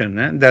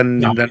composition than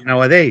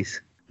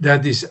nowadays.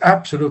 That is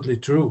absolutely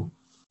true.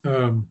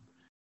 And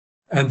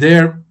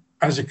there,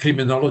 as a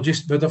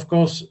criminologist, but of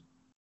course,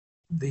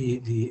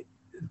 the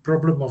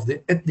problem of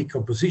the ethnic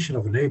composition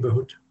of a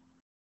neighborhood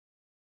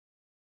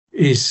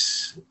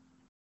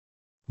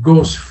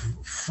goes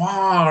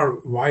far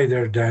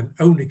wider than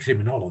only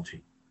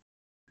criminology.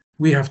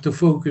 We have to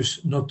focus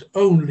not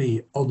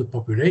only on the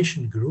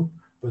population group,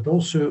 but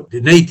also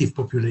the native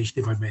population,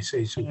 if I may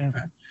say so.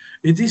 Yeah.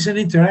 It is an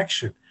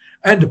interaction,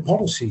 and the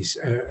policies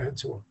and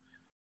so on.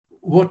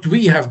 What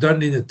we have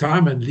done in the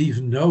time, and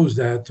Lieven knows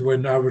that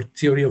when our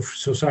theory of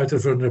societal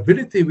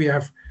vulnerability, we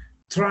have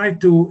tried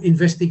to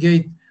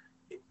investigate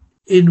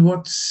in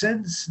what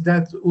sense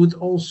that would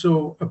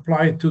also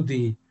apply to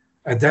the,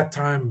 at that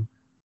time,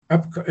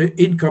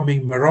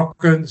 incoming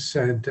Moroccans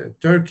and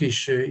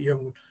Turkish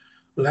young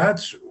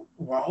lads.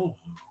 Well,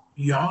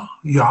 yeah.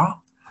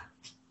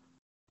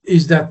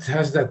 Has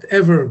that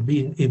ever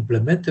been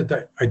implemented?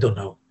 I don't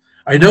know.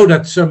 I know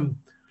that some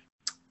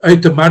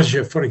Uit de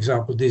Marge, for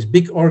example, this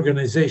big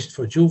organization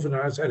for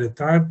juveniles at the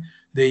time,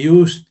 they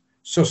used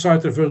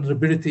societal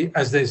vulnerability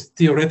as this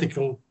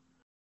theoretical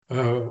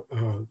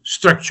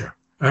structure.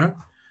 But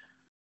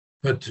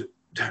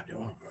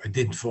I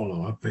didn't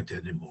follow up it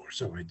anymore.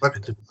 So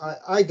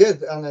I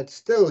did, and it's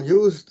still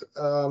used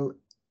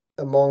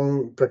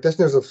among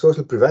practitioners of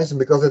social prevention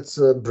because it's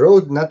a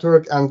broad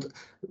network, and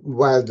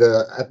while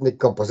the ethnic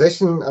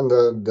composition and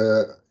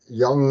the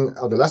young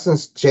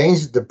adolescents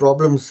change, the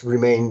problems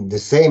remain the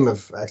same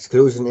of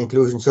exclusion,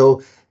 inclusion.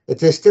 So it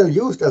is still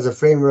used as a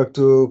framework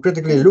to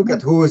critically look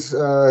at who is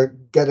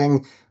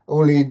getting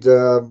only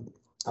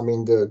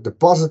the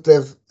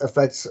positive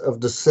effects of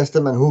the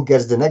system and who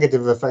gets the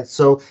negative effects.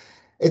 So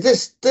it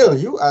is still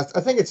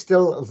I think it's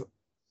still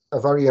a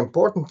very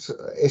important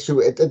issue.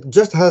 It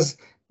just has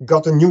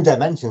gotten new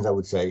dimensions, I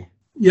would say.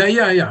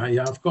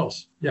 Yeah, of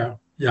course. Yeah.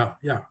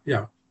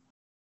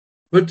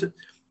 But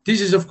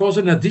this is, of course,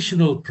 an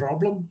additional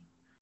problem.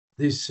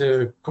 This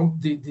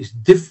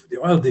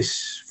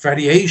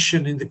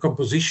variation in the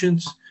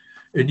compositions,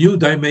 a new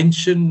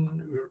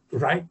dimension,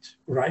 right.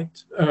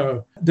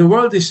 The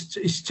world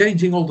is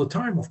changing all the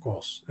time, of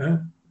course.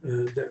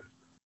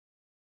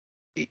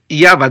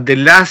 Yeah, but the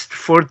last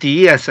 40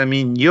 years, I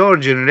mean, your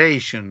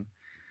generation,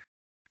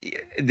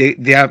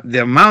 the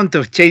amount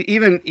of change,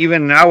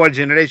 even our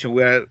generation,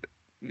 we are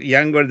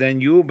younger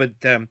than you, but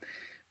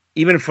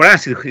even for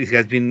us, it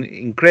has been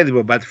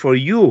incredible. But for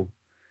you,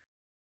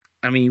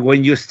 I mean,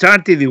 when you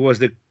started, it was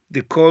the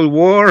Cold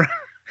War.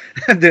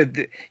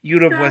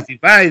 Europe was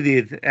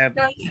divided. But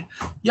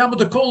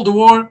the Cold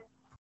War,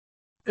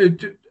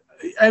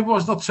 I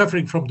was not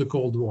suffering from the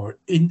Cold War.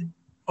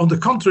 On the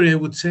contrary, I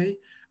would say,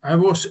 I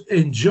was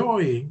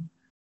enjoying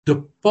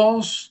the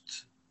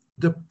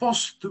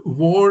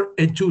post-war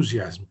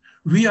enthusiasm.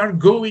 We are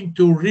going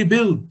to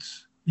rebuild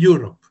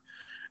Europe.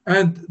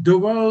 And the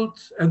world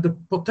and the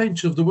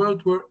potential of the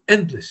world were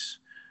endless.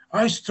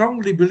 I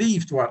strongly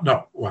believed,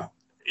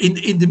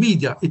 in the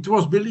media, it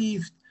was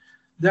believed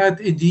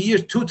that in the year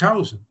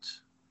 2000,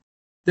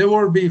 there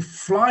will be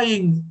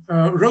flying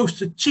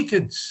roasted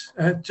chickens,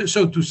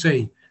 so to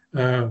say.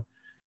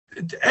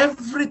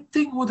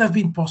 Everything would have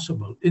been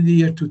possible in the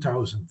year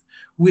 2000.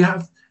 We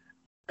have,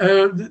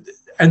 and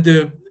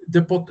the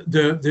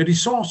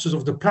resources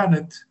of the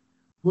planet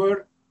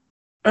were,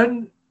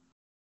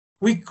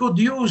 we could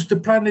use the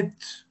planet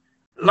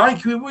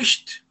like we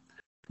wished,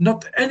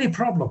 not any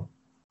problem.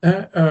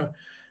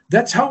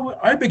 That's how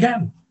I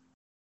began.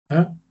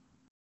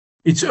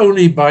 It's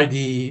only by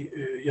the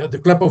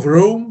Club of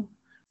Rome,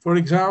 for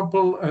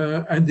example,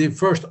 and the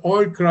first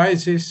oil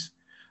crisis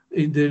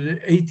in the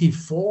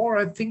 84,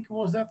 I think,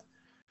 was that?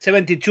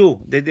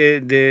 72,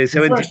 the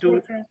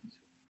 72,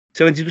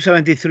 72,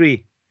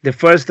 73, the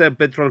first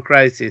petrol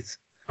crisis.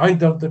 I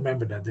don't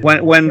remember that.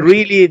 When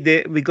really,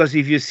 because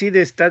if you see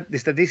the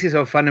statistics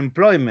of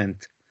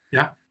unemployment,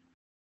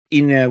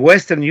 in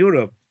Western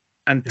Europe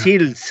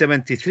until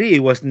 73, it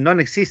was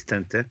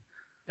non-existent.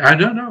 I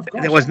don't know. Of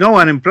course. There was no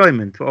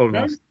unemployment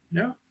almost.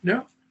 No.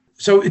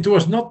 So it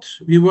was not.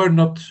 We were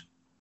not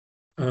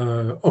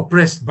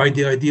oppressed by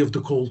the idea of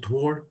the Cold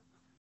War.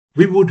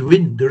 We would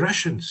win the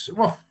Russians.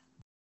 Well,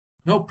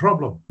 no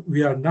problem.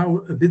 We are now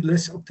a bit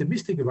less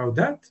optimistic about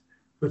that,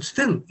 but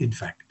still, in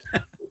fact,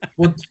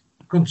 what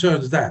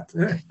concerns that?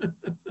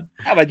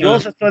 But you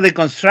also saw the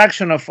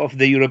construction of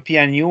the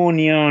European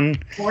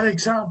Union. For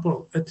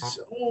example,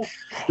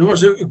 there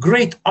was a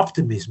great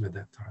optimism at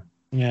that time.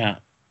 Yeah.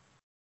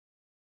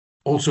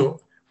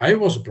 Also, I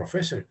was a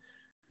professor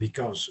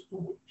because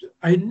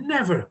I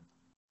never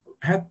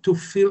had to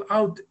fill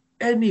out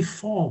any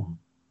form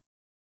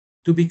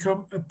to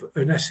become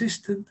an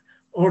assistant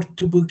or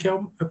to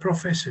become a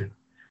professor.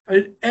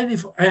 I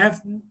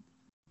have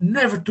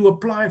never to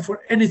apply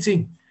for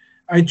anything.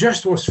 I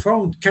just was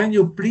phoned. Can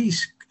you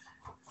please?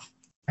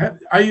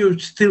 Are you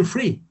still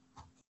free?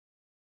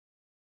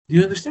 Do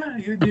you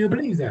understand? Do you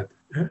believe that?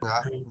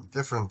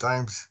 Different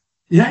times.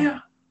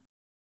 Yeah.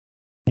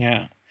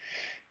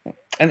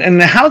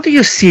 And how do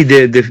you see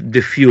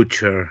the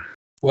future?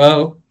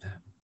 Well,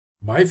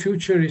 my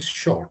future is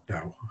short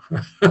now.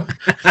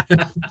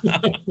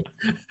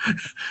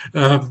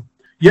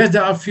 Yes,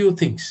 there are a few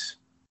things.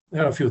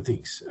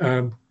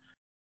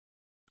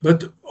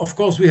 But of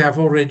course, we have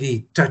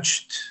already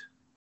touched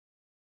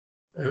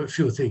a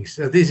few things.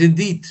 That is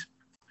indeed,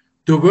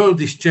 the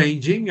world is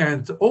changing,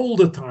 and all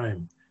the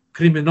time,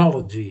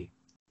 criminology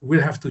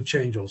will have to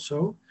change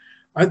also.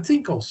 I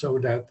think also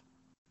that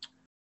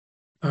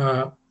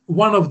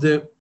one of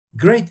the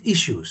great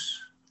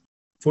issues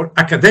for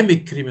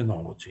academic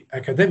criminology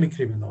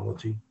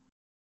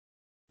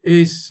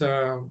is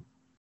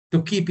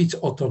to keep its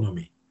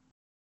autonomy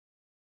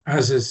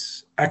as an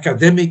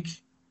academic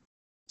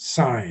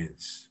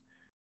science.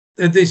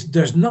 This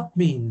does not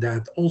mean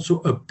that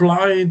also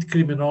applied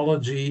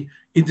criminology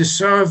in the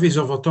service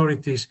of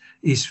authorities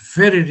is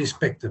very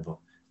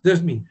respectable.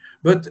 Doesn't mean,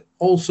 but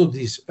also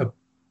this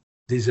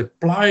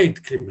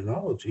applied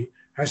criminology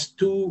has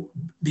to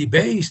be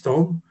based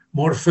on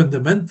more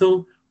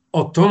fundamental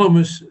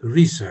autonomous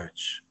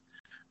research.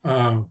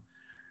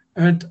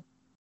 And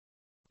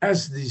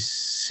as the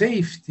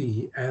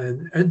safety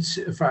and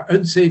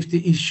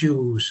unsafety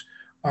issues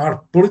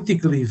are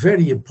politically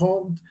very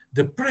important,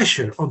 the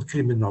pressure on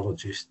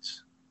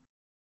criminologists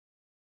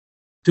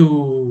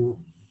to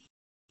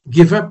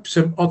give up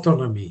some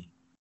autonomy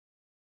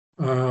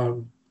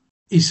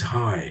is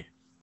high,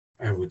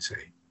 I would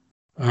say,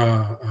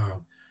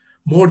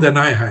 more than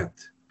I had.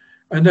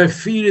 And I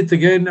feel it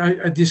again.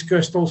 I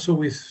discussed also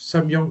with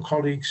some young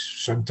colleagues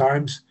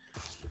sometimes,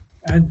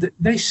 and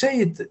they say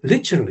it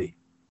literally.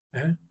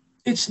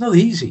 It's not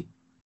easy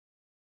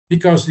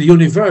because the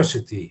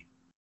university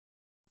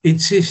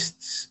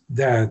insists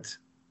that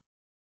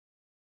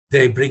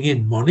they bring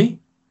in money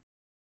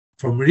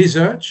from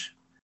research,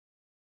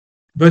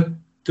 but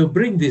to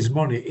bring this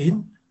money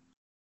in,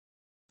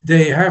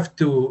 they have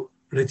to,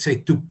 let's say,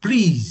 to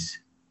please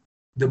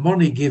the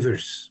money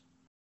givers.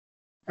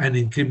 And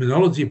in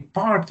criminology,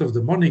 part of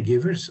the money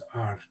givers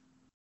are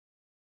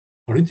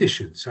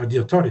politicians, are the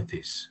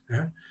authorities.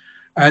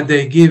 And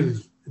they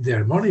give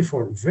their money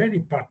for very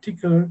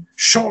particular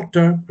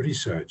short-term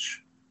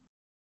research.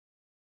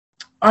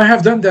 I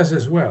have done that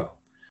as well,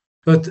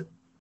 but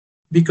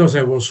because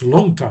I was a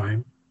long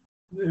time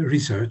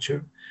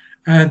researcher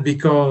and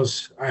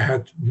because I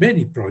had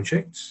many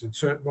projects, at a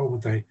certain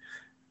moment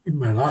in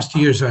my last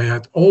years I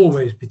had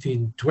always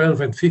between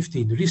 12 and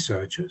 15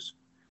 researchers,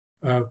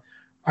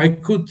 I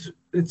could,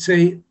 let's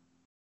say,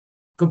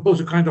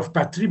 compose a kind of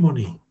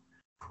patrimony.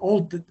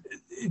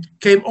 It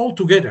came all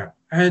together,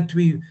 and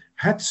we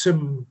had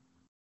so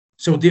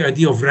the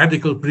idea of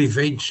radical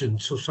prevention,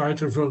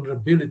 societal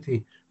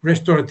vulnerability,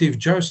 restorative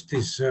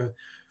justice,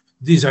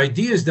 these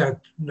ideas that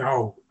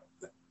now,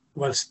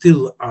 well,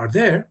 still are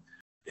there.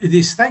 It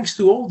is thanks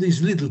to all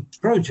these little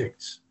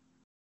projects,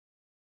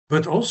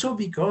 but also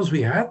because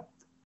we had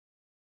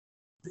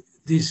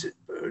this,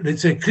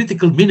 let's say,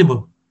 critical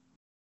minimum.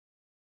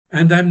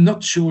 And I'm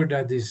not sure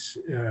that this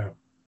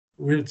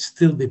will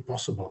still be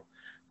possible.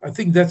 I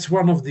think that's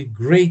one of the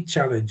great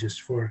challenges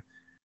for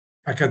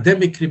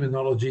academic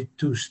criminology,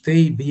 to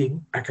stay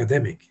being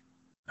academic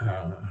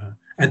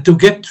and to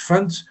get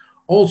funds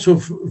also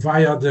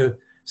via the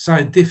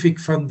scientific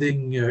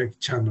funding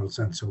channels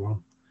and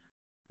so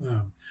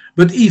on.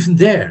 But even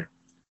there,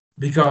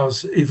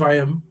 because if I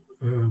am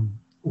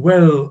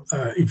well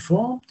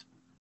informed,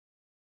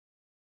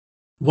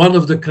 one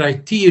of the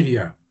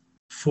criteria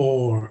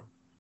for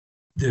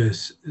the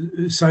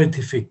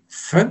scientific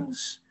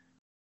funds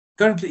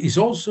currently is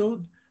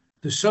also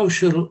the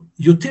social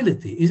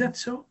utility. Is that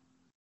so?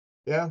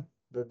 Yeah,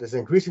 that is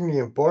increasingly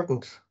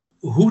important.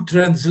 Who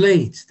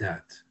translates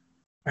that?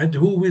 And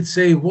who will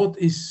say what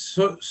is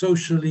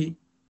socially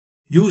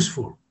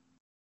useful?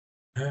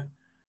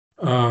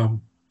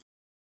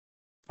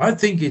 I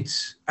think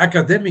it's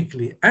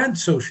academically and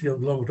socially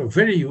on long term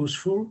very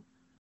useful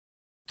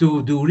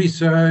to do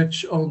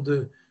research on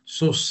the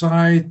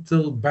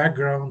societal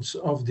backgrounds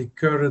of the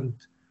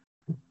current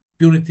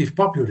punitive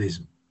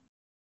populism.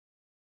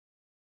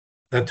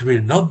 That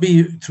will not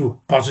be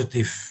through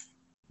positive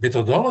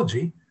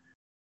methodology,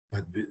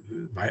 but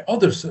by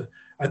others.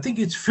 I think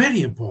it's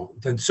very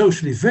important and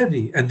socially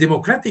very and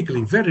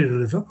democratically very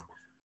relevant.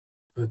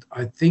 But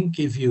I think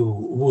if you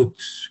would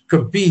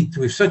compete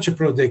with such a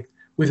project,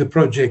 with a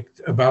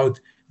project about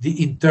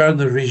the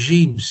internal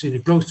regimes in a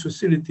closed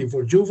facility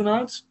for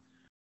juveniles,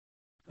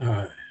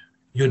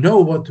 you know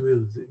what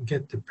will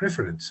get the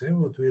preference,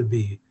 what will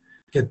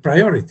get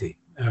priority.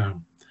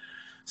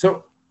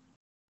 So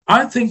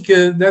I think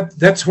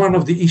that's one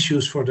of the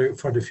issues for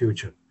the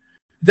future.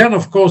 Then,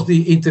 of course,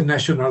 the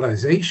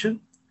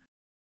internationalization,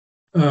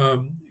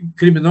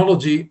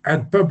 criminology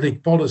and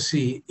public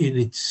policy in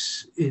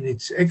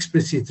its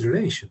explicit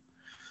relation.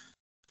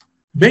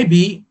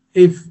 Maybe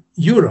if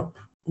Europe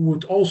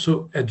would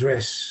also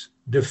address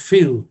the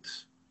field,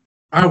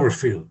 our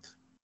field,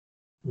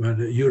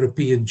 the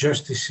European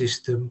justice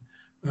system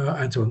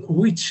and so on,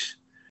 which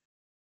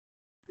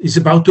is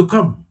about to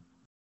come,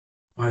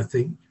 I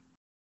think,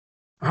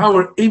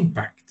 our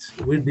impact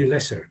will be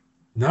lesser.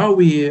 Now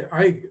you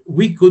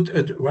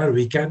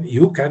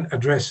can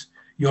address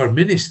your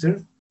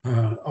minister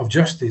of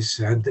justice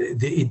and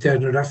the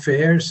internal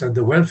affairs and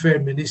the welfare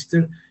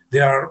minister.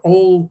 They are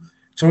all,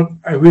 so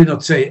I will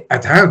not say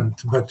at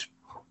hand, but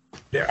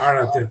they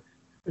are at a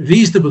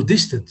reasonable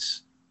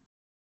distance.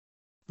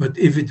 But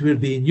if it will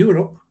be in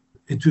Europe,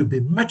 it will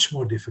be much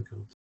more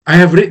difficult. I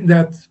have written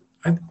that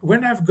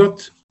when I've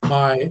got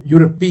my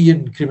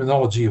European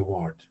Criminology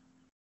Award,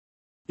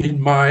 in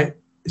my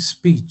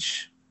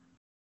speech,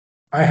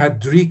 I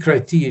had 3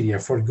 criteria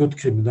for good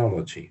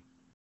criminology.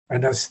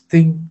 And I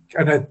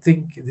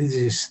think this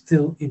is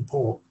still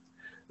important.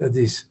 That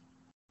is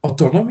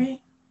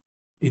autonomy,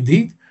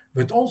 indeed,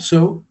 but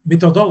also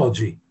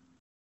methodology.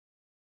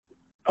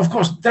 Of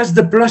course, that's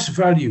the plus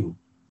value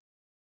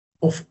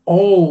of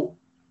all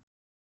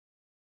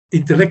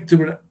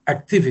intellectual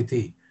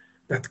activity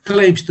that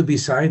claims to be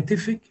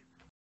scientific.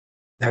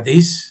 That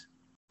is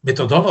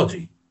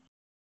methodology.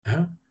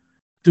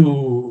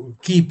 To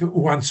keep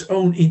one's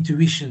own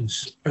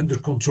intuitions under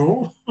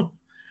control,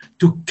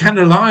 to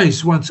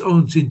canalize one's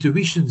own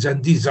intuitions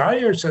and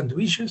desires and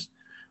wishes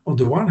on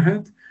the one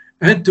hand,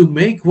 and to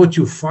make what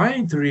you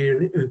find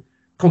really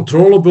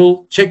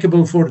controllable,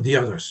 checkable for the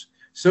others,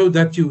 so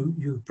that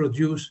you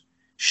produce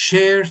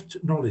shared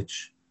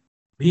knowledge,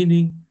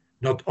 meaning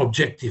not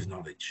objective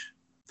knowledge,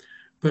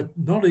 but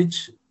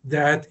knowledge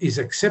that is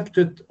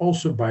accepted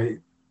also by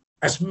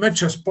as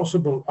much as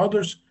possible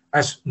others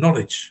as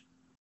knowledge.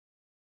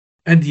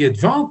 And the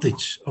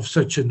advantage of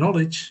such a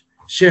knowledge,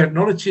 shared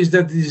knowledge, is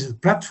that it is a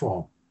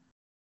platform.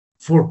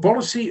 for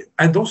policy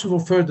and also for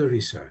further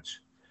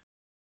research.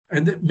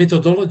 And the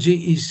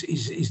methodology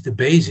is the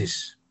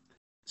basis.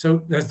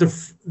 So that's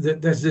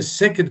the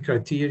second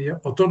criteria,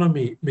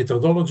 autonomy,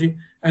 methodology.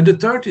 And the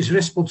third is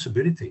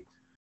responsibility.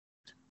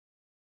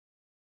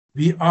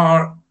 We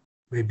are,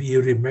 maybe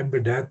you remember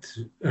that,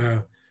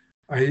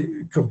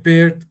 I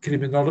compared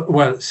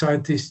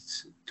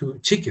scientists to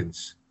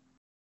chickens.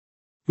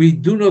 We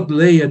do not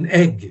lay an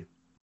egg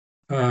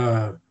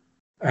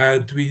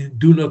and we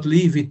do not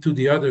leave it to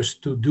the others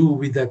to do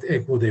with that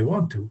egg what they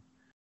want to.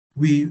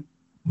 We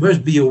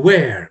must be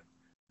aware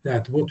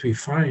that what we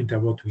find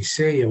and what we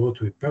say and what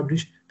we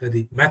publish, that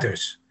it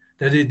matters,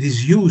 that it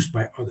is used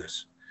by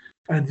others.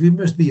 And we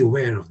must be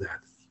aware of that.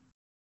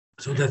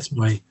 So that's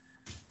my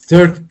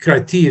third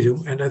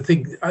criterion. And I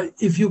think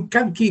if you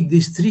can keep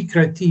these three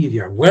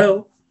criteria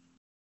well,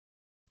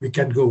 we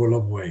can go a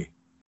long way.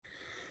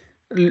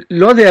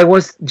 Lode, I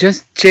was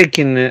just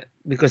checking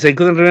because I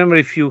couldn't remember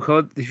if you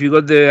got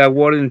the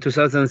award in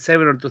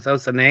 2007 or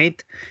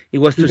 2008. It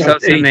was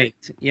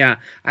 2008. Yeah,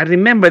 I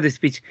remember the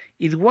speech.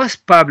 It was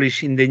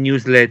published in the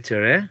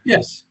newsletter. Eh?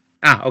 Yes.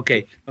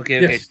 Okay.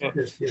 Yes,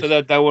 Yes. Yes. So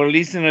that our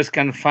listeners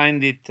can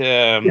find it.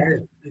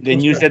 It the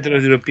newsletter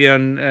of the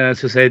European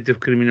Society of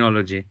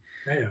Criminology.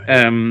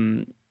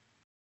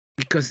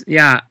 Because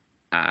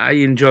I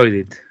enjoyed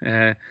it.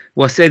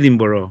 Was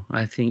Edinburgh,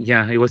 I think.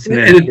 Yeah, it was in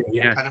Edinburgh.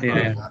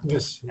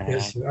 Yes.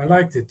 Yes. I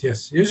liked it.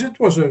 Yes, it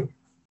was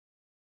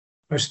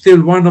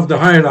still one of the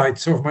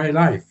highlights of my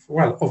life.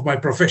 Well, of my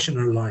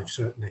professional life,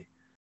 certainly.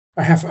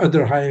 I have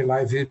other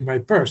highlights in my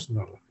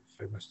personal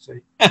life, I must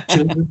say.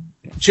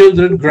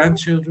 Children,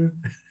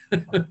 grandchildren.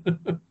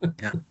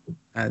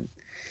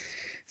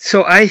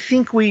 So I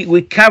think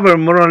we cover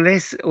more or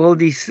less all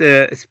this.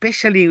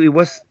 Especially,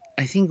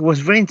 I think it was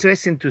very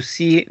interesting to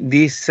see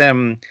this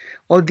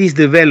all these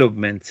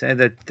developments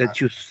that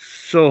you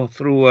saw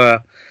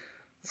through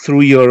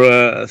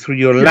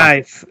your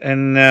life,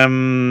 and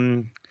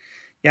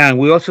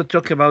we also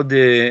talk about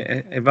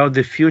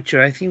the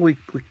future. I think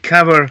we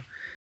cover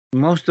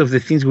most of the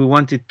things we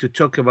wanted to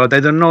talk about. I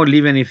don't know,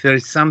 Lieven, if there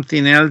is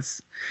something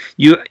else.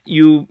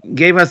 You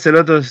gave us a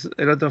lot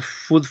of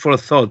food for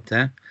thought,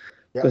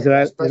 because there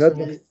are a lot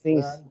of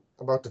things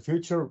about the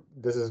future.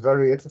 This is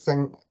very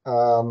interesting.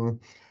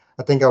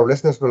 I think our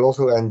listeners will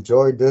also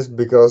enjoy this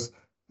because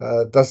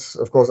that's,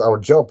 of course, our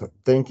job,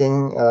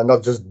 thinking,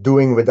 not just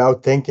doing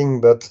without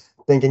thinking, but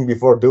thinking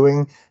before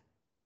doing.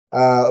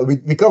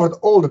 We covered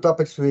all the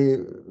topics we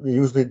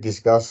usually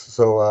discuss.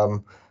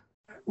 So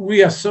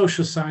we are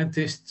social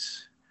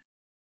scientists.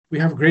 We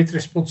have great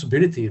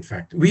responsibility. In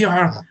fact, we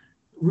are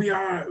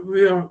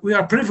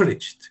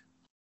privileged.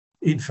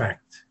 In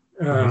fact,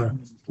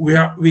 we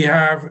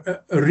have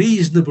a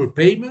reasonable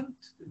payment.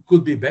 It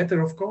could be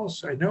better, of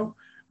course, I know,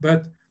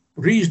 but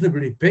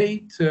reasonably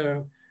paid.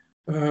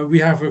 We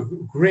have a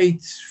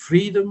great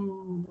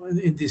freedom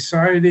in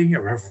deciding. We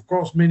have, of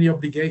course, many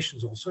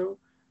obligations also.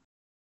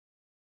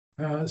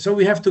 So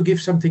we have to give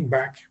something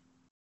back.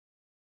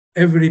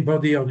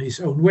 Everybody on his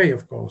own way,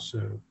 of course.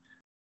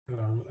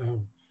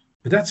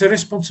 But that's a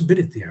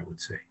responsibility, I would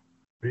say,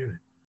 really.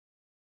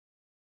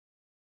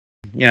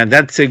 Yeah,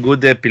 that's a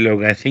good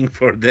epilogue, I think,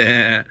 for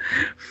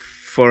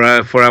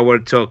our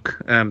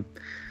talk.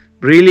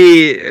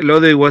 Really,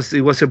 Lode, it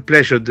was a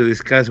pleasure to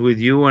discuss with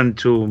you and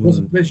to. It was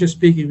a pleasure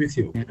speaking with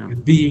you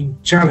and being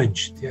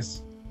challenged.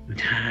 Yes.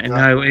 And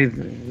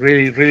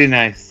really, really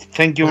nice.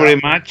 Thank you very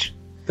much.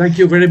 Thank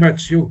you very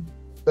much, you.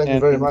 Thank you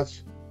very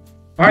much.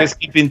 Bye. Let's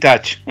keep in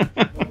touch.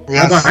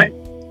 Yes. Bye.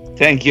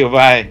 Thank you.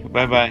 Bye.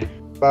 Bye.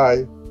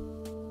 Bye.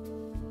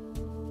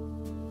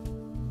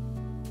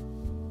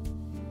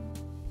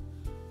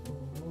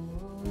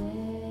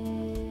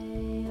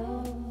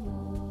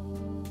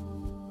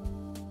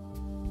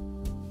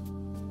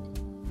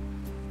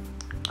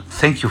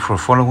 Thank you for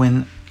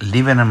following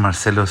Lieven and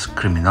Marcelo's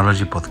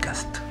Criminology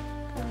podcast.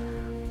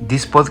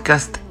 This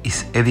podcast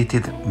is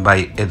edited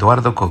by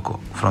Eduardo Coco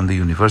from the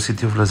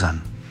University of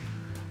Lausanne.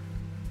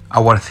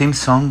 Our theme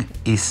song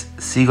is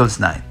Seagull's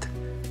Night,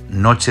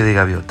 Noche de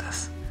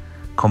Gaviotas,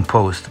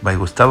 composed by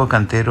Gustavo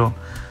Cantero,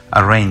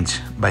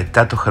 arranged by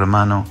Tato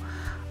Germano,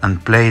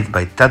 and played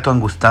by Tato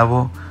and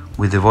Gustavo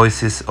with the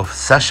voices of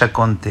Sasha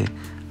Conte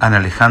and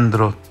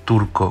Alejandro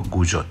Turco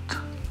Guyot.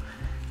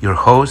 Your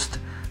hosts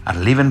are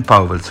Lieven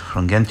Pauwels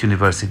from Ghent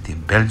University,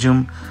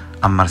 Belgium,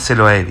 and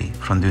Marcelo Aevi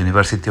from the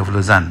University of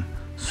Lausanne,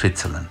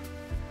 Switzerland.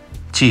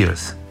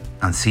 Cheers,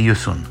 and see you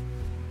soon.